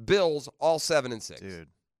 Bengals, Bills, all 7-6. Dude.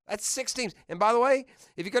 That's 6 teams. And by the way,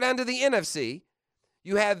 if you go down to the NFC,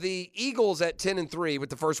 you have the Eagles at 10-3 with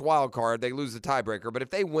the first wild card. They lose the tiebreaker, but if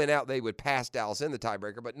they win out, they would pass Dallas in the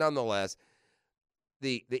tiebreaker. But nonetheless,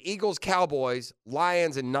 the Eagles, Cowboys,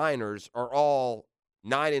 Lions, and Niners are all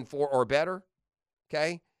 9-4 or better.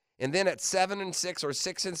 Okay, and then at 7-6 or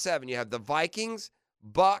 6-7, you have the Vikings,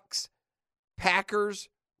 Bucks, Packers,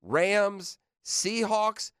 Rams,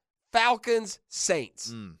 Seahawks, Falcons,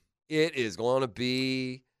 Saints. It is going to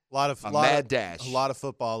be mad dash. A lot of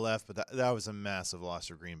football left, but that was a massive loss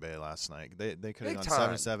for Green Bay last night. They could have Big gone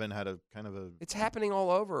time. 7-7, had a kind of a. It's happening all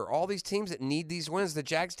over. All these teams that need these wins. The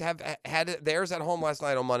Jags had theirs at home last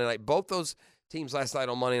night on Monday night. Both those teams last night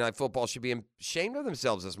on Monday Night Football should be ashamed of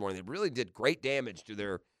themselves this morning. They really did great damage to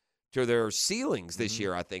their ceilings this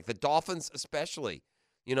year, I think. The Dolphins especially.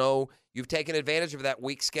 You know, you've taken advantage of that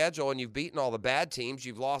weak schedule and you've beaten all the bad teams.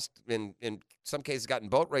 You've lost, in some cases, gotten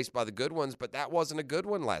boat raced by the good ones, but that wasn't a good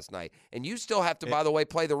one last night. And you still have to, by the way,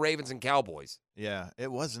 play the Ravens and Cowboys. Yeah,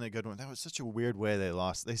 it wasn't a good one. That was such a weird way they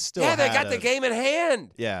lost. They still they got the game in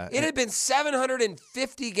hand. Yeah. It had been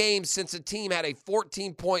 750 games since a team had a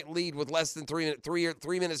 14-point lead with less than 3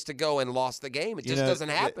 minutes to go and lost the game. It just doesn't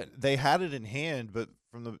happen. They had it in hand, but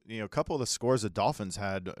from the couple of the scores the Dolphins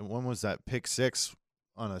had, one was that pick six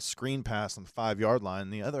on a screen pass on the 5-yard line.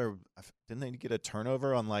 The other, didn't they get a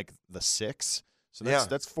turnover on like the 6? So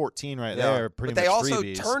that's 14 right there. Pretty but they much also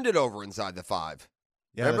freebies. turned it over inside the 5.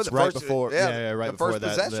 Yeah, Remember that's the right first, before. Right the before first that.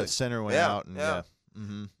 possession. The center went out. And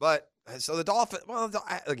Mm-hmm. But so the Dolphins. Well,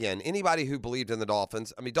 again, anybody who believed in the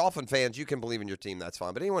Dolphins. I mean, Dolphin fans, you can believe in your team. That's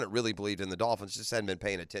fine. But anyone that really believed in the Dolphins just hadn't been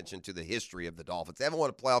paying attention to the history of the Dolphins. They haven't won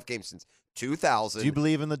a playoff game since 2000. Do you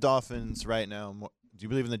believe in the Dolphins right now? Do you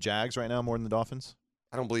believe in the Jags right now more than the Dolphins?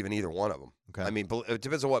 I don't believe in either one of them. Okay. I mean, it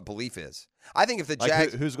depends on what belief is. I think if the Like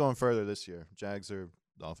Jags, who's going further this year, Jags or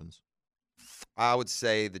Dolphins? I would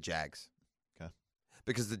say the Jags. Okay.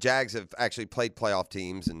 Because the Jags have actually played playoff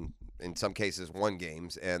teams and in some cases won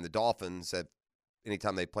games, and the Dolphins have,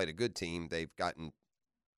 anytime they've played a good team, they've gotten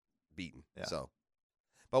beaten. Yeah. So,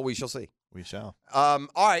 but we shall see. We shall. All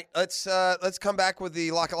right, let's come back with the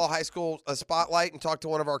Lockalaw High School spotlight and talk to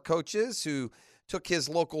one of our coaches who took his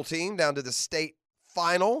local team down to the state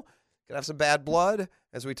final. Gonna have some bad blood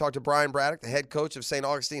as we talk to Brian Braddock, the head coach of St.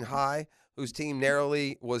 Augustine High whose team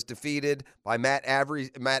narrowly was defeated by Matt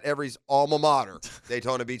Every's alma mater,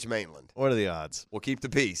 Daytona Beach, Mainland. What are the odds? We'll keep the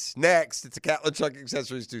peace. Next, it's a Catlin Truck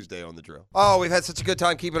Accessories Tuesday on The Drill. Oh, we've had such a good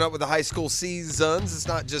time keeping up with the high school seasons. It's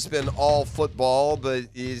not just been all football, but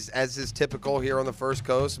as is typical here on the First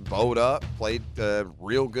Coast, bowed up, played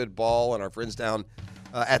real good ball, and our friends down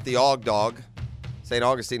at the Og Dog, St.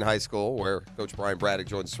 Augustine High School, where Coach Brian Braddock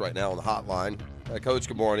joins us right now on the hotline. Coach,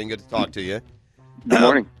 good morning. Good to talk to you. Good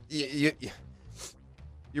morning. You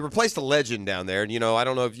replaced a legend down there, and I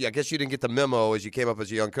don't know if I guess you didn't get the memo as you came up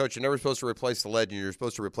as a young coach. You're never supposed to replace the legend. You're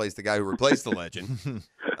supposed to replace the guy who replaced the legend.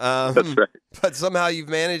 That's right. But somehow you've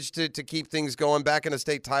managed to keep things going. Back in a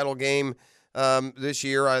state title game this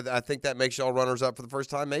year, I think that makes y'all runners up for the first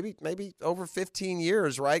time, maybe over 15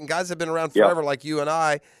 years, right? And guys have been around forever, like you and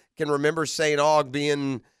I can remember St. Aug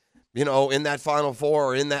being, in that Final Four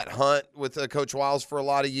or in that hunt with Coach Wiles for a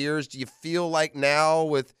lot of years. Do you feel like now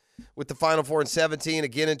with the Final Four in 17,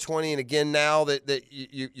 again in 20, and again now that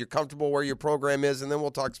you're comfortable where your program is? And then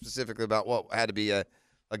we'll talk specifically about what had to be a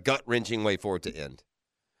gut-wrenching way for it to end.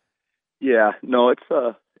 Yeah, no,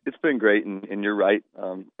 it's been great, and you're right.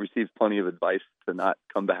 Received plenty of advice to not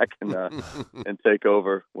come back and and take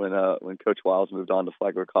over when Coach Wiles moved on to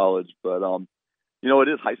Flagler College. But it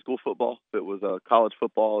is high school football. If it was college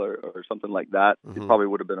football or something like that, it probably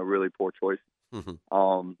would have been a really poor choice.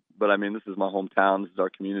 But I mean, this is my hometown. This is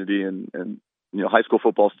our community, and high school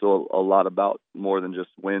football is still a lot about more than just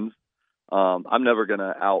wins. I'm never going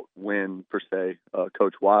to out-win, per se,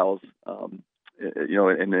 Coach Wiles,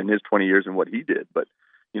 in his 20 years and what he did. But,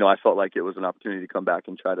 I felt like it was an opportunity to come back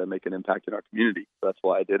and try to make an impact in our community. So that's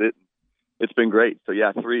why I did it. It's been great. So,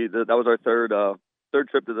 yeah, that was our third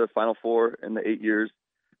trip to the Final Four in the 8 years.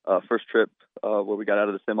 First trip where we got out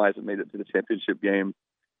of the semis and made it to the championship game.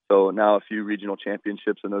 So now a few regional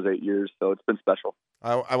championships in those 8 years. So it's been special.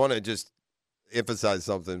 I want to just emphasize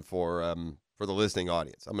something for the listening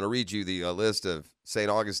audience. I'm going to read you the list of St.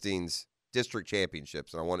 Augustine's district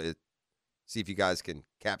championships, and I want to see if you guys can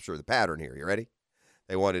capture the pattern here. You ready?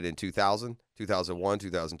 They won it in 2000, 2001,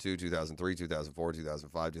 2002, 2003, 2004,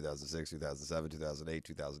 2005, 2006, 2007, 2008,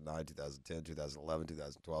 2009, 2010, 2011,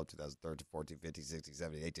 2012, 2013, 14, 15, 16,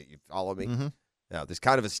 17, 18. You follow me? Mm-hmm. Now, there's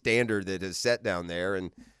kind of a standard that is set down there,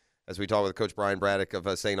 and as we talk with Coach Brian Braddock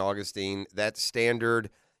of St. Augustine, that standard,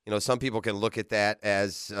 some people can look at that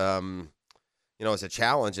as, as a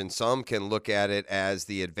challenge, and some can look at it as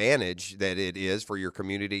the advantage that it is for your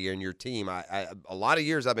community and your team. A lot of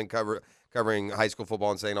years I've been covering high school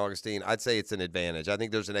football in St. Augustine. I'd say it's an advantage. I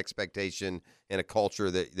think there's an expectation and a culture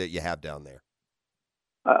that you have down there.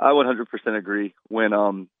 I 100% agree. When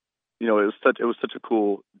it was such a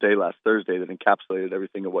cool day last Thursday that encapsulated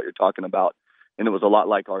everything of what you're talking about, and it was a lot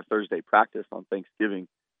like our Thursday practice on Thanksgiving.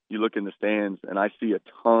 You look in the stands, and I see a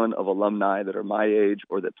ton of alumni that are my age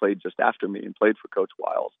or that played just after me and played for Coach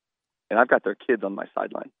Wiles, and I've got their kids on my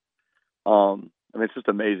sideline. It's just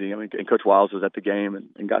amazing. And Coach Wiles was at the game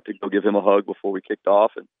and got to go give him a hug before we kicked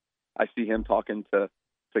off, and I see him talking to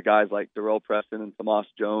guys like Darrell Preston and Tomas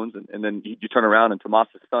Jones, and then you turn around and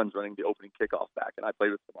Tomas's son's running the opening kickoff back, and I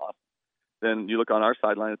played with Tomas. Then you look on our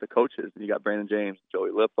sideline at the coaches, and you got Brandon James, Joey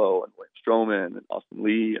Lippo, and Wayne Stroman, and Austin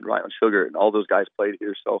Lee, and Ryan Sugar, and all those guys played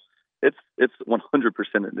here. So it's 100%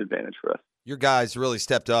 an advantage for us. Your guys really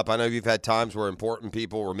stepped up. I know you've had times where important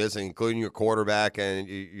people were missing, including your quarterback, and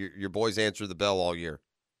your boys answered the bell all year.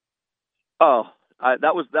 Oh,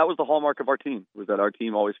 that was the hallmark of our team, was that our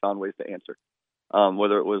team always found ways to answer.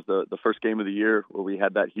 Whether it was the first game of the year where we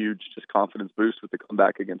had that huge just confidence boost with the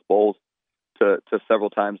comeback against Bowles, to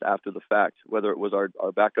several times after the fact, whether it was our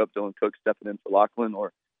backup Dylan Cook stepping in for Lachlan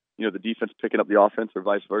or the defense picking up the offense or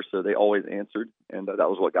vice versa, they always answered, and that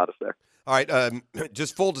was what got us there. All right,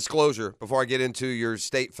 just full disclosure before I get into your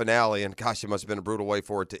state finale, and gosh, it must have been a brutal way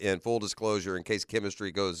for it to end. Full disclosure, in case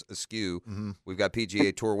chemistry goes askew, we've got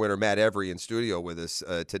PGA Tour winner Matt Every in studio with us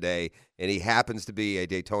today, and he happens to be a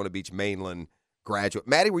Daytona Beach Mainland graduate.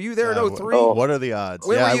 Matty, were you there in 03? What are the odds?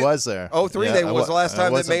 When I was there. 03 was the last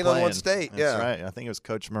time that Mainland won state. That's right. I think it was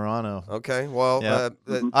Coach Morano. Okay, well.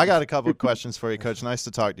 I got a couple of questions for you, Coach. Nice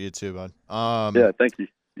to talk to you too, bud. Yeah, thank you.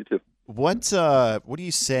 You too. What do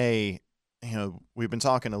you say, we've been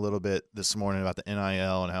talking a little bit this morning about the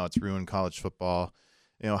NIL and how it's ruined college football.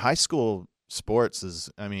 High school sports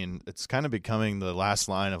it's kind of becoming the last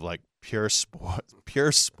line of like pure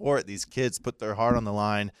sport. These kids put their heart on the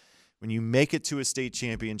line. When you make it to a state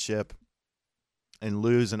championship and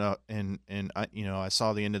lose I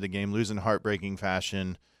saw the end of the game, lose in heartbreaking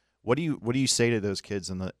fashion. What do you say to those kids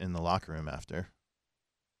in the locker room after?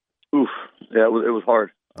 Oof, yeah, it was hard.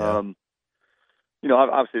 Yeah.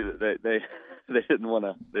 Obviously they didn't want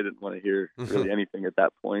to hear really anything at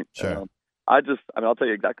that point. Sure. I'll tell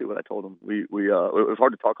you exactly what I told them. It was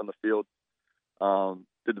hard to talk on the field.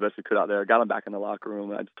 Did the best we could out there. Got them back in the locker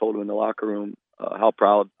room. I just told them in the locker room how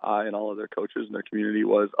proud I and all of their coaches and their community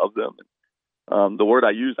was of them. The word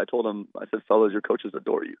I used, I told them, I said, fellas, your coaches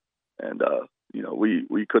adore you. And,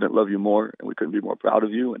 we couldn't love you more and we couldn't be more proud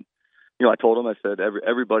of you. And, I told them, I said,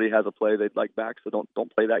 everybody has a play they'd like back, so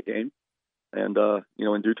don't play that game. And,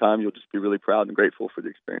 in due time, you'll just be really proud and grateful for the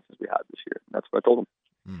experiences we had this year. And that's what I told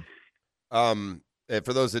them. And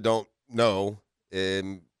for those that don't know,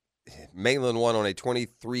 Mainland won on a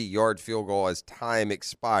 23-yard field goal as time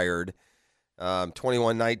expired.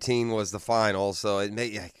 21-19 was the final, so it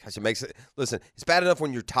makes it. Listen, it's bad enough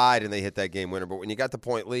when you're tied and they hit that game winner, but when you got the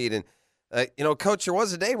point lead and Coach, there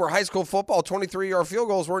was a day where high school football 23-yard field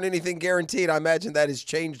goals weren't anything guaranteed. I imagine that has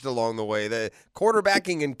changed along the way. The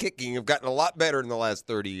quarterbacking and kicking have gotten a lot better in the last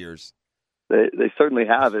 30 years. They certainly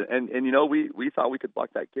have, and we thought we could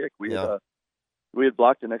block that kick. We had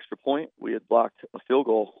blocked an extra point. We had blocked a field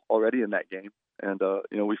goal already in that game, and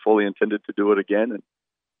we fully intended to do it again. And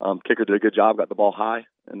kicker did a good job, got the ball high,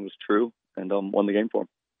 and was true, and won the game for him.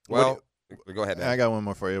 Well, go ahead, man. I got one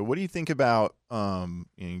more for you. What do you think about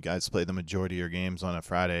you guys play the majority of your games on a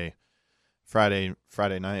Friday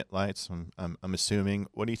night lights? I'm assuming.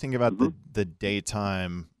 What do you think about the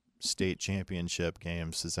daytime state championship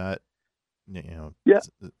games? Is that it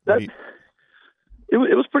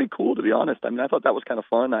was pretty cool, to be honest. I mean, I thought that was kind of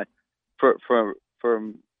fun. From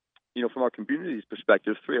our community's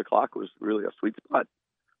perspective, 3:00 was really a sweet spot.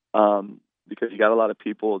 Because you got a lot of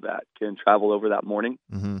people that can travel over that morning,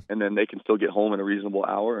 and then they can still get home in a reasonable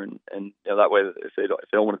hour, and that way, if they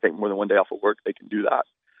don't want to take more than one day off of work, they can do that.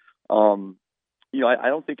 I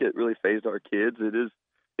don't think it really fazed our kids.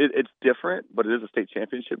 It's different, but it is a state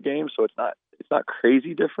championship game, so it's not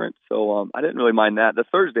crazy different. So I didn't really mind that. The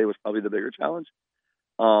Thursday was probably the bigger challenge.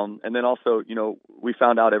 And then also, we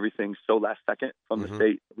found out everything so last second from the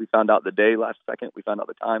state. We found out the day last second. We found out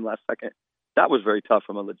the time last second. That was very tough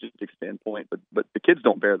from a logistics standpoint, but the kids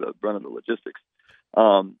don't bear the brunt of the logistics.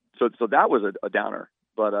 So that was a downer.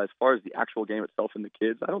 But as far as the actual game itself and the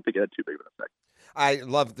kids, I don't think it had too big of an effect. I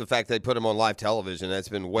love the fact they put them on live television. That's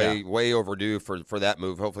been way overdue for that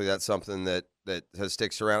move. Hopefully that's something that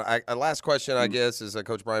sticks around. Last question, I guess, is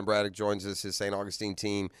Coach Brian Braddock joins us. His St. Augustine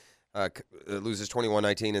team loses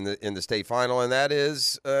 21-19 in the state final, and that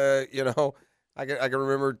is, I can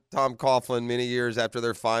remember Tom Coughlin many years after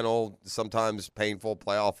their final, sometimes painful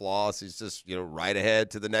playoff loss. He's just right ahead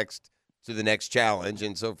to the next challenge,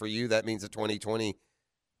 and so for you that means a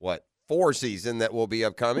 2024 season that will be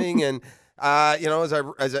upcoming. And as I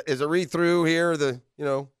read through here the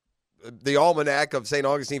almanac of St.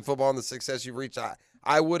 Augustine football and the success you've reached,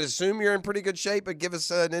 I would assume you're in pretty good shape. But give us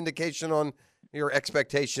an indication on your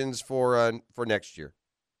expectations for next year.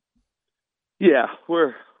 Yeah,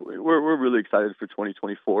 we're really excited for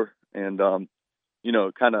 2024, and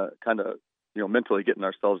kind of mentally getting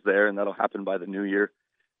ourselves there, and that'll happen by the new year.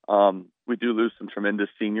 We do lose some tremendous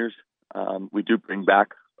seniors. We do bring back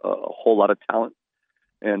a whole lot of talent,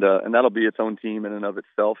 and that'll be its own team in and of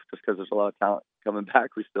itself. Just because there's a lot of talent coming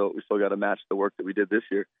back, we still got to match the work that we did this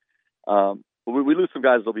year. But we lose some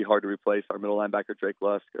guys that'll be hard to replace. Our middle linebacker Drake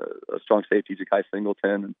Lusk, a strong safety Ja'Kai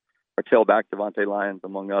Singleton, and our tailback Devontae Lyons,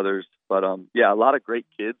 among others. But a lot of great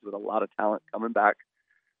kids with a lot of talent coming back.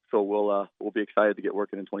 So we'll be excited to get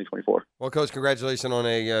working in 2024. Well, Coach, congratulations on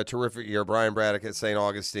a terrific year. Brian Braddock at St.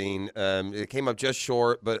 Augustine. It came up just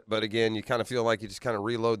short, but again, you kind of feel like you just kind of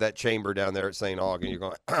reload that chamber down there at St. Aug, and you're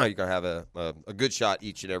going to have a good shot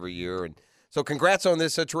each and every year. And so congrats on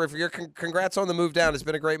this terrific year. Congrats on the move down. It's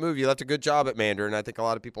been a great move. You left a good job at Mander, and I think a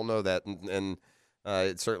lot of people know that. And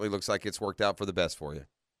it certainly looks like it's worked out for the best for you.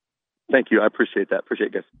 Thank you. I appreciate that. Appreciate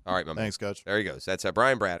it, guys. All right, my man. Thanks, Coach. There he goes. That's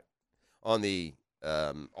Brian Braddock on the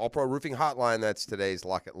All-Pro Roofing Hotline. That's today's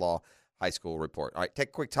Lockett Law High School report. All right, take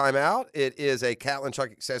a quick time out. It is a Catlin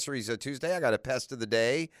Truck Accessories Tuesday. I got a pest of the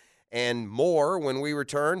day and more when we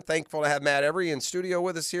return. Thankful to have Matt Every in studio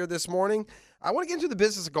with us here this morning. I want to get into the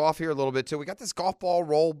business of golf here a little bit, too. We got this golf ball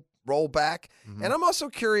roll back, and I'm also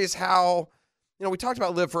curious how – we talked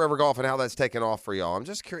about Live Forever Golf and how that's taken off for y'all. I'm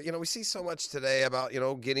just curious. We see so much today about,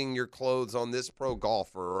 getting your clothes on this pro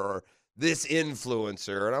golfer or this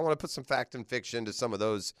influencer. And I want to put some fact and fiction to some of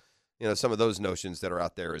those, some of those notions that are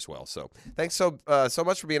out there as well. So thanks so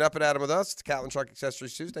much for being up and at 'em with us. It's Catlin Truck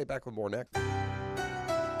Accessories Tuesday. Back with more next.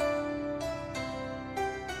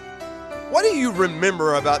 What do you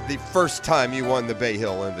remember about the first time you won the Bay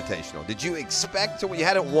Hill Invitational? Did you expect to? You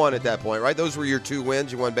hadn't won at that point, right? Those were your two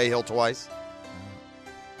wins. You won Bay Hill twice.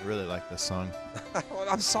 I really like this song.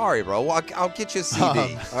 I'm sorry, bro. I'll get you a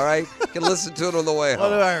CD. All right, you can listen to it on the way home.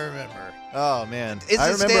 What do I remember? Oh man,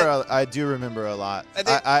 I do remember a lot.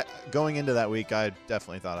 I going into that week, I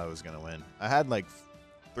definitely thought I was going to win. I had like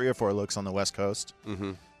 3 or 4 looks on the West Coast,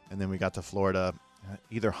 and then we got to Florida.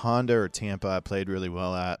 Either Honda or Tampa, I played really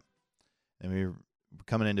well at, and we were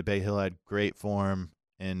coming into Bay Hill. I had great form,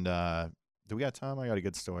 and do we got time? I got a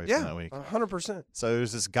good story from that week. 100%. So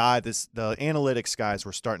there's this guy. The analytics guys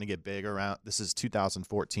were starting to get big around. This is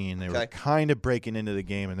 2014. They were kind of breaking into the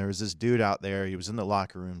game, and there was this dude out there. He was in the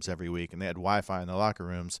locker rooms every week, and they had Wi-Fi in the locker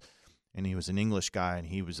rooms. And he was an English guy, and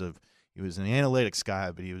he was an analytics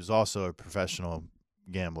guy, but he was also a professional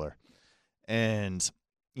gambler. And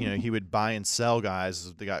he would buy and sell guys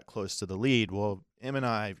as they got close to the lead. Well, him and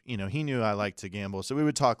I, he knew I liked to gamble, so we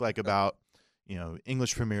would talk like about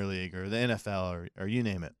English Premier League or the NFL or you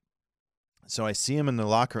name it. So I see him in the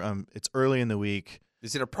locker room. It's early in the week.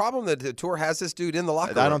 Is it a problem that the tour has this dude in the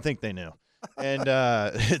locker room? I don't think they knew. And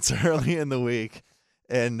it's early in the week,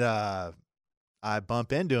 and I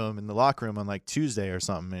bump into him in the locker room on like Tuesday or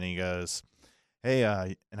something, and he goes, "Hey,"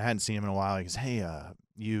 and I hadn't seen him in a while. He goes, "Hey,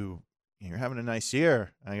 you're having a nice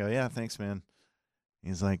year." I go, "Yeah, thanks, man."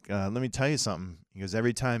 He's like, "Let me tell you something." He goes,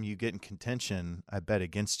 "Every time you get in contention, I bet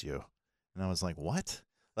against you." And I was like, "What?"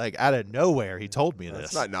 Like out of nowhere, he told me this.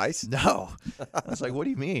 That's not nice. No. I was like, "What do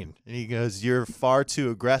you mean?" And he goes, "You're far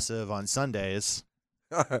too aggressive on Sundays."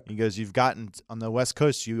 He goes, "You've gotten on the West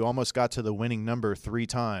Coast, you almost got to the winning number 3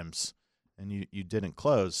 times, and you didn't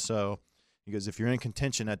close." So he goes, "If you're in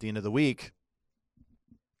contention at the end of the week,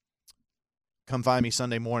 come find me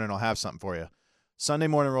Sunday morning. I'll have something for you." Sunday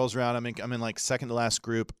morning rolls around. I'm in like second to last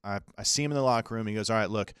group. I see him in the locker room. He goes, "All right,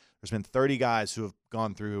 look, there's been 30 guys who have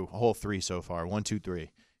gone through a whole 3 so far. 1, 2,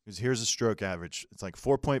 3. He goes, "Here's a stroke average. It's like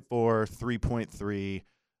 4.4, 3.3,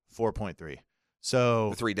 4.3.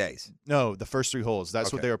 So for 3 days. No, the first 3 holes.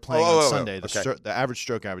 That's what they were playing on Sunday. Okay. The average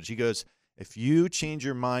stroke average. He goes, "If you change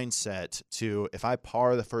your mindset to if I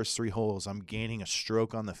par the first 3 holes, I'm gaining a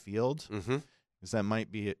stroke on the field, because that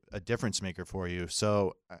might be a difference maker for you."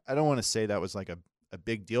 So I don't want to say that was like a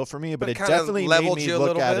big deal for me, but it definitely made me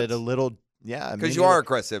look at it a little. Yeah, because you are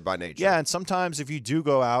aggressive by nature. Yeah, and sometimes if you do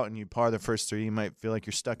go out and you par the first 3, you might feel like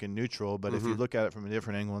you're stuck in neutral. But if you look at it from a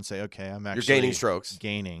different angle and say, "Okay, I'm actually gaining strokes,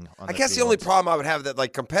 gaining." I guess the only problem I would have that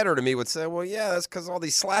like competitor to me would say, "Well, yeah, that's because all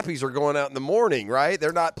these slappies are going out in the morning, right?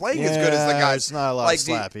 They're not playing as good as the guys." It's not a lot of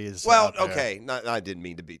slappies. Well, okay, I didn't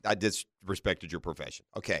mean to be. I disrespected your profession.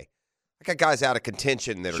 Okay. I got guys out of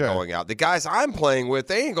contention that are going out. The guys I'm playing with,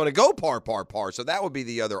 they ain't going to go par. So that would be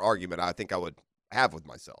the other argument I think I would have with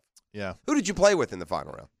myself. Yeah. Who did you play with in the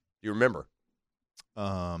final round? Do you remember?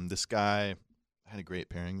 This guy, I had a great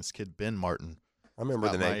pairing. This kid, Ben Martin. I remember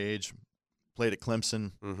the name. My age. Played at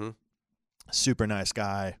Clemson. Super nice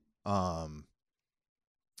guy.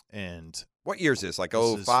 And what year is this? Like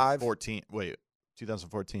 05? 14. Wait,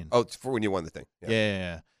 2014. Oh, it's for when you won the thing.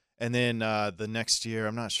 Yeah. And then the next year,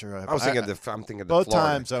 I'm not sure. I'm thinking the both Florida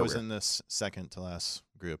times career. I was in this second to last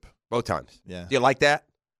group. Both times. Yeah. Do you like that,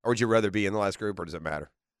 or would you rather be in the last group, or does it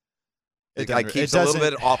matter? It like keeps a little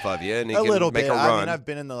bit off of you, and you a can little make bit. a run. I mean, I've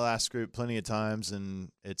been in the last group plenty of times, and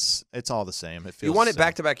it's all the same. It feels you won it the same.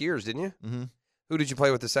 back-to-back years, didn't you? Mm-hmm. Who did you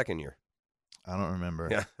play with the second year? I don't remember.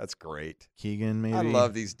 Yeah, that's great. Keegan, maybe. I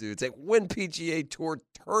love these dudes. They win PGA Tour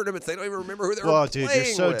tournaments. They don't even remember who they're playing. Well, dude, you're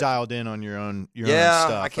so with. dialed in on your own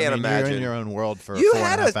stuff. I can't imagine. You're in your own world for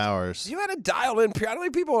 4.5 hours. You had a dial-in period. I don't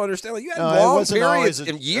think people understand. Like, you had No, long periods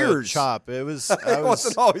in years. Chop. It was. It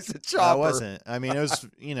wasn't always a chopper. I wasn't. I mean, it was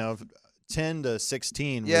 10 to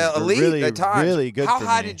 16. Yeah, was elite really, at times. really good. How for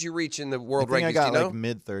high me. did you reach in the world I think rankings? I got do you know? like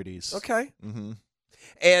mid-30s. Okay. Mm-hmm.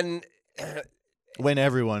 And when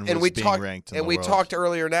everyone was being ranked in the world. Talked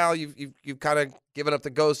earlier. Now you've kind of given up the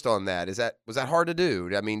ghost on that. Was that hard to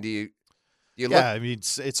do? I mean, do you look? I mean,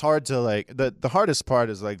 it's hard to like the hardest part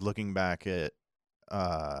is like looking back at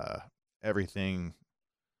everything.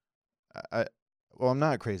 I'm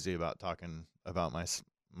not crazy about talking about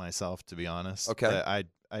myself, to be honest. Okay.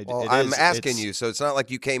 I'm asking you, so it's not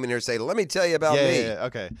like you came in here and say, "Let me tell you about me." Yeah,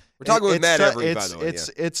 okay. We're talking with Matt Every, by the way.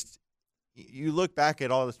 It's you look back at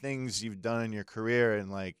all the things you've done in your career and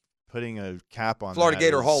like putting a cap on Florida that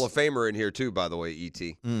Gator is, Hall of Famer in here too, by the way,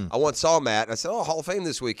 E.T. I once saw Matt, and I said, "Oh, Hall of Fame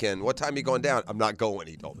this weekend. What time are you going down?" "I'm not going,"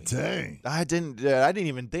 he told me. Dang. I didn't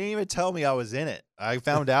even. They didn't even tell me I was in it. I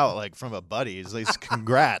found out like from a buddy. He's like,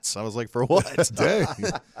 congrats. I was like, for what? Dang.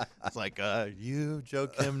 It's like, you, Joe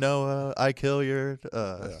Kim Noah, I kill your.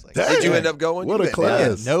 Like, Did you end up going? What You a went.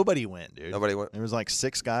 class. yeah, nobody went, dude. Nobody went. There was like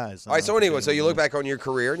 6 guys. All right. So anyway, so you look back on your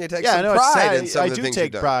career and you take Yeah, some no, it's pride sad. in some I of the do things take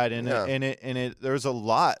you've done. pride in Yeah. it, and it. There's a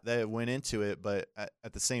lot that went into it, but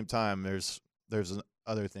at the same time, there's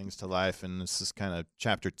other things to life, and this is kind of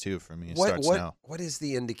chapter 2 for me. It starts now. What is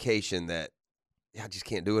the indication that I just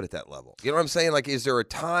can't do it at that level? You know what I'm saying? Like, is there a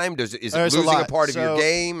time? Is it There's losing a lot. part of your So,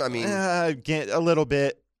 game? I mean, a little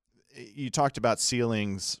bit. You talked about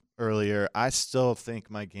ceilings earlier. I still think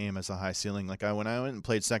my game has a high ceiling. Like when I went and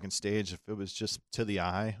played second stage, if it was just to the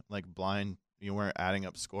eye, like blind, you weren't adding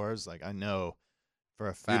up scores. Like I know for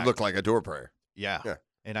a fact. you look like a tour player. Yeah. Yeah.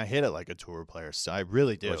 And I hit it like a tour player, so I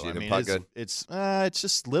really do. Was you I the mean, putt good? it's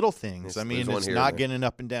just little things. Just I mean, lose one it's here and not there. getting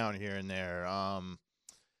up and down here and there.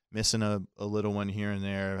 Missing a little one here and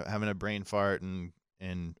there, having a brain fart and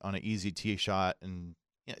on an easy tee shot, and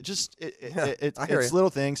just it's I hear you. little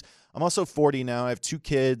things. I'm also 40 now. I have 2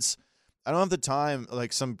 kids. I don't have the time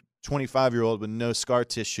like some 25-year-old with no scar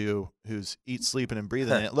tissue who's eat, sleeping, and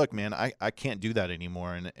breathing it. Look, man, I can't do that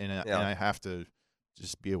anymore, and I have to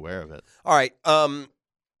just be aware of it. All right.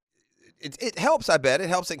 It helps, I bet. It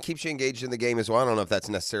helps. It keeps you engaged in the game as well. I don't know if that's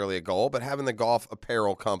necessarily a goal, but having the golf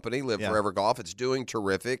apparel company, Live Forever Golf, it's doing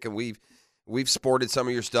terrific, and we've sported some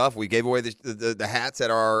of your stuff. We gave away the hats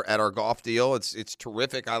at our golf deal. It's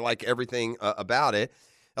terrific. I like everything about it.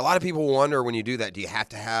 A lot of people wonder when you do that, do you have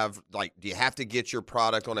to get your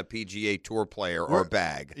product on a PGA Tour player or a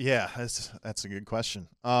bag? Yeah, that's a good question.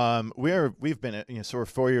 We've been so we're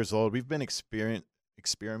 4 years old. We've been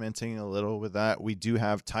experimenting a little with that. We do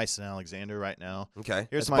have Tyson Alexander right now. Okay,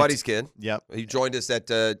 Here's that's my Buddy's kid. Yep, he joined us at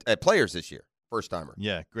Players this year, first timer.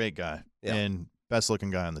 Yeah, great guy. Yeah. And best looking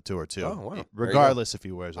guy on the tour too. Oh, wow. Regardless if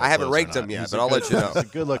he wears. I haven't clothes or raked not. him yet, He's but a I'll good- let you know. He's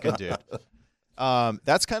a good looking dude.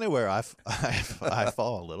 That's kind of where I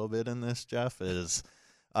fall a little bit in this, Jeff. Is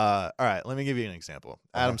all right. Let me give you an example.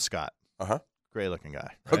 Adam Scott. Great looking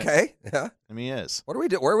guy. Right? Okay. Yeah. I mean, he is. What do we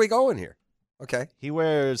do? Where are we going here? Okay. He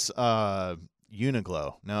wears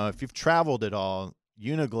Uniqlo. Now, if you've traveled at all,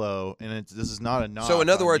 Uniqlo, and this is not a knock. So, in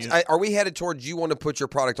other on words, are we headed towards you want to put your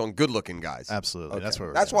product on good-looking guys? Absolutely. Okay. That's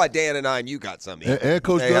where. That's why Dan and I and you got some. And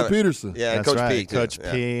Coach Doug Peterson. Yeah, and That's Coach right. P. too. Coach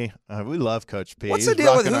Yeah. P. We love Coach P. What's He's the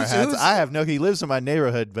deal with rocking our hats. who's- I have no. He lives in my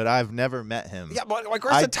neighborhood, but I've never met him. Yeah, but like,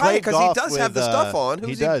 where's the tie? Because he does have the stuff on.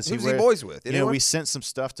 Who's he does. Who's he boys with? You know, we sent some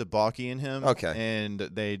stuff to Balky and him. Okay. And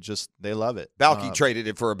they love it. Balky traded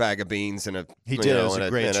it for a bag of beans and a. He did. It was a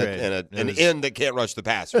great and trade. and It an was- end that can't rush the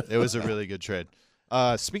passer. It was a really good trade.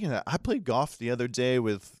 Speaking of that, I played golf the other day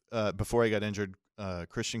with before I got injured.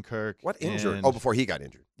 Christian Kirk. What injured? and- Oh, before he got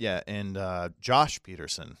injured. Yeah, and Josh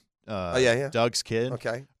Peterson. Yeah. Doug's kid.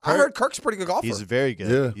 Okay. I heard Kirk's a pretty good golfer. He's very good.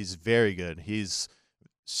 Yeah. He's very good. He's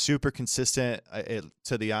super consistent.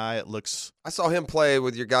 To the eye, it looks. I saw him play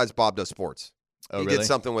with your guys, Bob Does Sports. Oh, he really? did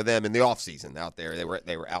something with them in the off season out there. They were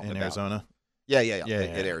out and in about. Arizona. Yeah, in yeah.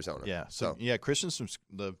 Arizona. Yeah. So Yeah, Christian's from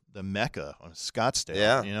the Mecca on Scottsdale.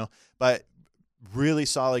 Yeah. You know, but really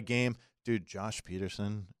solid game, dude. Josh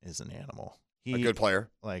Peterson is an animal. a good player.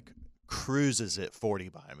 Like cruises it 40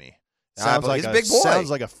 by me. Yeah, Sounds but like he's a a big boy. Sounds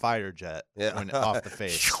like a fighter jet Yeah. when off the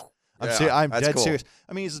face. Yeah, I'm that's dead cool. serious.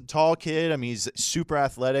 I mean, he's a tall kid. I mean, he's super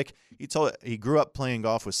athletic. He grew up playing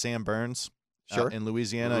golf with Sam Burns Sure. in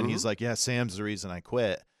Louisiana, and he's like, yeah, Sam's the reason I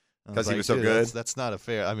quit. I 'Cause he like, was so "Dude, good?" That's not a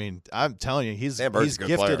fair. I mean, I'm telling you, Sam Burns is he's a good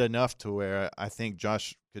gifted player. enough to where I think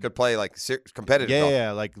Josh Could play like competitive golf.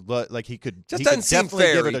 yeah, like he could. Just he doesn't could seem definitely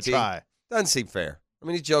fair, give it a ET. try. Doesn't seem fair. I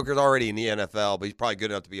mean, he's Joker's already in the NFL, but he's probably good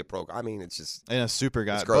enough to be a pro. I mean, it's just. And a super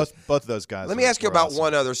guy. It's gross. Both of those guys. Let me ask you were about awesome.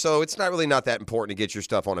 one other. So it's not really not that important to get your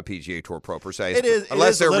stuff on a PGA Tour Pro per se. It is- it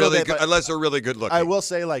unless is a they're little really bit, good. but Unless they're really good looking. I will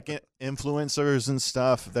say, like influencers and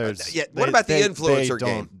stuff. There's yeah, what about the influencer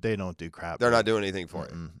game? They don't do crap. They're dude. not doing anything for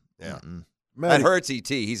it. Yeah, Matty, that hurts. ET.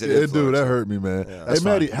 He's an Yeah, influencer. dude, that hurt me, man. Yeah. Hey, That's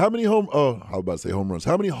Matty, fine. how many I was about to say home runs.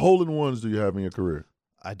 How many hole-in-ones do you have in your career?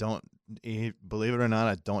 I don't. Believe it or not,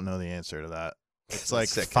 I don't know the answer to that. It's like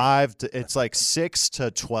sick. 5 to. It's like 6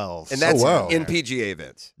 to 12. And that's wow. in PGA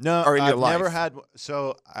events. No, or in your I've life. never had.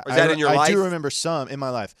 So Is that in your I life? do remember some in my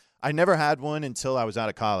life. I never had one until I was out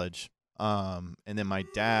of college. And then my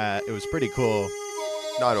dad. It was pretty cool.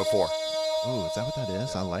 904. Ooh, is that what that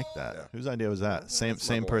is? I like that. Yeah. Whose idea was that? Same That's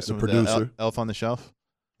my boy. person The with the producer. elf on the shelf.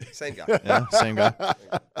 Same guy. Yeah, same guy.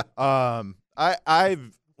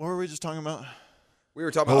 I've. What were we just talking about? We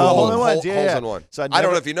were talking about hole-in-ones, holes in one. So I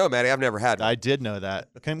don't know if you know, Matty. I've never had one. I did know that.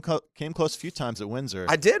 Came close a few times at Windsor.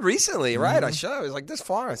 I did recently, right? I was like, this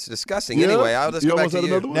far. It's disgusting. Yeah, Anyway, I'll just you go back almost to had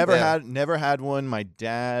you. another one? Never had one. My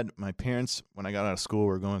parents, when I got out of school,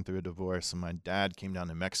 were going through a divorce, and my dad came down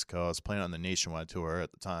to Mexico. I was playing on the Nationwide tour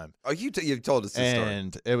at the time. Oh, you've told us this story.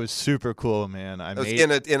 And it was super cool, man. It was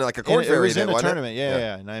in like a Corn It Ferry was in event, a wasn't it? tournament,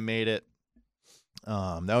 yeah, and I made it.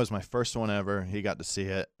 That was my first one ever. He got to see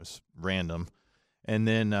it. It was random. And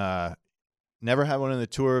then never had one in the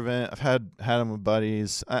tour event. I've had them with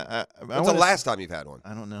buddies. When's the last time you've had one?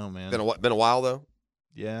 I don't know, man. Been a while though.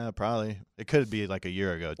 Yeah, probably. It could be like a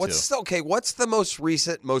year ago too. What's the most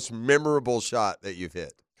recent, most memorable shot that you've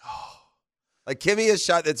hit? Like, give me a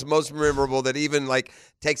shot that's most memorable that even like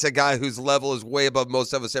takes a guy whose level is way above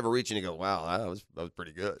most of us ever reach, and you go, "Wow, that was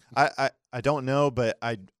pretty good." I don't know, but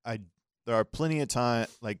I there are plenty of time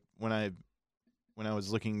like when I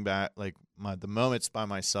was looking back, like the moments by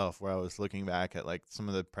myself where I was looking back at like some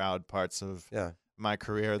of the proud parts of my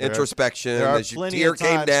career. Introspection, there are as your plenty tear of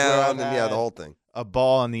came times where down, I've and had the whole thing. A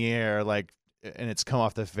ball in the air, like, and it's come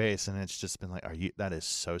off the face, and it's just been like, that is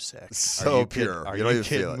so sick. So are you pure. Are You you, don't even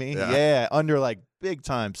feel kidding it. me? Yeah. Under like big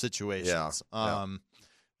time situations. Yeah.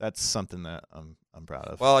 That's something that I'm proud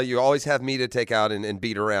of. Well, you always have me to take out and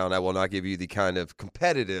beat around. I will not give you the kind of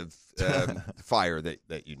competitive fire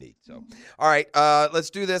that you need. So, all right, let's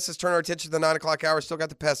do this. Let's turn our attention to the 9 o'clock hour. Still got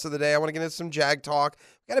the pest of the day. I want to get into some Jag talk.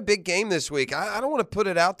 We got a big game this week. I don't want to put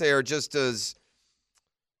it out there just as,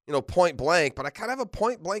 point blank, but I kind of have a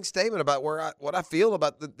point blank statement about what I feel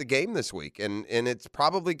about the game this week, and it's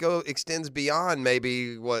probably extends beyond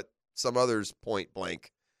maybe what some others point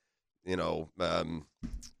blank,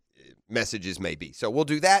 messages may be. So we'll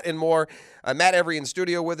do that and more. Matt Every in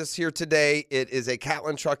studio with us here today. It is a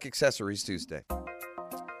Catlin Truck Accessories Tuesday. All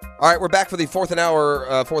right, we're back for the fourth and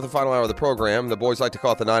final hour of the program. The boys like to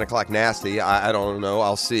call it the 9 o'clock nasty. I don't know.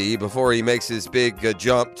 I'll see. Before he makes his big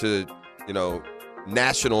jump to,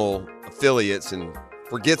 national affiliates and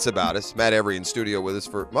forgets about us. Matt Every in studio with us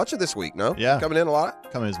for much of this week, no? Yeah. Coming in a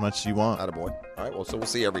lot? Coming as much as you want. Attaboy. All right, well, so we'll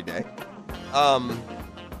see every day.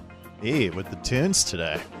 With the tunes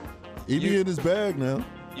today. He be in his bag now.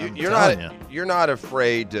 You're not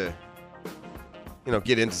afraid to,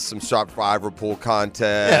 get into some survival pool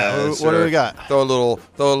contest. Yeah, what do we got? Throw a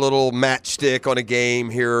little matchstick on a game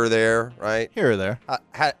here or there, right? Here or there.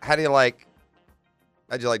 How'd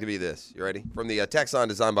you like to be this? You ready? From the text line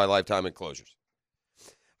designed by Lifetime Enclosures.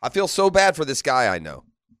 I feel so bad for this guy I know.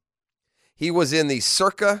 He was in the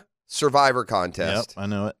Circa Survivor contest. Yep, I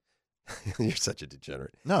know it. You're such a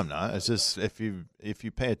degenerate. No, I'm not. It's just if you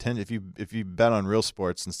pay attention, if you bet on real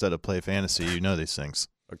sports instead of play fantasy, you know these things.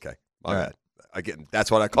 Okay, all right. Again,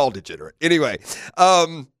 that's what I call degenerate. Anyway,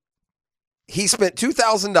 he spent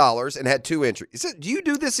 $2,000 and had 2 entries. Do you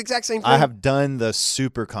do this exact same thing? I have done the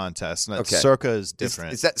super contest. And okay. Circa is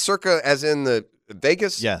different. Is that Circa as in the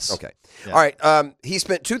Vegas? Yes. Okay. Yeah. All right. He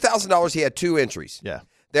spent $2,000. He had 2 entries. Yeah.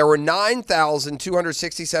 There were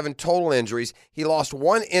 9,267 total entries. He lost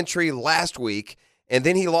 1 entry last week, and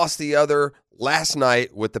then he lost the other last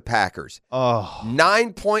night with the Packers. Oh.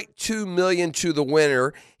 $9.2 million to the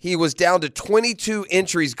winner. He was down to 22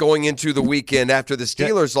 entries going into the weekend after the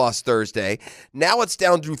Steelers lost Thursday. Now it's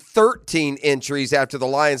down to 13 entries after the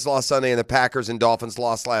Lions lost Sunday and the Packers and Dolphins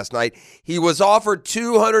lost last night. He was offered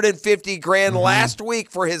 $250,000 last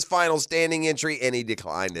week for his final standing entry, and he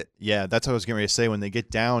declined it. Yeah, that's what I was getting ready to say. When they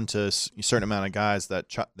get down to a certain amount of guys that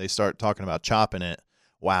they start talking about chopping it.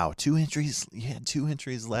 Wow, 2 entries. He had 2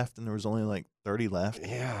 entries left, and there was only like 30 left.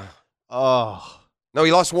 Yeah. Oh. No,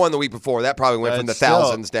 he lost 1 the week before. That probably went from the still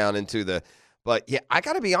thousands down into the. But yeah, I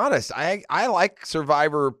got to be honest. I like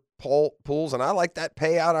Survivor pools, and I like that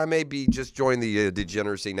payout. I may be just join the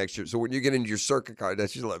degeneracy next year. So when you get into your Circa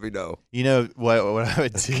contest, just let me know. You know what I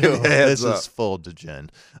would do? This is full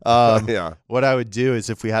degen. Yeah. What I would do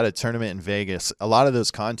is if we had a tournament in Vegas, a lot of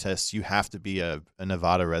those contests you have to be a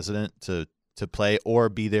Nevada resident to play or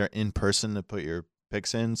be there in person to put your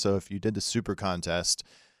picks in. So if you did the super contest,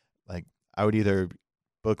 like I would either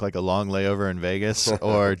book like a long layover in Vegas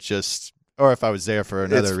or if I was there for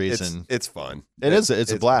another reason. It's fun. It's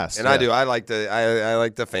a blast. And yeah. I like the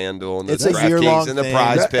FanDuel and the It's a year-long DraftKings and the thing.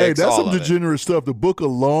 prize picks. Hey, that's all some of it. degenerate stuff. To book a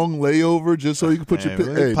long layover just so you can put your pick.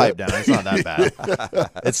 Hey, pipe down. It's not that bad.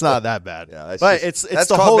 It's not that bad. Yeah, but that's it's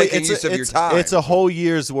the called whole making use of your time. It's a whole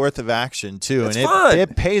year's worth of action too, It's and fun.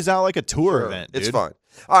 it pays out like a tour event. Dude. It's fun.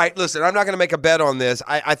 All right, listen, I'm not going to make a bet on this.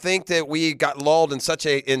 I think that we got lulled into such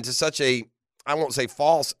a I won't say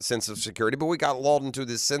false sense of security, but we got lulled into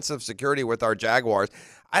this sense of security with our Jaguars.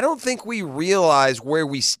 I don't think we realize where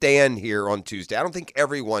we stand here on Tuesday. I don't think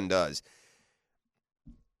everyone does.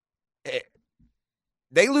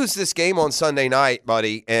 they lose this game on Sunday night,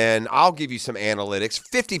 buddy, and I'll give you some analytics,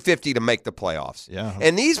 50-50 to make the playoffs. Yeah.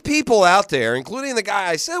 And these people out there, including the guy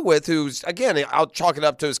I sit with, who's, again, I'll chalk it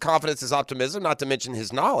up to his confidence, his optimism, not to mention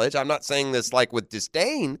his knowledge. I'm not saying this like with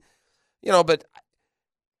disdain, but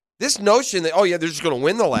this notion that, they're just going to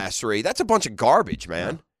win the last 3, that's a bunch of garbage,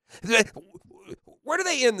 man. Where do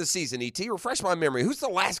they end the season, E.T.? Refresh my memory. Who's the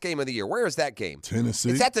last game of the year? Where is that game?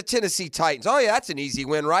 Tennessee. It's at the Tennessee Titans. Oh, yeah, that's an easy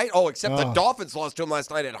win, right? Oh, except the Dolphins lost to them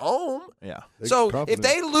last night at home. Yeah. So if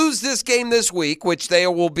they lose this game this week, which they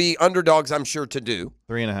will be underdogs, I'm sure, to do.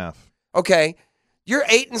 3.5. Okay. You're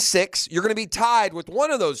 8-6. You're going to be tied with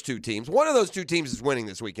one of those two teams. One of those two teams is winning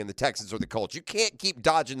this weekend, the Texans or the Colts. You can't keep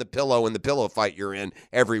dodging the pillow in the pillow fight you're in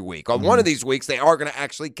every week. On one of these weeks, they are going to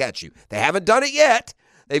actually catch you. They haven't done it yet.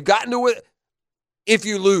 They've gotten to it. If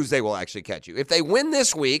you lose, they will actually catch you. If they win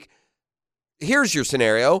this week, here's your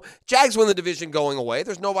scenario. Jags win the division going away.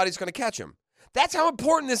 There's nobody's going to catch them. That's how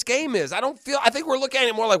important this game is. I think we're looking at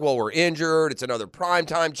it more like, well, we're injured. It's another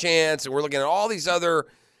primetime chance. And we're looking at all these other,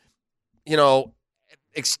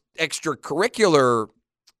 extracurricular,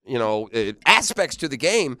 aspects to the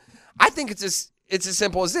game. I think it's as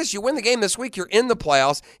simple as this. You win the game this week, you're in the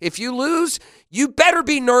playoffs. If you lose, you better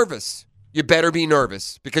be nervous. You better be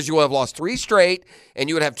nervous because you will have lost 3 straight, and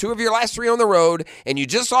you would have 2 of your last 3 on the road, and you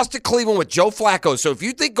just lost to Cleveland with Joe Flacco. So if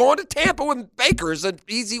you think going to Tampa with Baker is an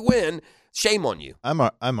easy win, shame on you. I'm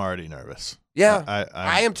already nervous. Yeah,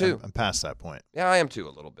 I am too. I'm past that point. Yeah, I am too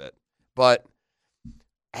a little bit. But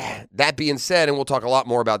that being said, and we'll talk a lot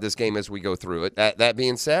more about this game as we go through it, that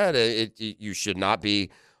being said, you should not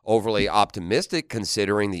be overly optimistic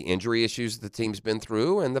considering the injury issues the team's been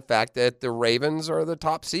through and the fact that the Ravens are the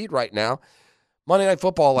top seed right now. Monday Night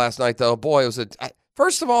Football last night, though, boy, it was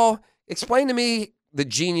first of all, explain to me the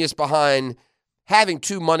genius behind having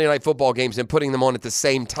 2 Monday Night Football games and putting them on at the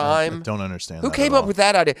same time. I don't understand Who came up with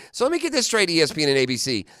that idea? So let me get this straight, ESPN and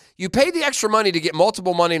ABC. You paid the extra money to get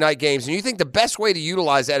multiple Monday night games, and you think the best way to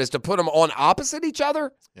utilize that is to put them on opposite each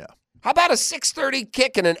other? Yeah. How about a 6:30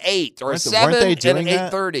 kick and an 8 or a 7 and an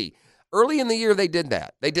 8:30? Early in the year, they did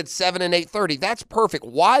that. They did 7 and 8:30. That's perfect.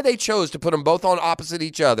 Why they chose to put them both on opposite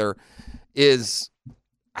each other is,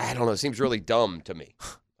 I don't know, seems really dumb to me.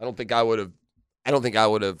 I don't think I would have done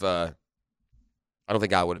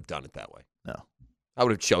it that way. No. I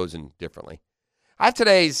would have chosen differently. I have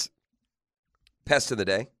today's Pest of the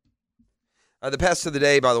Day. The Pest of the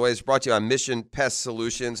Day, by the way, is brought to you by Mission Pest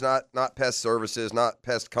Solutions, not Pest Services, not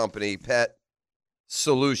Pest Company, Pet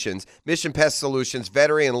Solutions. Mission Pest Solutions,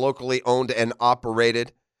 veterinary and locally owned and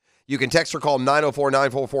operated. You can text or call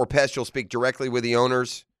 904-944-PEST. You'll speak directly with the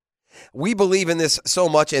owners. We believe in this so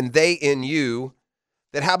much, and they in you,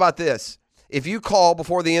 that how about this? If you call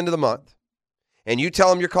before the end of the month, and you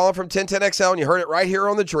tell them you're calling from 1010XL, and you heard it right here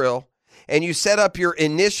on the drill, and you set up your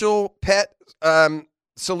initial pet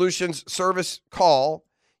solutions service call,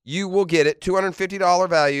 you will get it, $250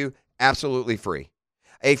 value, absolutely free.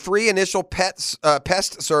 A free initial pest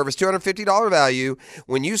service, $250 value,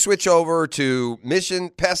 when you switch over to Mission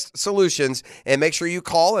Pest Solutions, and make sure you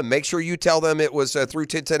call and make sure you tell them it was through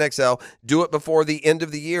 1010XL. Do it before the end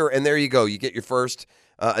of the year, and there you go. You get your first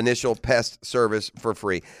initial pest service for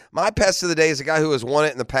free. My pest of the day is a guy who has won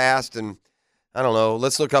it in the past, and I don't know,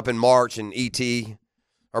 let's look up in March, and E.T.,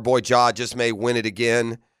 our boy Ja, just may win it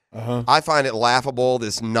again. I find it laughable,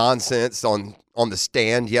 this nonsense on the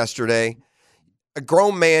stand yesterday. A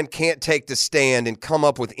grown man can't take the stand and come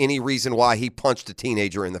up with any reason why he punched a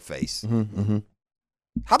teenager in the face.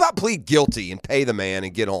 How about plead guilty and pay the man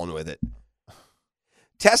and get on with it?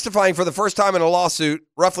 Testifying for the first time in a lawsuit,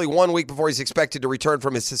 roughly 1 week before he's expected to return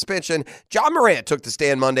from his suspension, Ja Morant took the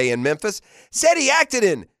stand Monday in Memphis, said he acted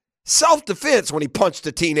in self-defense when he punched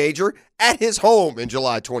a teenager at his home in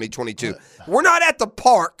July 2022. We're not at the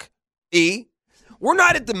park, E. We're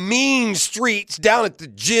not at the mean streets down at the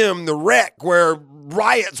gym, the rec, where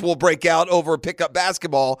riots will break out over pickup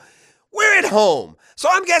basketball. We're at home. So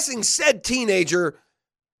I'm guessing said teenager,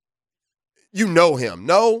 you know him,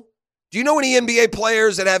 no? Do you know any NBA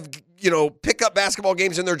players that have, pickup basketball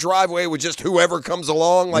games in their driveway with just whoever comes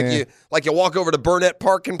along? Like you walk over to Burnett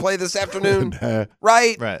Park and play this afternoon?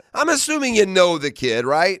 Right? Right. I'm assuming you know the kid,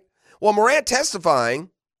 right? Well, Morant testifying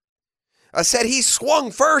said he swung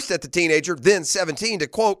first at the teenager, then 17, to,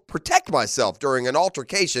 quote, protect myself during an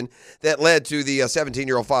altercation that led to the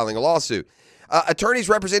 17-year-old filing a lawsuit. Attorneys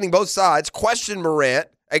representing both sides questioned Morant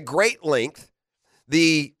at great length.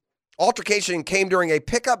 The altercation came during a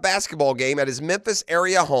pickup basketball game at his Memphis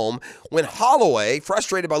area home when Holloway,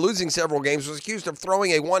 frustrated by losing several games, was accused of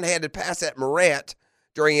throwing a one-handed pass at Morant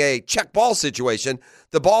during a check ball situation.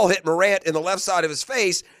 The ball hit Morant in the left side of his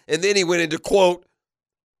face, and then he went into, quote,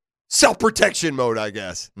 self-protection mode, I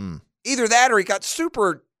guess. Mm. Either that or he got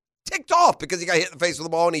super ticked off because he got hit in the face with the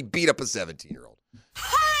ball and he beat up a 17-year-old.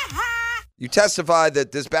 You testified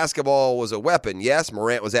that this basketball was a weapon. Yes,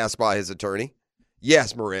 Morant was asked by his attorney.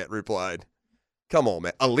 Yes, Morant replied. Come on,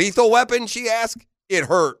 man. A lethal weapon, she asked? It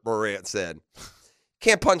hurt, Morant said.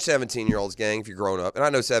 Can't punch 17-year-olds, gang, if you're grown up. And I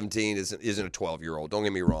know 17 isn't a 12-year-old. Don't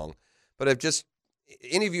get me wrong. But if just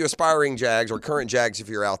any of you aspiring Jags or current Jags, if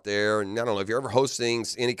you're out there, and I don't know, if you're ever hosting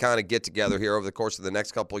any kind of get-together here over the course of the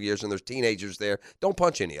next couple of years and there's teenagers there, don't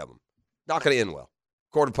punch any of them. Not going to end well.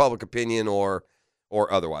 Court of public opinion or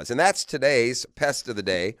otherwise. And that's today's Pest of the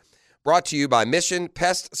Day, brought to you by Mission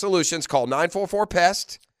Pest Solutions. Call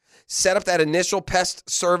 944-PEST. Set up that initial pest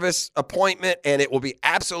service appointment, and it will be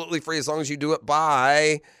absolutely free as long as you do it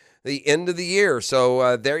by the end of the year.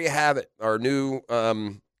 So there you have it. Our new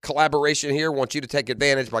collaboration here. Want you to take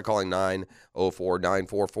advantage by calling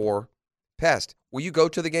 904-944-PEST. Will you go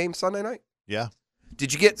to the game Sunday night? Yeah.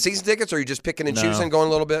 Did you get season tickets, or are you just picking and No. choosing, going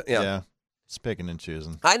a little bit? Yeah. Just picking and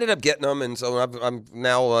choosing. I ended up getting them, and so I'm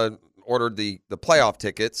now ordered the playoff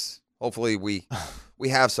tickets. Hopefully we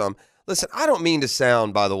have some. Listen, I don't mean to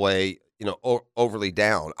sound, by the way, overly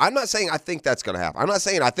down. I'm not saying I think that's going to happen. I'm not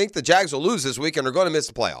saying I think the Jags will lose this week and are going to miss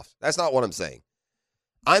the playoffs. That's not what I'm saying.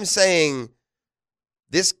 I'm saying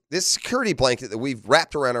this security blanket that we've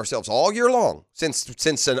wrapped around ourselves all year long,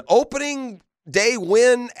 since an opening day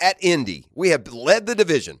win at Indy, we have led the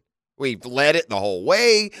division. We've led it the whole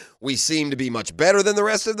way. We seem to be much better than the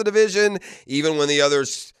rest of the division. Even when the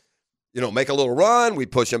others, make a little run, we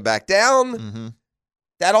push them back down. Mm-hmm.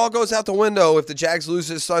 That all goes out the window if the Jags lose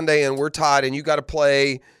this Sunday and we're tied and you got to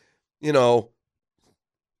play, you got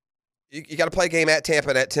to play a game at Tampa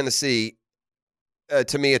and at Tennessee.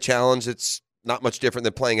 To me, a challenge that's not much different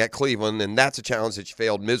than playing at Cleveland, and that's a challenge that you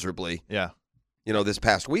failed miserably. Yeah. This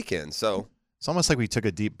past weekend. So it's almost like we took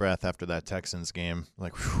a deep breath after that Texans game.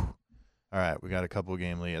 Like, whew, all right, we got a couple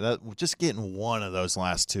game lead. Just getting one of those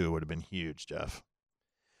last two would have been huge, Jeff.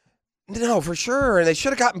 No, for sure. And they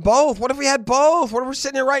should have gotten both. What if we had both? What if we're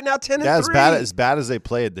sitting here right now 10-3? Yeah, as bad as they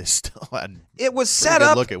played, they still had it was set good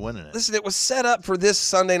up. Look at winning it. Listen, it was set up for this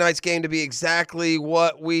Sunday night's game to be exactly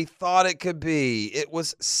what we thought it could be. It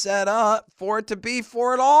was set up for it to be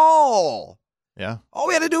for it all. Yeah. All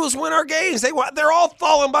we had to do was win our games. They're all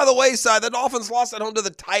falling by the wayside. The Dolphins lost at home to the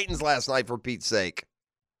Titans last night, for Pete's sake.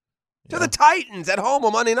 To the Titans at home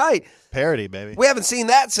on Monday night. Parity, baby. We haven't seen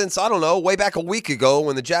that since, I don't know, way back a week ago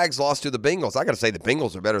when the Jags lost to the Bengals. I got to say the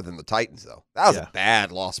Bengals are better than the Titans, though. That was a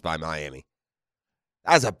bad loss by Miami.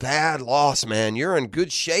 That was a bad loss, man. You're in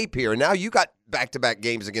good shape here. And now you got back-to-back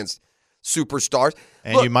games against superstars.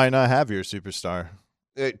 And you might not have your superstar.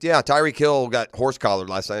 Yeah, Tyreek Hill got horse-collared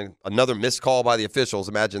last night. Another missed call by the officials.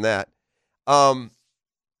 Imagine that.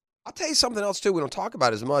 I'll tell you something else, too. We don't talk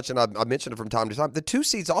about it as much, and I mentioned it from time to time. The 2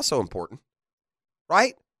 seed's also important,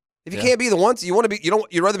 right? If you can't be the 1 seed,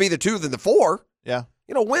 you'd rather be the 2 than the 4. Yeah.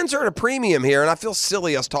 Wins are at a premium here, and I feel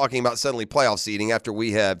silly us talking about suddenly playoff seeding after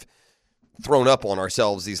we have thrown up on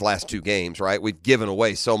ourselves these last 2 games, right? We've given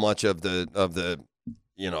away so much of the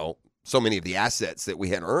so many of the assets that we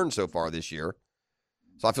had earned so far this year.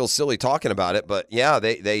 So I feel silly talking about it, but yeah,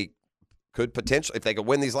 they could potentially, if they could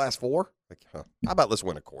win these last 4, how about let's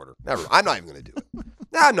win a quarter? Never. I'm not even going to do it.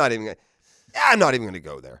 I'm not even going to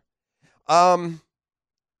go there.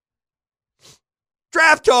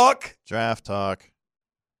 Draft talk.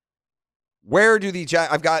 Where do the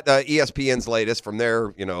I've got ESPN's latest from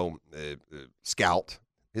their scout,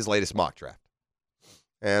 his latest mock draft,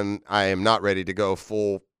 and I am not ready to go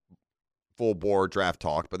full bore draft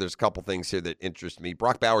talk, but there's a couple things here that interest me.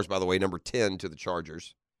 Brock Bowers, by the way, number 10 to the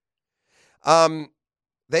Chargers.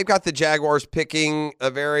 They've got the Jaguars picking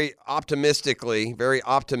very optimistically.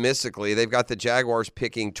 They've got the Jaguars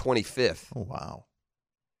picking 25th. Oh, wow.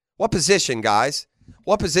 What position, guys?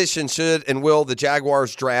 What position should and will the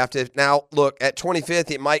Jaguars draft? Now, look, at 25th,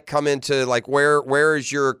 it might come into like where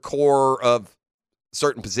is your core of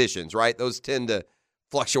certain positions, right? Those tend to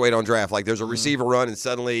fluctuate on draft. Like there's a receiver run and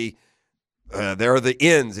suddenly there are the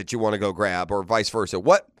ends that you want to go grab or vice versa.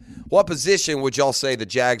 What position would y'all say the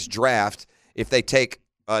Jags draft if they take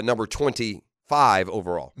number 25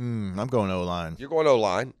 overall? I'm going O-line. You're going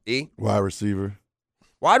O-line. E? Wide receiver.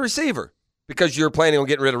 Wide receiver. Because you're planning on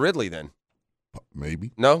getting rid of Ridley then.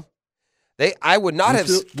 Maybe. No? I would not have.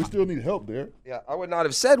 We still need help there. Yeah, I would not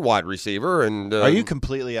have said wide receiver. And are you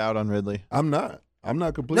completely out on Ridley? I'm not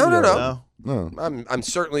completely. No. No. I'm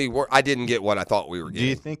certainly. I didn't get what I thought we were getting. Do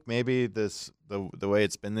you think maybe the way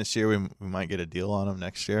it's been this year, we might get a deal on him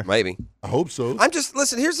next year? Maybe. I hope so.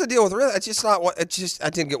 Listen. Here's the deal with Ridley. It's just not what. I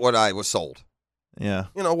didn't get what I was sold. Yeah.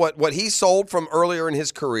 You know, what he sold from earlier in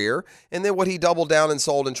his career, and then what he doubled down and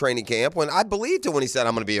sold in training camp. When I believed him when he said,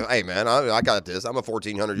 I'm going to be, hey, man, I got this. I'm a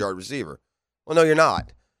 1,400-yard receiver. Well, no, you're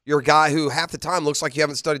not. You're a guy who half the time looks like you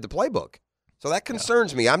haven't studied the playbook. So that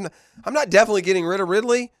concerns me. I'm not definitely getting rid of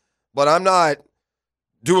Ridley, but I'm not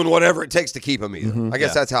doing whatever it takes to keep him either. I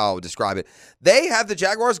guess that's how I would describe it. They have the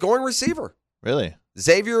Jaguars going receiver. Really?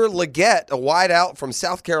 Xavier Legette, a wideout from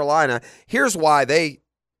South Carolina. Here's why they,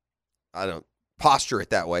 posture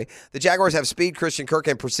it that way. The Jaguars have speed, Christian Kirk,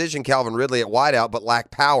 and precision, Calvin Ridley at wideout, but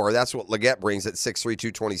lack power. That's what Legette brings at 6'3",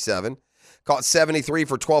 227. Caught 73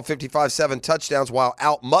 for 1,255, 7 touchdowns while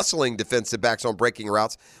out-muscling defensive backs on breaking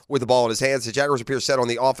routes with the ball in his hands. The Jaguars appear set on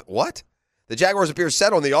the What? The Jaguars appear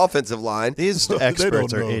set on the offensive line. These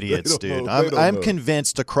experts are idiots, dude. I'm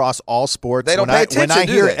convinced across all sports. They don't pay attention, when I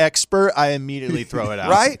do hear they? expert, I immediately throw it out.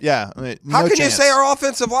 Right? Yeah. How can you say our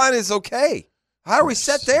offensive line is okay? How are we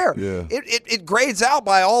set there? Yeah. It grades out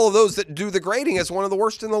by all of those that do the grading as one of the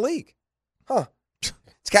worst in the league. Huh.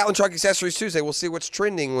 It's Catlin Truck Accessories Tuesday. We'll see what's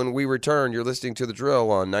trending when we return. You're listening to The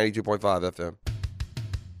Drill on 92.5 FM.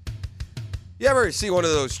 You ever see one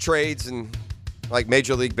of those trades in like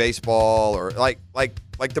Major League Baseball or like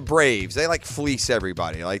the Braves? They like fleece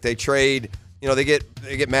everybody. Like they trade, they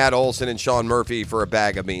get Matt Olson and Sean Murphy for a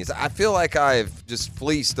bag of beans. I feel like I've just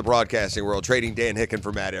fleeced the broadcasting world trading Dan Hicken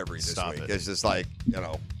for Matt Every this week. It's just like,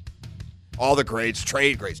 all the grades,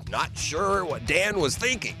 trade grades. Not sure what Dan was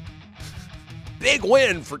thinking. Big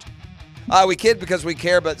win for. We kid because we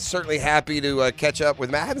care, but certainly happy to catch up with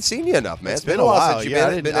Matt. I haven't seen you enough, man. It's been a while since you've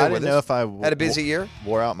I been didn't with know us. if I had a busy year.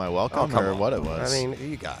 Wore out my welcome or what it was. I mean,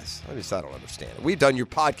 you guys. I don't understand it. We've done your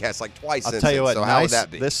podcast like twice I'll since tell you then, what, so how would that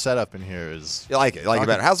be? This setup in here is. You like it? You like it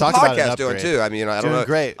better? How's the talk about an podcast doing upgrade. too? I mean, I don't Doing know.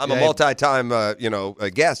 great. I'm a multi-time,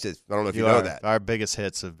 guest. I don't know if you know that. Our biggest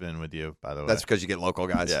hits have been with you, by the way. That's because you get local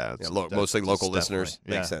guys. Yeah, mostly local listeners.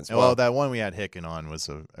 Yeah. Makes sense. Well, that one we had Hicken on was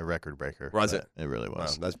a record breaker. Was it? It really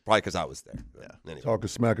was. That's probably because I was there. Yeah. Anyway. Talking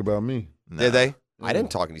smack about me. Did they? I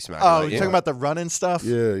didn't talk any smack. Oh, about you're you. talking about the running stuff?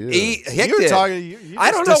 Yeah. Hick you were did. talking. You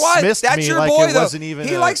I don't know why. That's me your like boy, it though. wasn't even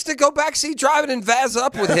He likes to go backseat driving and vaz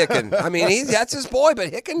up with Hicken. I mean, that's his boy,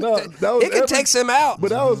 but Hicken takes him out. But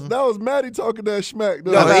that was Matty talking that smack.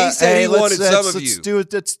 Though. No, he said he wanted some of let's you.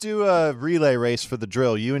 Let's do a relay race for the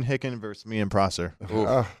drill. You and Hicken versus me and Prosser.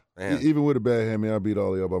 Even with a bad hand, I beat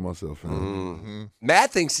all y'all by myself. Mm-hmm.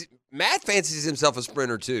 Matt fancies himself a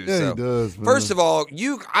sprinter too. Yeah, so. he does. Man. First of all,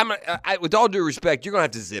 with all due respect, you're gonna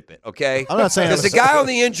have to zip it, okay? I'm not saying because the guy on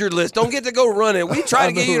the injured list don't get to go running. We try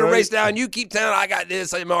to get you to right? race down. You keep telling I got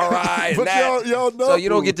this, I'm all right, But and that. y'all know. So you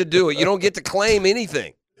don't get to do it. You don't get to claim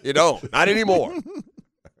anything. You don't. Not anymore.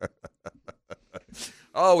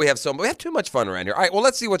 Oh, we have too much fun around here. All right, well,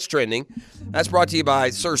 let's see what's trending. That's brought to you by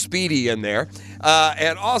Sir Speedy in there,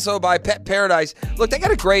 and also by Pet Paradise. Look, they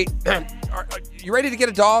got a great. Are you ready to get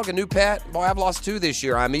a dog, a new pet? Boy, I've lost 2 this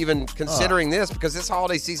year. I'm even considering this because this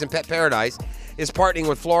holiday season, Pet Paradise is partnering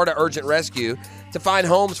with Florida Urgent Rescue to find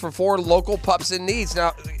homes for 4 local pups in need.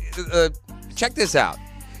 Now, check this out.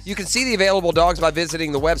 You can see the available dogs by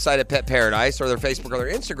visiting the website at Pet Paradise or their Facebook or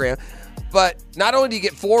their Instagram. But not only do you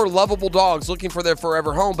get 4 lovable dogs looking for their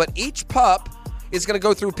forever home, but each pup is going to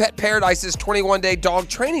go through Pet Paradise's 21-day dog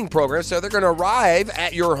training program. So they're going to arrive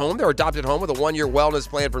at your home, their adopted home, with a 1-year wellness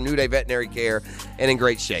plan for New Day veterinary care and in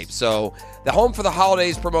great shape. So the Home for the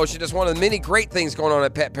Holidays promotion is one of the many great things going on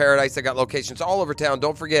at Pet Paradise. They got locations all over town.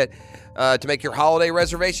 Don't forget to make your holiday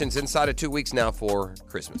reservations inside of 2 weeks now for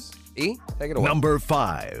Christmas. E, take it away. Number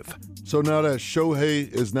 5. So now that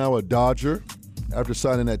Shohei is now a Dodger after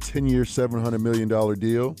signing that 10-year, $700 million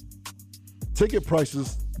deal, ticket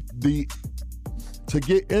prices, to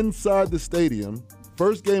get inside the stadium,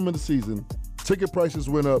 first game of the season, ticket prices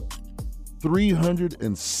went up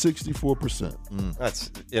 364%.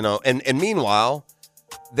 That's, and meanwhile,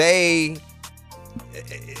 they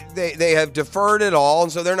have deferred it all,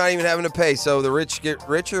 and so they're not even having to pay. So the rich get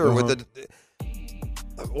richer with the.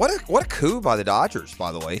 What a coup by the Dodgers,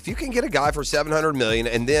 by the way. If you can get a guy for $700 million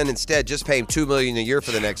and then instead just pay him $2 million a year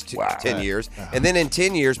for the next 10 years, and then in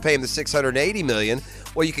 10 years pay him the $680 million,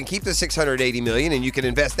 well, you can keep the $680 million and you can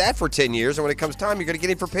invest that for 10 years, and when it comes time, you're going to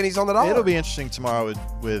get him for pennies on the dollar. It'll be interesting tomorrow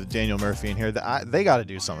with Daniel Murphy in here. They got to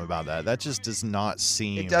do something about that. That just does not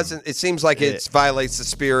seem. It doesn't. It seems like it violates the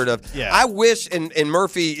spirit of. Yeah. I wish, and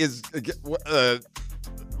Murphy is.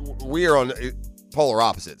 We are on polar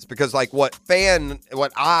opposites because, like, what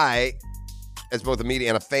I, as both a media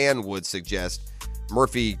and a fan, would suggest,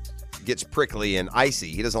 Murphy gets prickly and icy.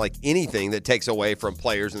 He doesn't like anything that takes away from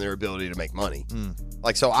players and their ability to make money.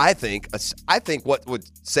 Like, so I think what would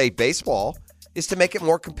save baseball is to make it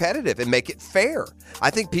more competitive and make it fair. I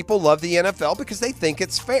think people love the NFL because they think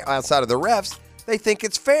it's fair. Outside of the refs, they think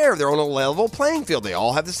it's fair. They're on a level playing field. They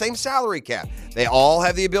all have the same salary cap. They all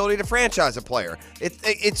have the ability to franchise a player.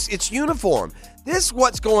 It's uniform.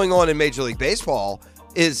 What's going on in Major League Baseball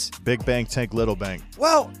is big bank take little bank.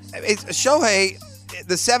 Well, Shohei,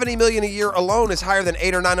 the $70 million a year alone is higher than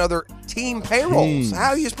 8 or 9 other team payrolls. How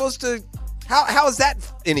are you supposed to? How is that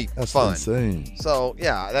any fun? That's insane. So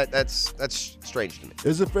yeah, that's strange to me.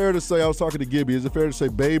 Is it fair to say, I was talking to Gibby, is it fair to say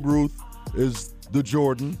Babe Ruth is the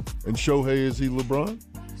Jordan and Shohei is he LeBron?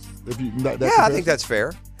 I think that's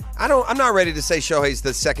fair. I'm not ready to say Shohei's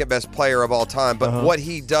the second best player of all time, but what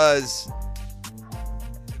he does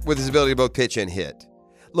with his ability to both pitch and hit.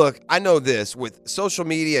 Look, I know this with social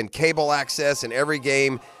media and cable access and every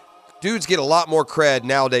game. Dudes get a lot more cred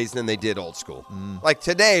nowadays than they did old school. Like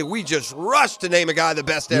today, we just rush to name a guy the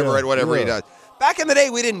best ever at whatever he does. Back in the day,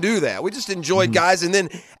 we didn't do that. We just enjoyed guys, and then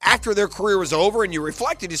after their career was over and you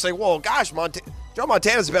reflected, you say, well, gosh, Joe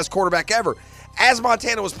Montana's the best quarterback ever. As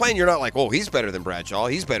Montana was playing, you're not like, well, he's better than Bradshaw.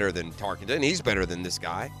 He's better than Tarkenton. He's better than this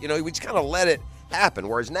guy. We just kind of let it happen.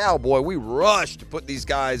 Whereas now, boy, we rush to put these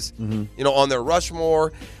guys, on their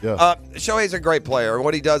Rushmore. Yeah. Shohei's a great player.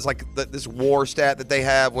 What he does, like this WAR stat that they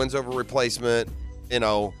have, wins over replacement.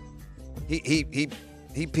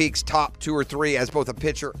 He peaks top 2 or 3 as both a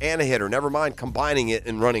pitcher and a hitter. Never mind combining it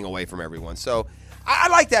and running away from everyone. So I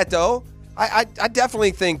like that though. I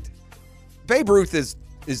definitely think Babe Ruth is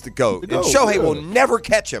the GOAT. And Shohei will never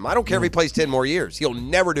catch him. I don't care if he plays 10 more years. He'll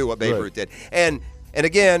never do what Babe Ruth did. And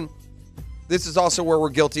again, this is also where we're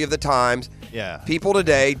guilty of the times. Yeah. People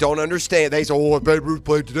today don't understand. They say, if Babe Ruth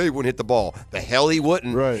played today, he wouldn't hit the ball. The hell he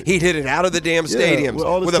wouldn't. Right. He'd hit it out of the damn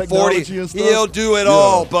stadiums. With a 40. He'll do it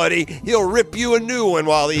all, buddy. He'll rip you a new one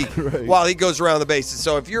while he goes around the bases.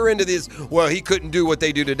 So if you're into this, he couldn't do what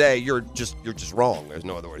they do today, you're just wrong. There's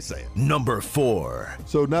no other way to say it. Number 4.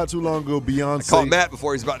 So not too long ago, Beyonce. I caught Matt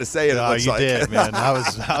before he's about to say it. Oh, you did, man. I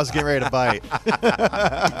was getting ready to bite.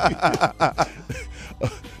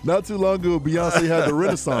 Not too long ago, Beyonce had the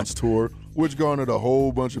Renaissance tour, which garnered a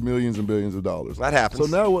whole bunch of millions and billions of dollars. That happens. So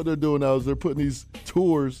now what they're doing now is they're putting these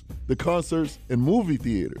tours, the concerts, in movie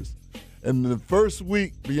theaters. And in the first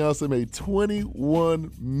week, Beyonce made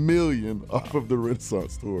 $21 million off of the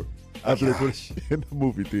Renaissance tour after they put it in the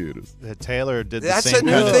movie theaters. Taylor did the That's same a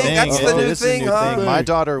new kind of thing. thing. That's the new thing, huh? My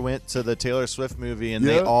daughter went to the Taylor Swift movie, and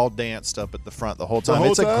they all danced up at the front the whole time. whole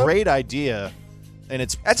It's a time? great idea. And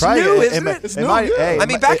That's probably, new, isn't it? It's new, yeah. I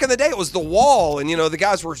mean, back in the day, it was The Wall, and, the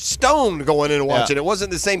guys were stoned going in and watching. It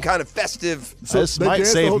wasn't the same kind of festive. So this they might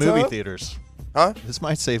danced the save whole movie time? theaters. Huh? This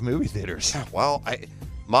might save movie theaters. Well,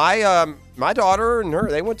 my daughter and her,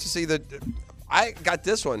 they went to see I got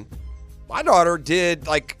this one. My daughter did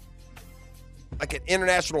like an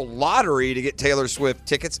international lottery to get Taylor Swift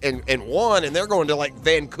tickets and won, and they're going to like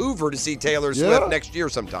Vancouver to see Taylor Swift next year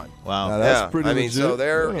sometime. Wow. Now, that's pretty legit. So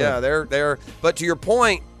they're but to your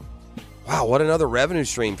point, wow, what another revenue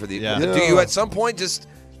stream for the do you at some point just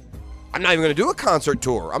I'm not even going to do a concert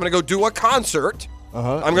tour. I'm going to go do a concert.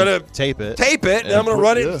 I'm going to tape it, and I'm going to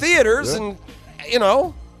run it in theaters, and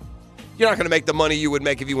you're not going to make the money you would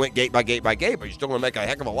make if you went gate by gate by gate, but you're still going to make a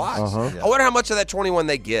heck of a lot. I wonder how much of that 21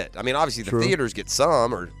 they get. I mean, obviously the theaters get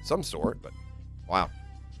some or some sort, but wow.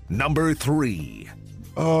 Number 3.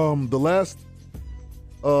 The last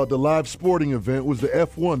the live sporting event was the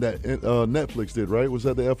F1 that Netflix did, right? Was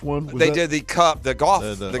that the F1? They did the Cup, the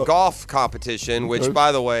golf competition, which,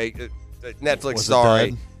 by the way, Netflix,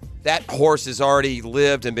 sorry. That horse has already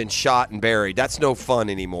lived and been shot and buried. That's no fun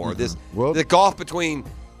anymore. The golf between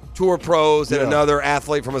tour pros and another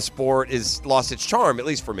athlete from a sport is lost its charm, at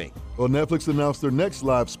least for me. Well, Netflix announced their next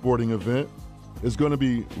live sporting event is going to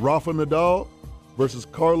be Rafa Nadal versus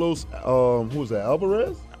Carlos, who was that,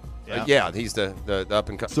 Alvarez? Yeah, he's the up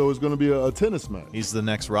and coming. So it's going to be a tennis match. He's the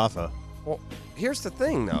next Rafa. Well, here's the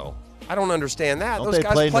thing, though. I don't understand that. Don't Those they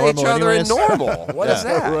guys play play each normal other anyways? in normal. What is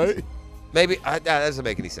that? Right? Maybe that doesn't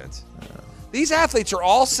make any sense. These athletes are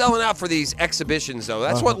all selling out for these exhibitions, though.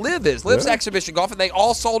 That's what LIV is. LIV's exhibition golf, and they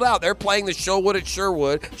all sold out. They're playing the Showdown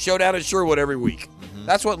at Sherwood every week.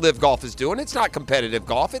 That's what LIV Golf is doing. It's not competitive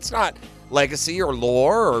golf. It's not legacy or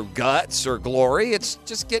lore or guts or glory. It's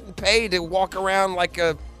just getting paid to walk around like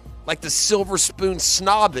the silver spoon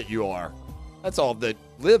snob that you are. That's all that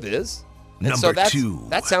LIV is. Number 2.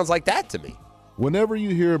 That sounds like that to me. Whenever you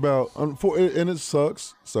hear about, and it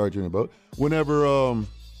sucks, sorry, Junior Boat, whenever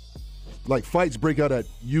like fights break out at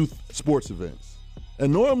youth sports events.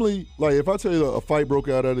 And normally, like if I tell you a fight broke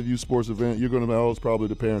out at a youth sports event, you're going to know it's probably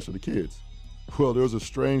the parents or the kids. Well, there was a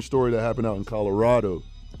strange story that happened out in Colorado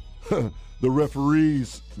the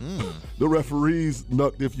referees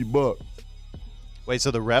nucked if you buck. Wait,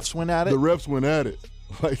 so the refs went at it? The refs went at it.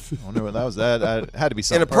 Like, I wonder what that was. That had to be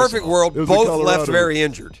something In a perfect personal. world, It was in both Colorado. left very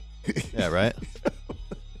injured. Yeah, right?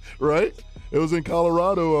 right? It was in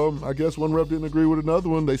Colorado. I guess one ref didn't agree with another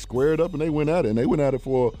one. They squared up and they went at it. And they went at it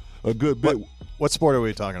for a good bit. What sport are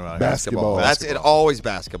we talking about? Basketball. That's it. Always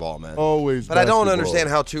basketball, man. Always But I don't basketball. understand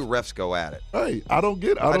how two refs go at it. Hey, I don't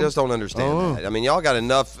get it. I just don't understand that. I mean, y'all got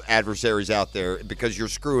enough adversaries out there because you're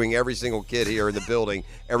screwing every single kid here in the building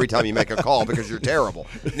every time you make a call because you're terrible.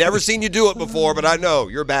 Never seen you do it before, but I know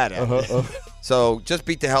you're bad at it. So just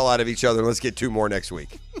beat the hell out of each other and let's get 2 more next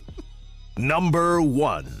week. Number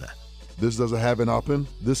 1. This doesn't happen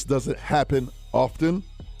often.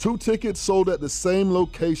 2 tickets sold at the same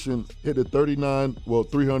location hit the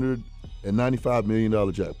 $395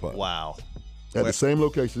 million jackpot. Wow. At the same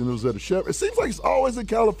location. It was at a Chevron. It seems like it's always in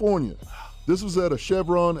California. This was at a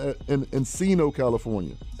Chevron in Encino,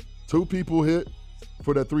 California. 2 people hit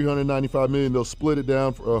for that $395 million. They'll split it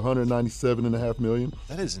down for $197.5 million.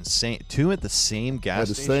 That is insane. 2 at the same gas At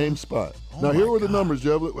the station? same spot. Oh Now, here my were the God. numbers,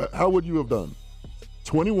 Jeff. How would you have done?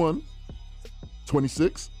 21,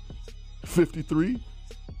 26, 53,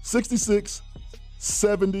 66,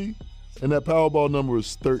 70, and that Powerball number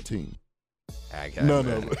is 13. None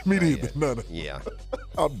of it. Me neither. None of it. Yeah.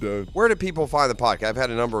 I'm done. Where do people find the podcast? I've had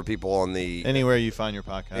a number of people on the Anywhere you find your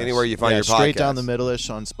podcast. Anywhere you find your Straight podcast. down the middle-ish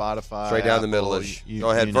on Spotify. straight down the Apple, middle-ish. you-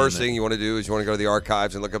 Go ahead. you First name it. thing you want to do is you want to go to the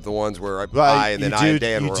archives and look up the ones where Well, I and then I and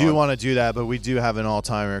Dan you were do on. want to do that, but we do have an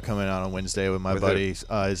all-timer coming out on Wednesday with my With buddy.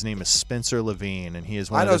 His name is Spencer Levine, and he is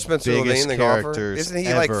one I know of the Spencer biggest Levine, the golfer. characters. Isn't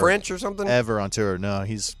he like ever- French or something? Ever on tour? No,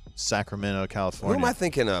 he's Sacramento, Who California. am I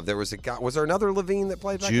thinking of? There was a guy. Was there another Levine that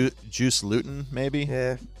played back? Juice Luton, maybe?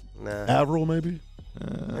 Yeah. Nah. Avril, maybe?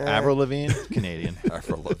 Avril Lavigne, Canadian.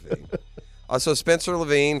 Avril Lavigne. So Spencer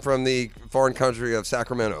Levine from the foreign country of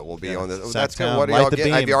Sacramento will be on this. That's good. Sacktown. What do Light y'all the get?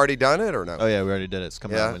 Have beam. you already done it or no? Oh yeah, we already did it. It's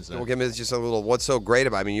coming out Wednesday. Well, give me just a little. What's so great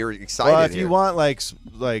about it? I mean, you're excited. Well, if here. you want like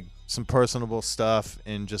some personable stuff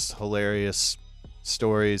and just hilarious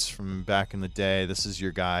stories from back in the day, this is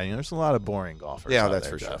your guy. You know, there's a lot of boring golfers. Yeah, out that's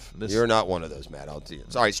there, for Jeff. sure. You're not one of those, Matt. I'll tell you.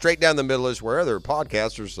 Sorry, straight down the middle is where other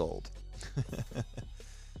podcasts are sold.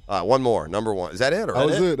 One more, number 1. Is that it? Or That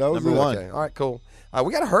was it. That was Number it. 1. Okay. All right, cool.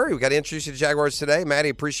 We got to hurry. We got to introduce you to Jaguars today. Maddie,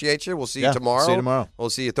 appreciate you. We'll see you Yeah, tomorrow. see you tomorrow. We'll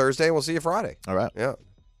see you Thursday. We'll see you Friday. All right. Yeah.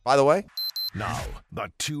 By the way, Now, the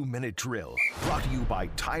 2-minute drill brought to you by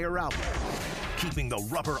Tire Outlet. Keeping the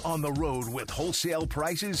rubber on the road with wholesale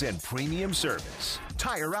prices and premium service.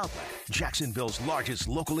 Tire Outlet, Jacksonville's largest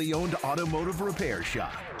locally owned automotive repair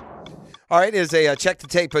shop. all right, is a check the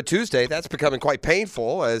tape Tuesday. That's becoming quite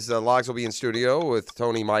painful as Logs will be in studio with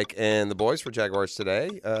Tony, Mike, and the boys for Jaguars today.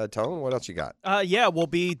 Tone, what else you got? Yeah, we'll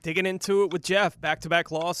be digging into it with Jeff. Back-to-back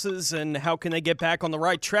losses, and how can they get back on the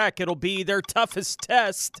right track? It'll be their toughest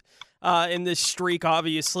test in this streak,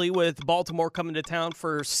 obviously, with Baltimore coming to town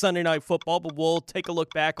for Sunday Night Football. But we'll take a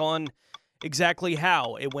look back on exactly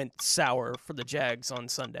how it went sour for the Jags on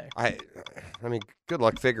Sunday. I mean, good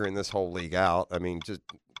luck figuring this whole league out. I mean, just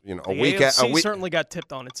a The week. AFC certainly got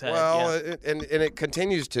tipped on its head. Well, yeah. and it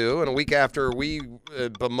continues to. And a week after we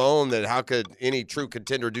bemoan that how could any true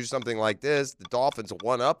contender do something like this, the Dolphins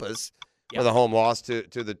one up us with a home loss to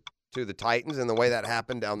the Titans, and the way that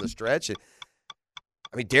happened down the stretch.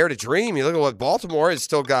 I mean, dare to dream. You look at what Baltimore has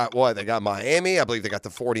still got. What they got? Miami. I believe they got the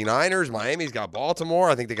 49ers. Miami's got Baltimore.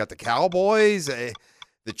 I think they got the Cowboys.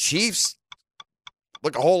 The Chiefs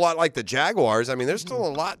look a whole lot like the Jaguars. I mean, there's still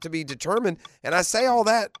a lot to be determined. And I say all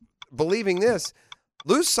that believing this.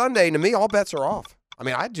 Lose Sunday, to me, all bets are off. I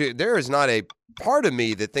mean, there is not a part of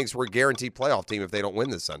me that thinks we're a guaranteed playoff team if they don't win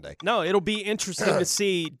this Sunday. No, it'll be interesting to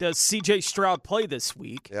see, does C.J. Stroud play this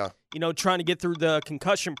week? Yeah. Trying to get through the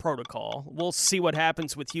concussion protocol. We'll see what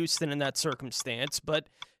happens with Houston in that circumstance. But,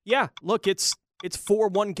 yeah, look, it's 4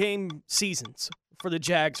 one-game seasons for the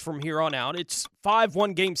Jags from here on out. It's 5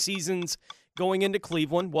 one-game seasons going into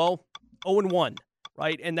Cleveland. Well, 0-1,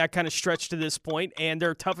 right? And that kind of stretched to this point. And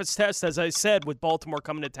their toughest test, as I said, with Baltimore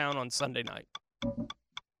coming to town on Sunday night.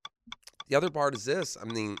 The other part is this. I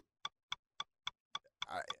mean,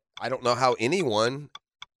 I don't know how anyone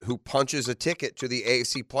who punches a ticket to the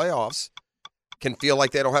AFC playoffs can feel like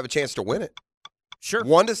they don't have a chance to win it. Sure.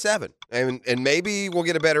 1-7. And maybe we'll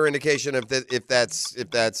get a better indication if that's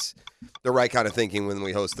the right kind of thinking when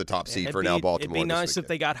we host the top seed for now Baltimore. It'd be nice this if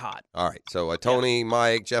they got hot. All right. So Tony,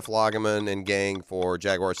 Mike, Jeff Lageman, and gang for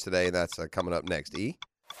Jaguars today. That's coming up next. E?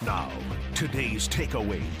 Now, today's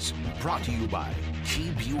takeaways brought to you by Key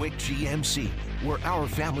Buick GMC, where our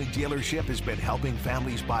family dealership has been helping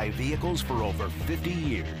families buy vehicles for over 50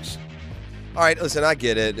 years. All right, listen, I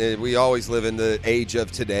get it. We always live in the age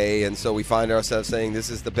of today, and so we find ourselves saying this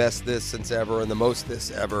is the best this since ever and the most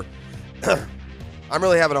this ever. I'm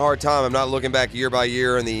really having a hard time. I'm not looking back year by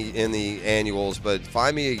year in the annuals, but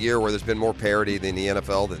find me a year where there's been more parity than the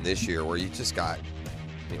NFL than this year, where you just got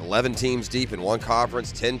 11 teams deep in one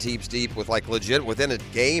conference, 10 teams deep with legit within a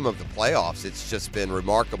game of the playoffs. It's just been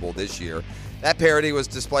remarkable this year. That parity was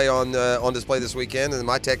on display this weekend, and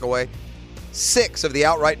my takeaway: 6 of the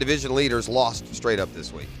outright division leaders lost straight up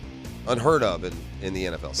this week. Unheard of in the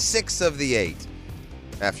NFL. 6 of the 8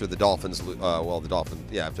 after the Dolphins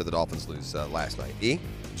after the Dolphins lose last night.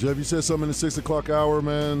 Jeff, you said something in the 6 o'clock hour,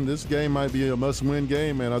 man. This game might be a must-win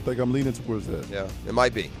game, man. I think I'm leaning towards that. Yeah, it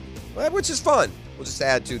might be, which is fun. We'll just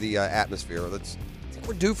add to the atmosphere. I think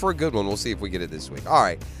we're due for a good one. We'll see if we get it this week. All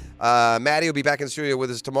right. Maddie will be back in the studio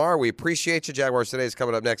with us tomorrow. We appreciate you. Jaguars Today is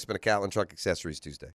coming up next. It's been a Catlin Truck Accessories Tuesday.